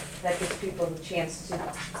 yeah. that gives people the chance to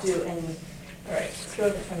do any. All right, let's go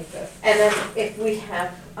to the 25th. And then if we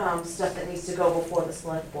have stuff that needs to go before the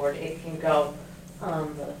select board, it can go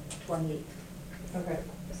on the 28th. Okay,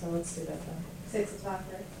 so let's do that then. 6 o'clock,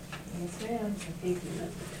 right? Yes, ma'am. I think you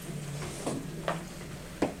meant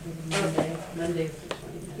the 29th. Monday's the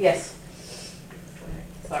 29th. Yes.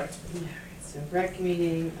 Sorry. All right, so rec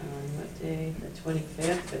meeting on what day? The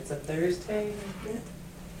 25th, it's a Thursday,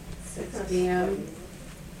 6 PM.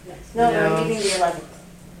 No, No. we're meeting the 11th.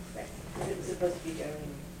 It was supposed to be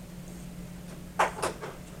during.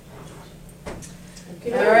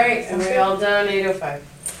 Okay. All right, and Sounds we good. all done, 8:05.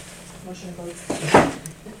 Motion to close.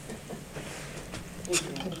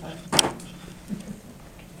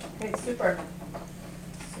 Okay, super.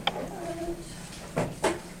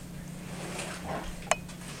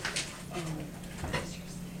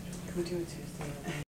 Can we do it Tuesday?